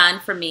you have done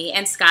for me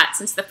and Scott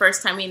since the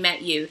first time we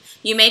met you.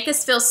 You make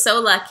us feel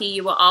so lucky.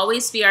 You will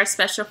always be our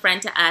special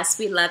friend to us.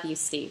 We love you,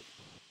 Steve.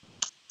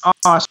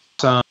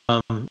 Awesome.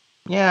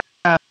 Yeah.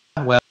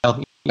 Well,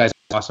 you guys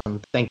are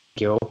awesome. Thank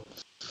you.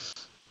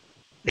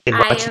 I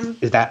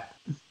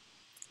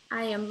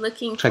am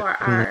looking for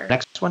our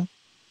next one.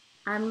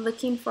 I'm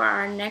looking for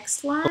our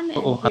next one. I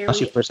lost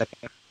you for a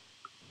second.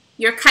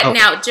 You're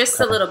cutting out just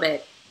a little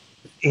bit.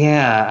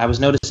 Yeah, I was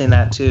noticing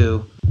that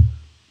too.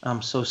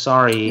 I'm so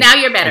sorry. Now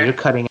you're better. You're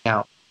cutting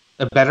out.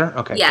 Better?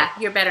 Okay. Yeah,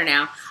 you're better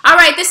now. All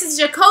right, this is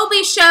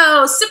Jacoby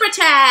Show. Super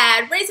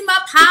chat. Raise them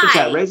up high. Super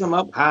chat. Raise them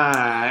up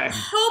high.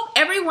 Hope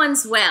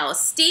everyone's well.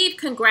 Steve,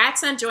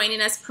 congrats on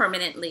joining us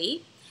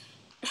permanently.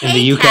 In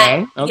the UK?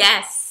 Kat, okay.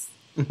 Yes.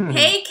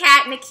 Hey,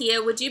 Kat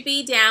Nakia, would you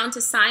be down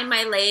to sign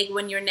my leg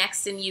when you're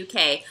next in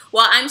UK?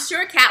 Well, I'm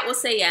sure Kat will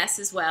say yes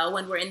as well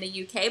when we're in the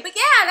UK. But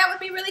yeah, that would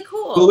be really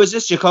cool. Who is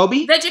this,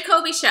 Jacoby? The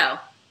Jacoby Show.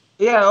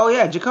 Yeah, oh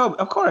yeah, Jacoby.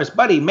 Of course,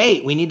 buddy,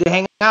 mate. We need to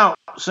hang out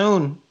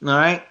soon, all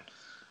right?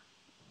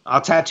 I'll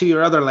tattoo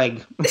your other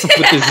leg with the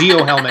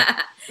Zeo helmet.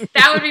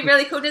 That would be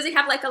really cool. Does he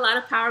have like a lot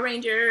of Power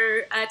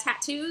Ranger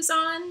tattoos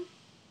on?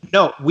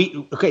 No,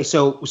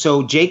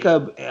 so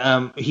Jacob,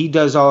 he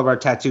does all of our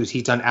tattoos.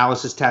 He's done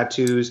Alice's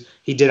tattoos.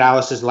 He did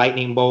Alice's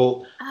lightning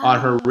bolt on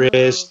her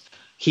wrist.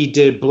 He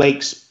did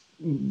Blake's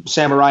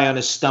samurai on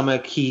his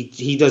stomach.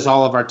 He does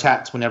all of our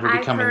tats whenever we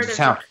come into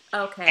town.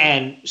 Okay.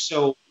 And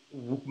so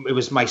it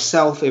was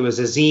myself, it was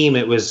Azim,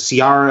 it was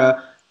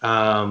Ciara,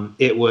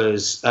 it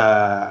was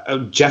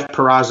Jeff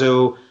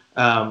Perazzo,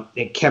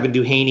 and Kevin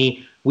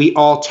Duhaney. We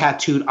all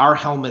tattooed our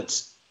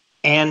helmets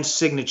and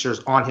signatures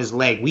on his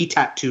leg. We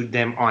tattooed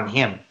them on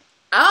him.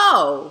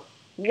 Oh,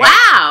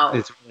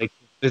 wow!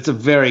 It's a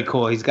very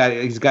cool. He's got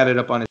it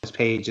up on his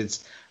page.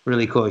 It's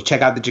really cool.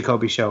 Check out the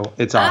Jacoby Show.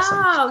 It's awesome.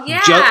 Oh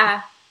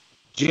yeah.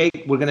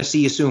 Jake, we're gonna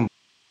see you soon,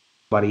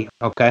 buddy.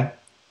 Okay.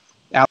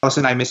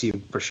 Allison, I miss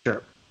you for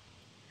sure.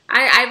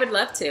 I would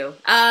love to.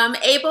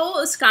 Abel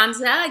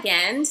Uskanza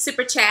again,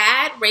 super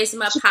chat, raise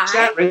him up high.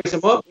 Chat, raise him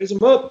up, raise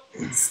him up.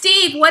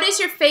 Steve, what is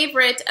your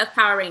favorite of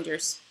Power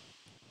Rangers?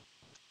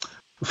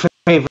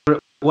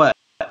 Favorite what?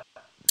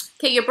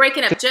 Okay, you're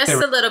breaking up just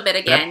a little bit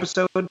again.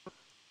 Episode?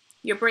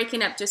 You're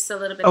breaking up just a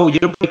little bit. Oh, again.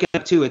 you're breaking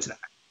up too. It's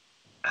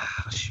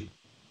shoot.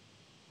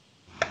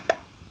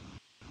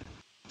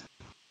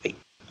 Wait.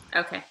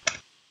 Okay.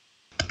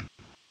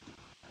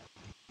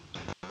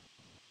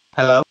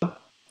 Hello?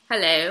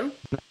 Hello?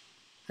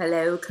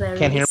 Hello, Clarice.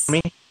 Can't hear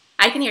me?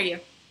 I can hear you.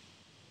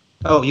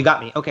 Oh, you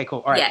got me. Okay,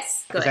 cool. All right.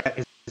 Yes, good.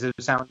 Does it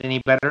sound any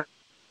better?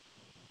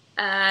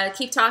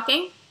 Keep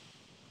talking.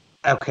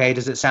 Okay,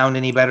 does it sound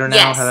any better now?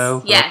 Yes.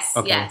 Hello? Yes,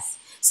 okay. yes.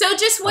 So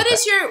just what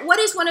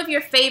is one of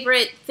your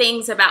favorite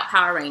things about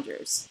Power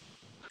Rangers?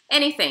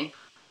 Anything.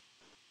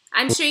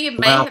 I'm sure you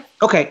may have.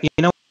 Okay, you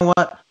know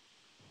what?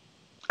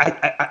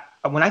 I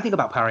when I think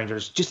about Power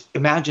Rangers, just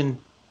imagine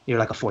you're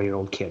like a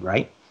 4-year-old kid,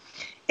 right?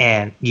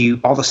 And you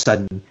all of a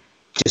sudden,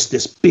 just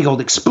this big old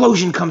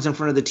explosion comes in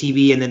front of the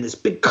TV, and then this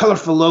big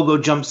colorful logo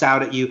jumps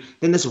out at you.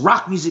 Then this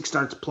rock music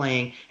starts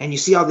playing, and you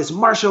see all this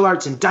martial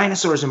arts and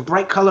dinosaurs and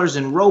bright colors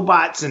and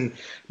robots and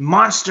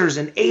monsters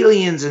and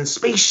aliens and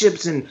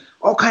spaceships and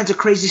all kinds of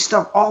crazy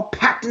stuff, all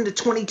packed into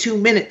 22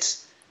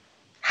 minutes.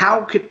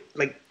 How could,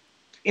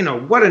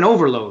 what an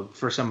overload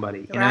for somebody,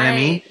 you know what I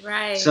mean?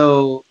 Right.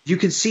 So you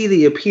can see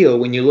the appeal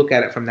when you look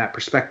at it from that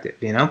perspective,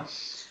 you know?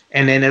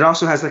 And then it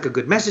also has like a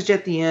good message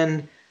at the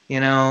end, you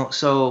know?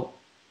 So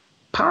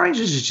Power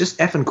Rangers is just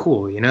effing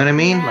cool, you know what I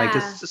mean? Yeah. Like,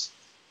 it's just,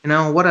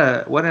 what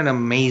an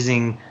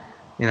amazing,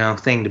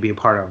 thing to be a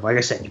part of. Like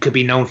I said, you could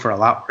be known for a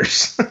lot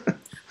worse.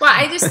 Well,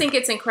 I just think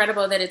it's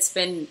incredible that it's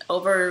been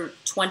over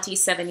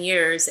 27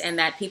 years and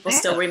that people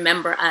still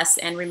remember us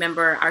and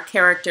remember our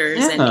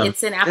characters, and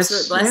it's an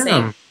absolute blessing.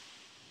 Yeah.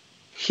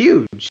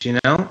 Huge,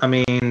 I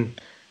mean,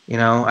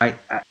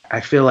 I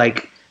feel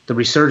like the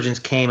resurgence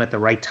came at the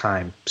right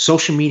time.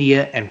 Social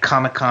media and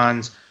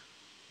Comic-Cons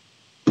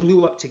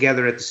blew up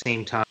together at the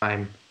same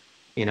time,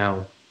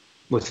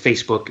 with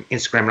Facebook,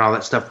 Instagram, and all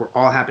that stuff were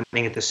all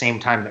happening at the same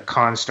time that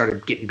cons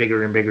started getting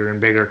bigger and bigger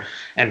and bigger,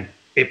 and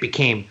it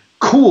became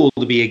cool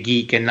to be a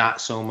geek and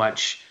not so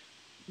much,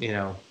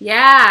 an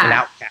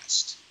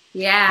outcast.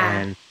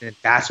 Yeah. And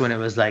that's when it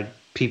was like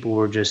people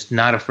were just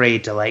not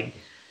afraid to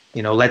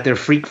let their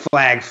freak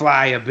flag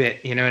fly a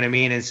bit, you know what I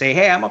mean? And say,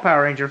 hey, I'm a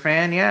Power Ranger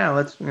fan. Yeah,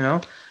 let's,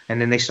 And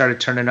then they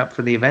started turning up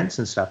for the events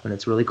and stuff, and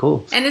it's really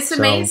cool. And it's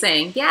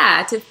amazing.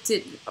 Yeah.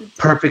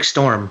 Perfect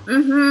storm.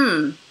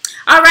 Mm-hmm.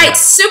 All right,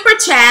 Super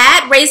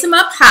Chat, raise them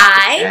up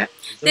high.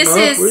 This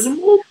is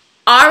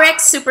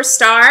RX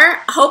Superstar.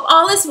 Hope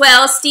all is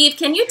well. Steve,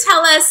 can you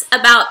tell us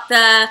about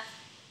the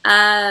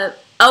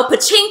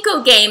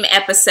pachinko game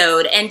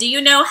episode? And do you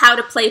know how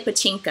to play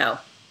pachinko?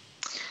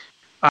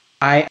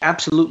 I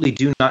absolutely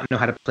do not know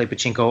how to play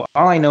pachinko.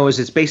 All I know is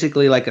it's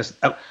basically like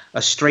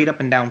a straight up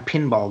and down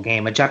pinball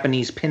game, a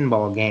Japanese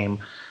pinball game.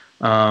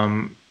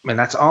 And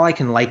that's all I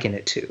can liken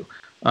it to.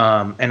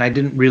 And I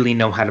didn't really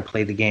know how to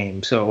play the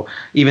game. So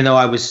even though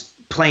I was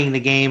playing the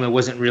game, it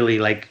wasn't really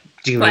like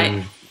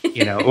doing,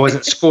 it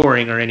wasn't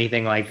scoring or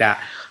anything like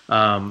that.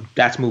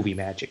 That's movie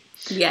magic.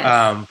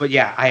 Yes. But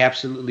yeah, I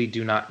absolutely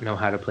do not know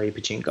how to play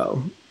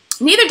pachinko.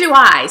 Neither do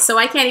I. So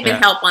I can't even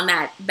help on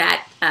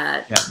that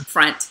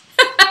front.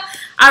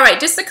 All right,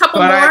 just a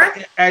couple more.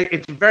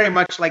 It's very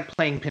much like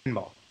playing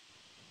pinball.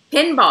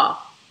 Pinball.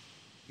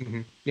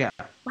 Mm-hmm. Yeah.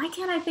 Why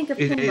can't I think of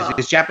pinball?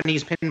 It's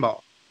Japanese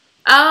pinball.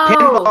 Oh.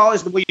 Pinball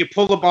is the way you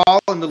pull the ball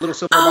and the little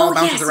silver ball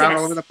bounces around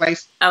all over the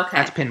place. Okay.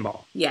 That's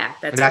pinball. Yeah,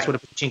 that's what a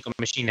pachinko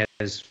machine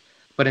is.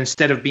 But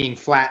instead of being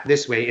flat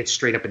this way, it's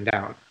straight up and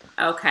down.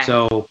 Okay.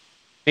 So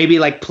maybe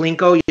like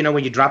Plinko,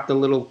 when you drop the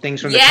little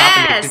things from the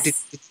top.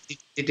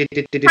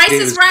 And Price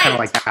is Right. Kind of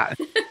like that.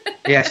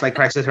 Yes, like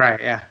Price is Right,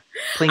 yeah.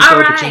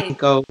 Plinko,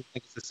 pachinko,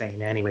 it's the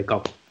same. Anyway,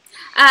 go.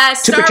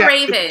 Star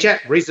Raven.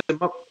 Raise them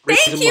up.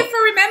 Thank you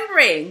for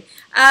remembering.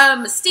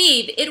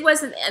 Steve, it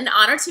was an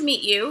honor to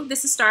meet you.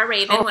 This is Star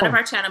Raven, one of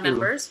our channel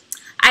members.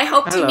 I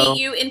hope to meet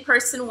you in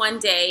person one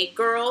day.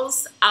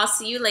 Girls, I'll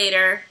see you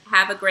later.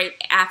 Have a great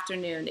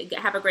afternoon.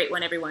 Have a great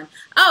one, everyone.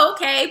 Oh,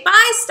 okay.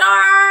 Bye,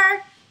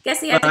 Star.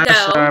 Guess he had to go.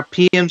 Star.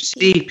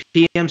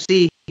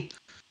 PMC.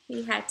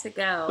 He had to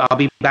go. I'll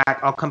be back.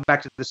 I'll come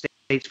back to the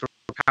States for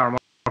Power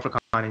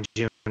Morphicon in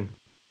June.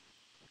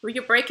 Well,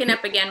 you're breaking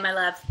up again, my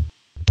love.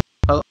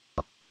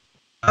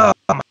 Oh,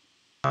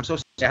 I'm so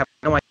sorry. I have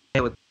no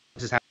idea what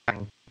this is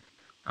happening.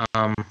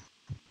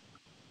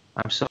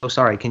 I'm so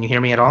sorry. Can you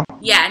hear me at all?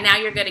 Yeah, now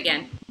you're good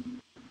again.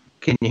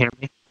 Can you hear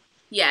me?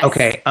 Yes.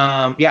 Okay.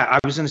 Yeah, I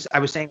was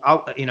saying,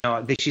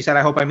 she said,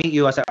 I hope I meet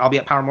you. I said, I'll be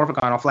at Power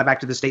Morphicon. I'll fly back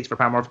to the States for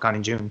Power Morphicon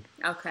in June.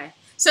 Okay.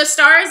 So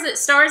Star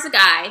is a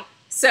guy.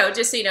 So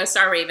just so you know,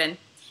 Star Raven,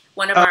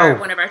 one of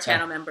our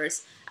channel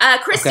members.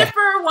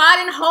 Christopher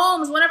Wadden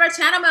Holmes, one of our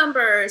channel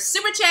members.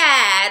 Super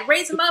Chad,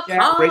 raise him up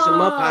high. Raise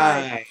him up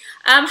high.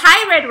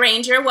 Hi, Red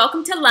Ranger.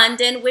 Welcome to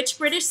London. Which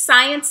British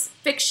science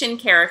fiction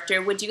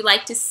character would you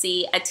like to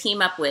see a team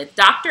up with?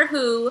 Doctor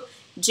Who,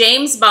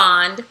 James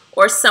Bond,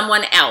 or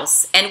someone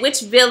else? And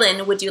which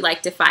villain would you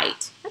like to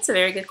fight? That's a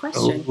very good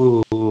question.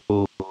 Ooh,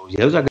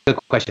 those are good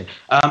questions.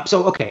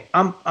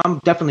 I'm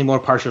definitely more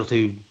partial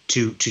to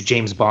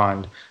James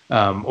Bond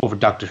over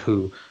Doctor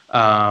Who.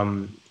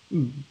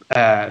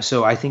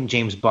 So I think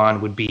James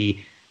Bond would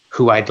be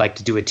who I'd like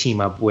to do a team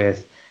up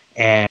with,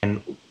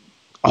 and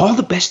all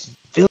the best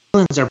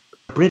villains are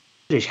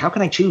British. How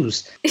can I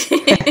choose?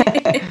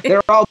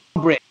 They're all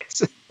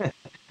Brits.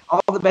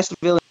 All the best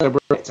villains are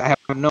Brits. I have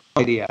no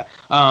idea.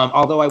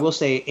 Although I will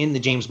say, in the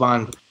James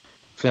Bond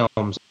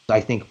films,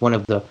 I think one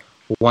of the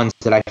ones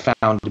that I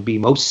found to be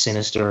most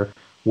sinister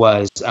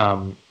was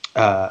Javier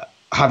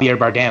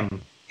Bardem,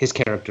 his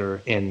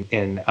character in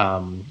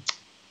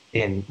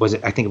was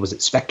it? I think it was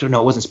Spectre.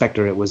 No, it wasn't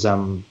Spectre. It was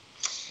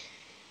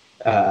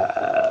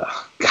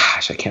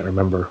gosh, I can't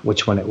remember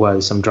which one it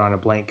was. I'm drawing a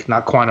blank.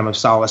 Not Quantum of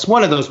Solace.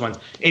 One of those ones.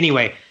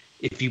 Anyway,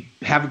 if you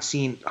haven't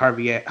seen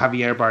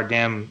Javier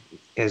Bardem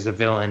as the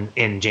villain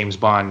in James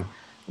Bond,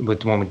 with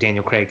the one with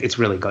Daniel Craig, it's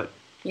really good.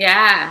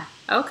 Yeah.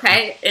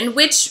 Okay. And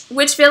which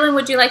villain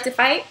would you like to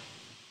fight?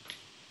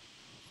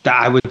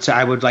 I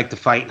would like to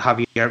fight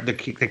Javier, the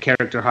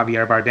character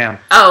Javier Bardem.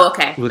 Oh,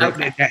 okay.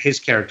 His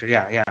character,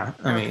 yeah.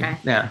 I mean,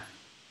 yeah.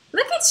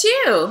 Look at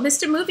you,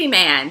 Mr. Movie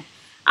Man.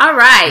 All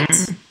right.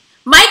 Mm-hmm.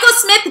 Michael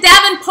Smith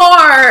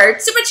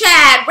Davenport, Super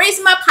Chat, raise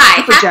him up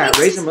high. Super Chat,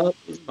 raise him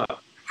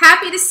up.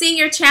 Happy to see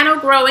your channel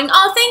growing.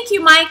 Oh, thank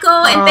you,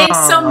 Michael, and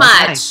thanks so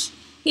much. Thanks.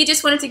 He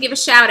just wanted to give a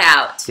shout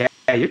out. Yeah,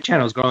 your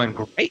channel's growing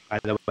great, by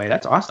the way.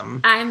 That's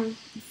awesome. I'm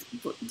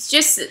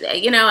just,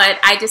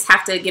 I just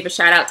have to give a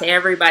shout out to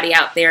everybody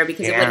out there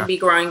because it wouldn't be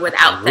growing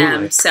without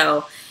them.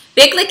 So,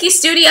 Big Licky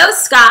Studios,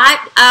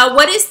 Scott,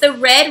 what is the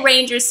Red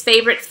Ranger's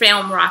favorite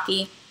film,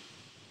 Rocky?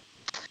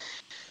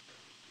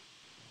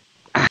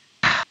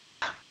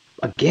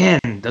 Again,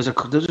 those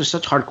are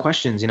such hard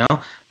questions,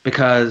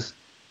 because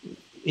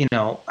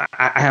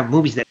I have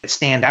movies that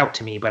stand out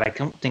to me, but I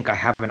don't think I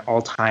have an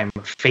all-time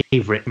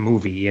favorite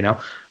movie,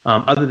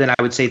 other than I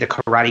would say The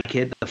Karate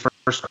Kid, the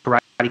first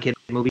Karate Kid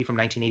movie from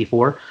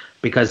 1984,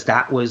 because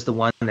that was the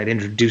one that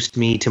introduced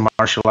me to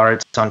martial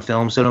arts on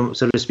film, so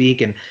to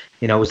speak, and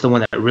it was the one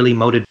that really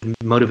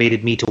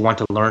motivated me to want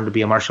to learn to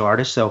be a martial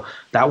artist. So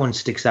that one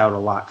sticks out a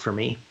lot for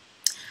me.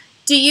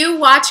 Do you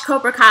watch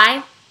Cobra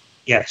Kai?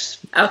 Yes.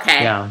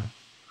 Okay. Yeah.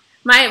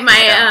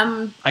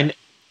 I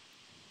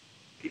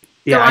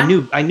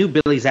knew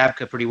Billy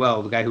Zabka pretty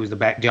well, the guy who was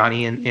the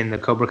Johnny in the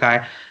Cobra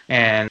Kai,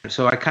 and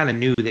so I kind of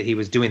knew that he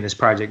was doing this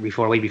project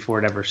way before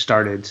it ever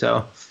started.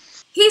 So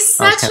He's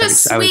such a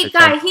sweet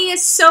guy. He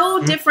is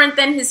so different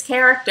than his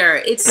character.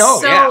 It's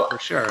so for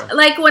sure.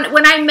 Like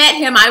when I met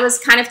him, I was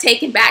kind of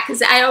taken back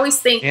because I always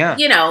think,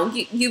 you know,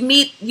 you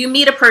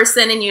meet a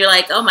person and you're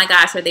like, oh my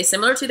gosh, are they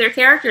similar to their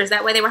characters?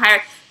 That way they were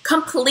hired.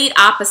 Complete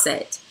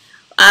opposite.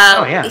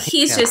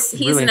 He's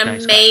really an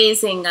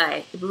amazing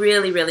guy.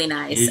 Really, really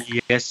nice.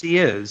 Yes, he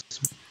is.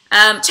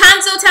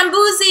 Chanzo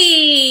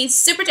Tambuzi,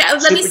 super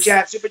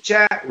chat. Super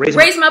chat.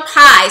 Raise them up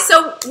high.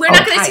 So we're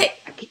not going to take.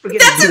 I keep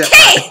forgetting to do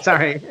that.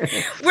 Sorry.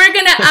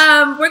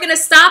 We're gonna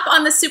stop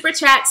on the super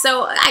chat.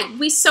 So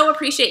we so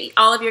appreciate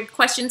all of your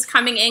questions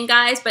coming in,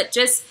 guys. But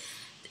just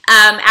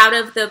out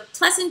of the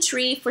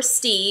pleasantry for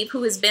Steve,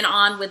 who has been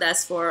on with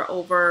us for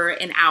over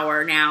an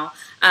hour now,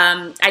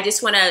 I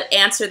just want to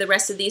answer the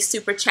rest of these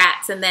super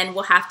chats, and then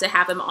we'll have to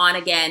have him on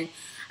again.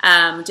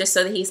 Just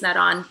so that he's not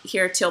on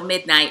here till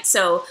midnight.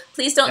 So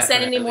please don't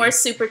send any more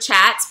super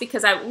chats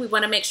because we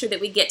want to make sure that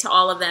we get to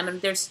all of them,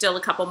 and there's still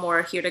a couple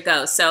more here to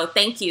go. So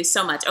thank you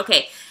so much.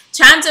 Okay,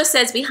 Chanzo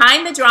says,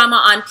 behind the drama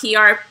on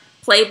PR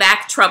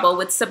playback trouble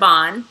with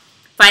Saban,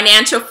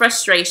 financial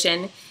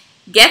frustration,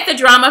 get the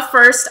drama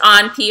first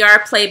on PR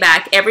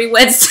playback every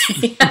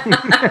Wednesday. Every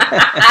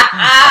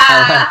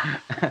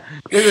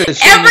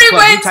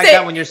Wednesday. You typed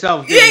that one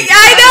yourself.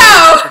 I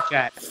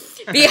know.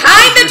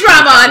 Behind the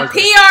drama on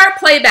PR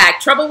playback,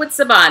 trouble with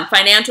Saban,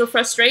 financial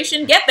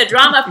frustration, get the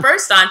drama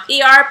first on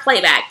PR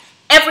playback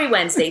every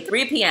Wednesday,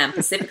 3 p.m.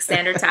 Pacific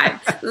Standard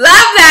Time.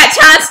 Love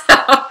that,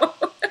 Chanso.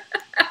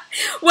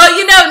 Well,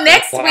 you know,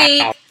 next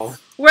week,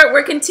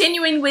 we're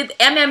continuing with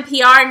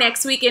MMPR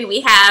next week, and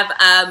we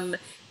have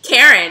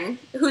Karen,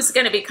 who's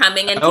going to be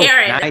coming, and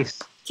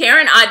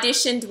Karen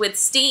auditioned with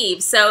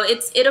Steve, so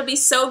it'll be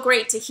so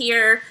great to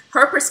hear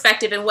her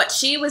perspective and what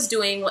she was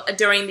doing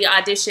during the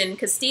audition,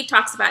 because Steve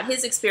talks about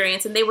his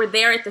experience, and they were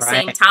there at the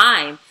same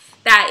time.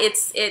 That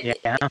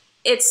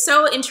it's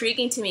so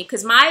intriguing to me,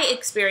 because my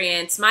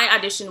experience, my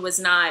audition was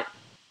not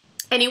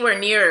anywhere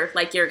near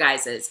like your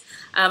guys's.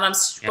 I'm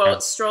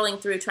strolling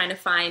through trying to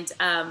find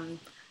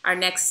our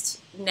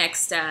next.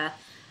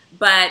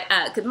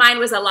 But mine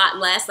was a lot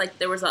less. Like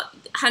there was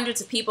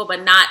hundreds of people,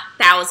 but not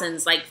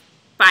thousands. Like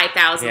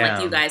 5,000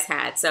 like you guys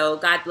had. So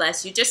God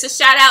bless you. Just a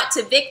shout out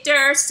to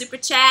Victor, super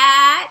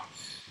chat.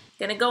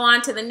 Gonna go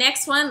on to the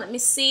next one. Let me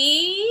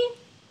see.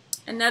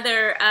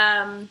 Another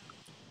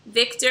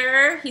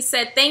Victor. He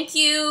said, thank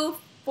you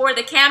for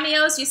the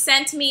cameos you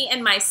sent me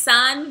and my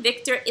son,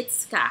 Victor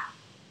Itzka.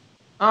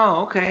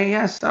 Oh, okay.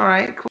 Yes. All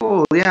right.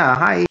 Cool. Yeah.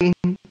 Hi.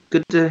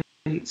 Good to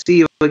see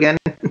you again.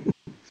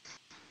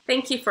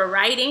 Thank you for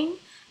writing.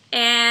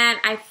 And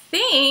I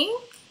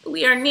think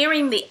we are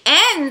nearing the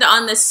end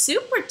on the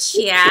super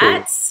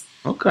chats.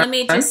 Okay. Let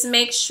me just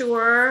make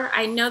sure.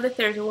 I know that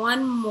there's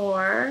one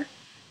more,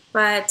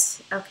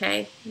 but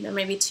okay, there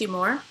may be two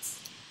more.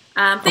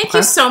 Thank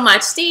you so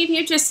much, Steve.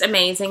 You're just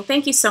amazing.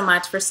 Thank you so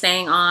much for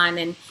staying on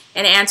and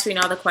answering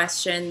all the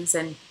questions,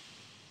 and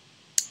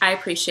I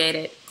appreciate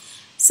it.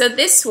 So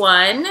this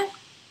one,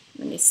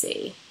 let me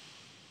see.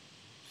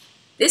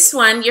 This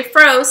one, you're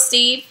froze,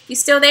 Steve. You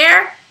still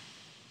there?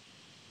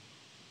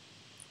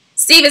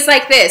 Steve is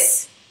like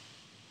this.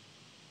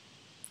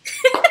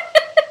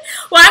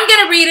 Well, I'm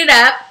going to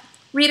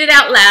read it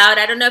out loud.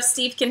 I don't know if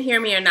Steve can hear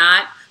me or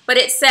not, but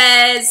it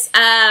says,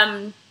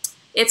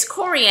 it's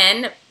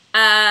Korean.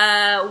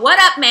 What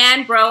up,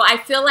 man, bro? I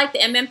feel like the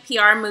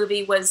MMPR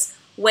movie was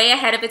way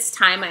ahead of its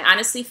time. I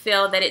honestly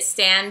feel that it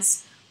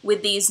stands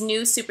with these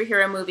new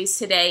superhero movies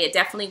today. It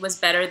definitely was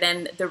better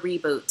than the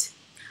reboot.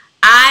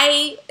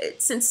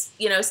 Since,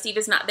 you know, Steve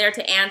is not there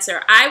to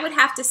answer, I would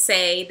have to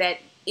say that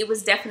it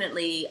was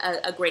definitely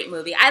a great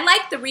movie. I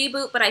liked the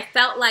reboot, but I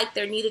felt like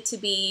there needed to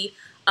be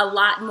a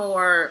lot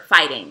more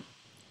fighting.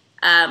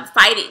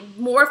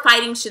 More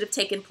fighting should have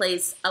taken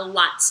place a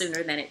lot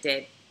sooner than it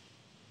did.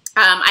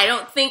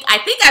 I think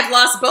I've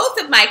lost both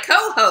of my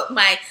co-host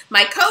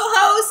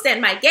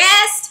and my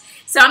guest.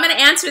 So I'm going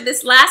to answer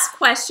this last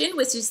question,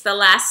 which is the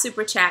last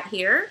super chat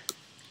here.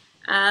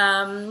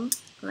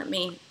 Let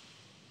me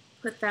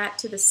put that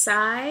to the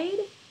side.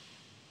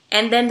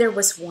 And then there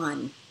was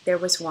one.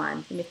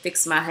 Let me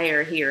fix my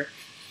hair here.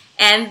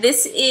 And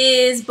this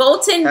is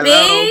Bolton Hello.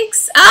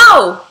 Biggs.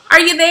 Oh, are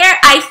you there?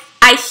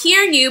 I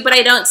hear you, but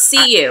I don't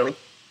see you.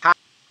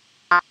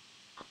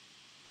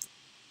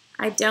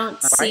 I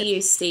don't see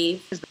you,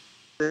 Steve.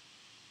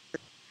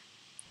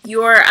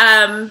 Your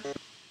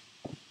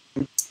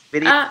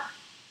Video.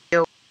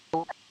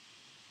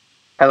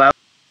 Hello.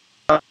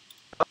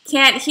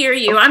 Can't hear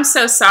you. I'm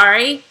so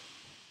sorry.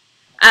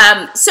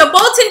 So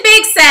Bolton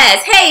Big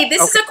says, hey,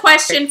 this is a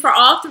question for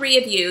all three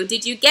of you.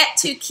 Did you get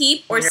to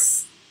keep or...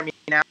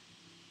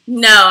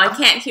 No, I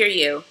can't hear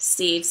you,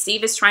 Steve.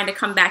 Steve is trying to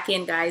come back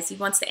in, guys. He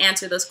wants to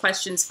answer those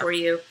questions for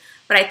you.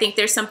 But I think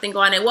there's something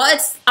going on. Well,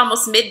 it's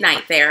almost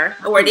midnight there.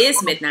 Or it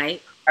is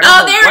midnight.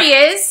 Oh, there he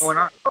is. Going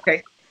on.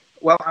 Okay.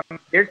 Well,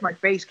 there's my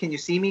face. Can you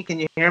see me? Can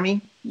you hear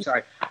me?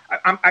 Sorry.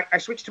 I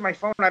switched to my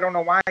phone. I don't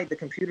know why. The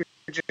computer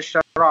just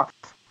shut off.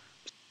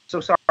 So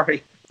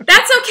sorry.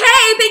 That's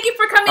okay. Thank you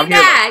for coming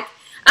back.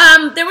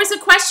 There was a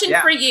question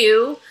for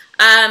you.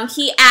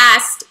 He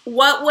asked,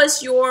 what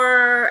was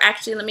your,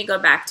 actually, let me go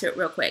back to it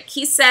real quick.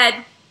 He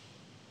said,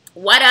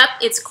 what up?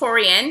 It's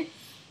Korean.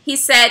 He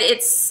said,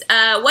 it's,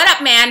 what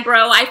up, man,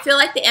 bro? I feel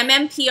like the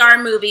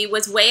MMPR movie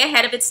was way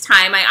ahead of its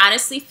time. I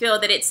honestly feel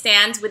that it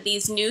stands with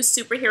these new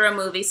superhero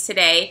movies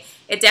today.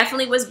 It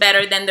definitely was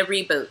better than the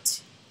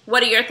reboot.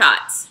 What are your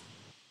thoughts?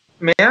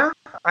 Yeah,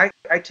 I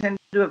tend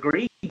to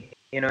agree.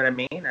 You know what I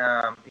mean?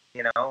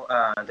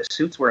 The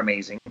suits were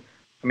amazing.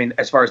 I mean,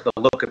 as far as the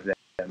look of them,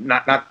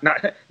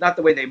 not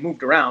the way they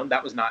moved around.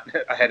 That was not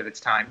ahead of its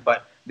time.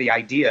 But the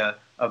idea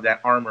of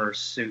that armor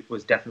suit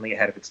was definitely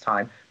ahead of its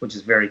time, which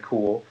is very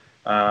cool.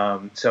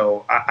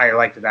 So I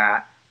liked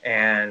that,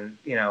 and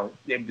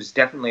it was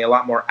definitely a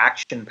lot more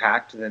action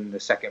packed than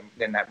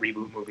that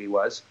reboot movie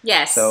was.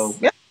 Yes. So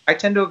yeah, I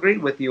tend to agree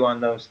with you on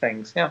those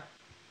things. Yeah.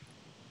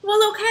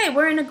 Well, okay,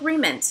 we're in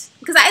agreement.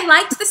 Because I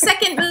liked the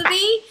second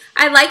movie.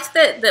 I liked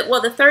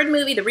the third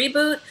movie, the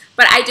reboot,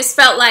 but I just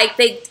felt like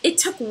it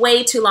took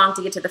way too long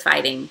to get to the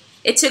fighting.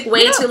 It took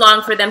way too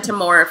long for them to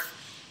morph.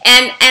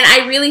 And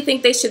I really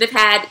think they should have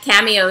had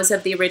cameos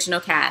of the original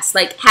cast.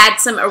 Like, had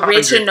some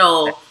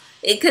original...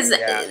 Because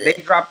they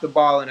dropped the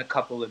ball in a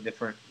couple of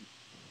different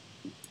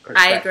perspectives.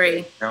 I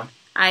agree.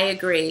 I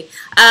agree.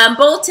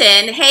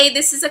 Bolton, hey,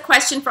 this is a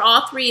question for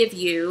all three of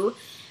you.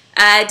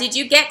 Did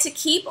you get to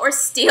keep or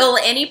steal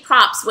any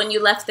props when you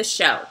left the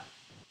show?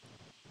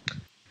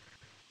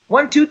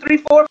 1, 2, 3,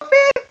 4, 5.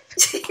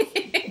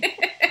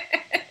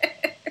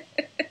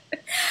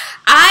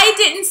 I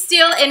didn't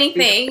steal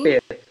anything.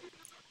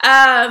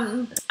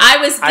 I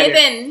was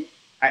given.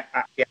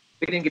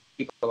 We didn't get to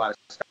keep a lot of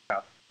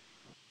stuff,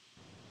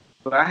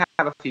 but I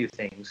have a few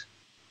things.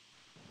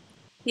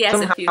 Yes,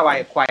 somehow I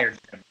acquired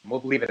them.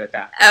 We'll leave it at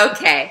that.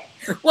 Okay.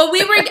 Well,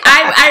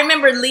 I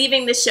remember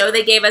leaving the show.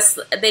 They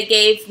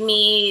gave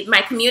me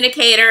my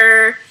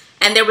communicator,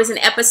 and there was an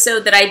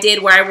episode that I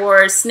did where I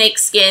wore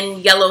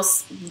snakeskin yellow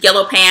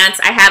pants.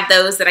 I have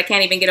those that I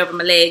can't even get over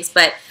my legs,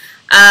 but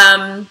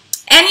and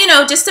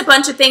just a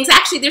bunch of things.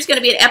 Actually, there's going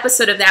to be an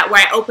episode of that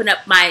where I open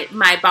up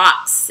my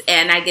box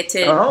and I get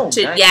to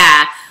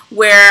nice.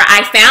 Where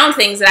I found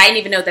things that I didn't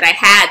even know that I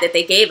had that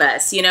they gave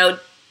us.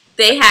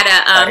 They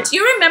had a, do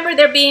you remember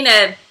there being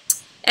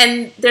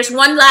and there's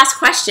one last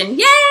question.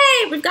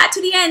 Yay! We've got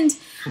to the end.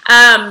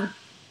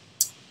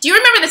 Do you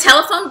remember the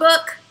telephone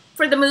book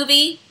for the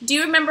movie? Do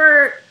you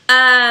remember,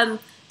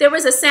 there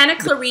was a Santa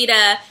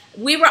Clarita,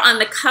 we were on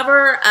the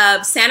cover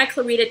of Santa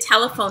Clarita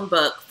telephone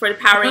book for the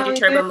Power Ranger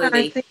Turbo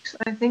movie.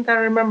 I think I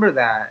remember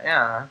that,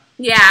 yeah.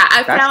 Yeah,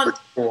 That's pretty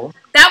cool.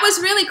 That was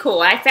really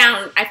cool. I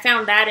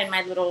found that in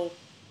my little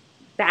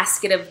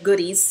basket of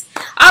goodies.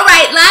 All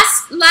right,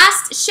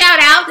 last shout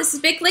out. This is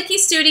Big Licky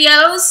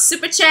Studios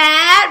super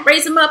chat.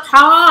 Raise them up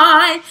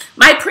high.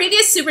 My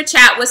previous super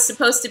chat was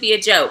supposed to be a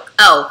joke.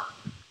 Oh,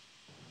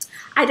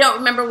 I don't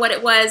remember what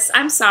it was.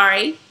 I'm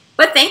sorry,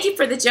 but thank you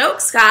for the joke,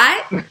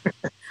 Scott.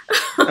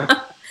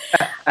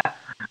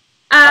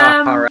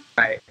 All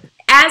right.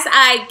 As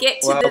I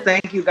get to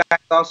thank you guys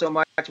all so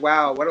much.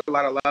 Wow, what a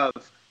lot of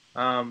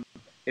love.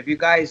 If you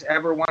guys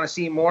ever want to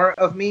see more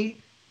of me,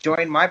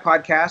 join my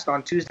podcast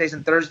on Tuesdays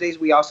and Thursdays.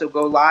 We also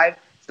go live.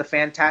 It's the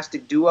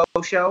Fantastic Duo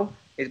Show.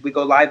 We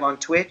go live on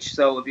Twitch.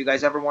 So if you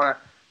guys ever want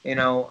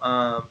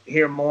to,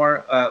 hear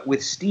more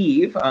with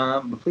Steve,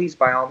 please,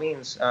 by all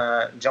means,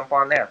 jump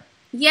on there.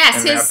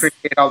 Yes, and I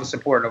appreciate all the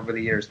support over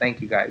the years.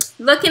 Thank you, guys.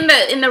 Look in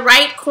the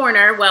right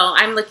corner. Well,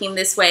 I'm looking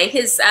this way.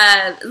 His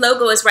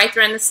logo is right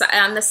there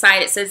on the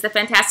side. It says the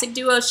Fantastic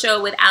Duo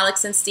Show with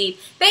Alex and Steve.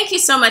 Thank you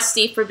so much,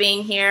 Steve, for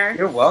being here.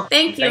 You're welcome.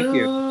 Thank you. Thank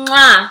you.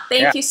 Mwah.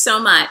 Thank you so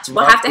much.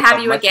 We'll have to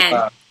have you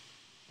again.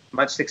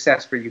 Much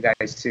success for you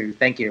guys too.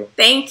 Thank you.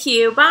 Thank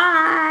you.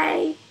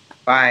 Bye.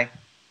 Bye.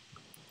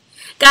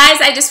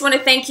 Guys, I just want to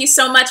thank you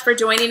so much for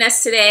joining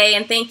us today,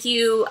 and thank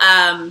you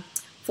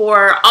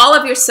for all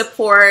of your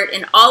support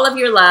and all of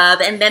your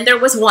love. And then there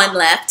was one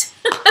left.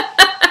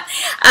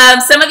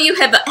 Some of you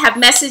have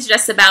messaged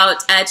us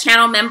about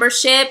channel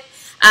membership.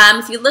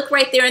 If you look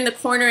right there in the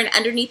corner and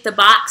underneath the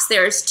box,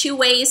 there's 2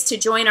 ways to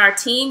join our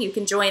team. You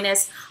can join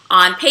us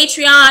on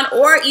Patreon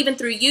or even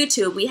through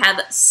YouTube. We have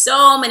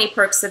so many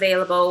perks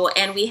available,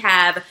 and we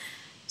have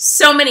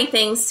so many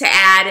things to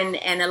add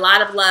and a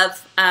lot of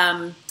love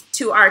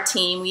to our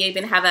team. We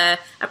even have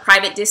a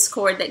private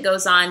Discord that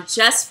goes on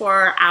just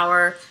for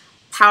our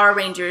Power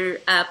Ranger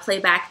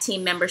playback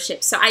team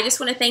membership. So I just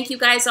want to thank you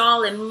guys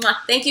all, and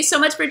thank you so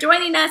much for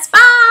joining us.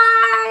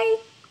 Bye!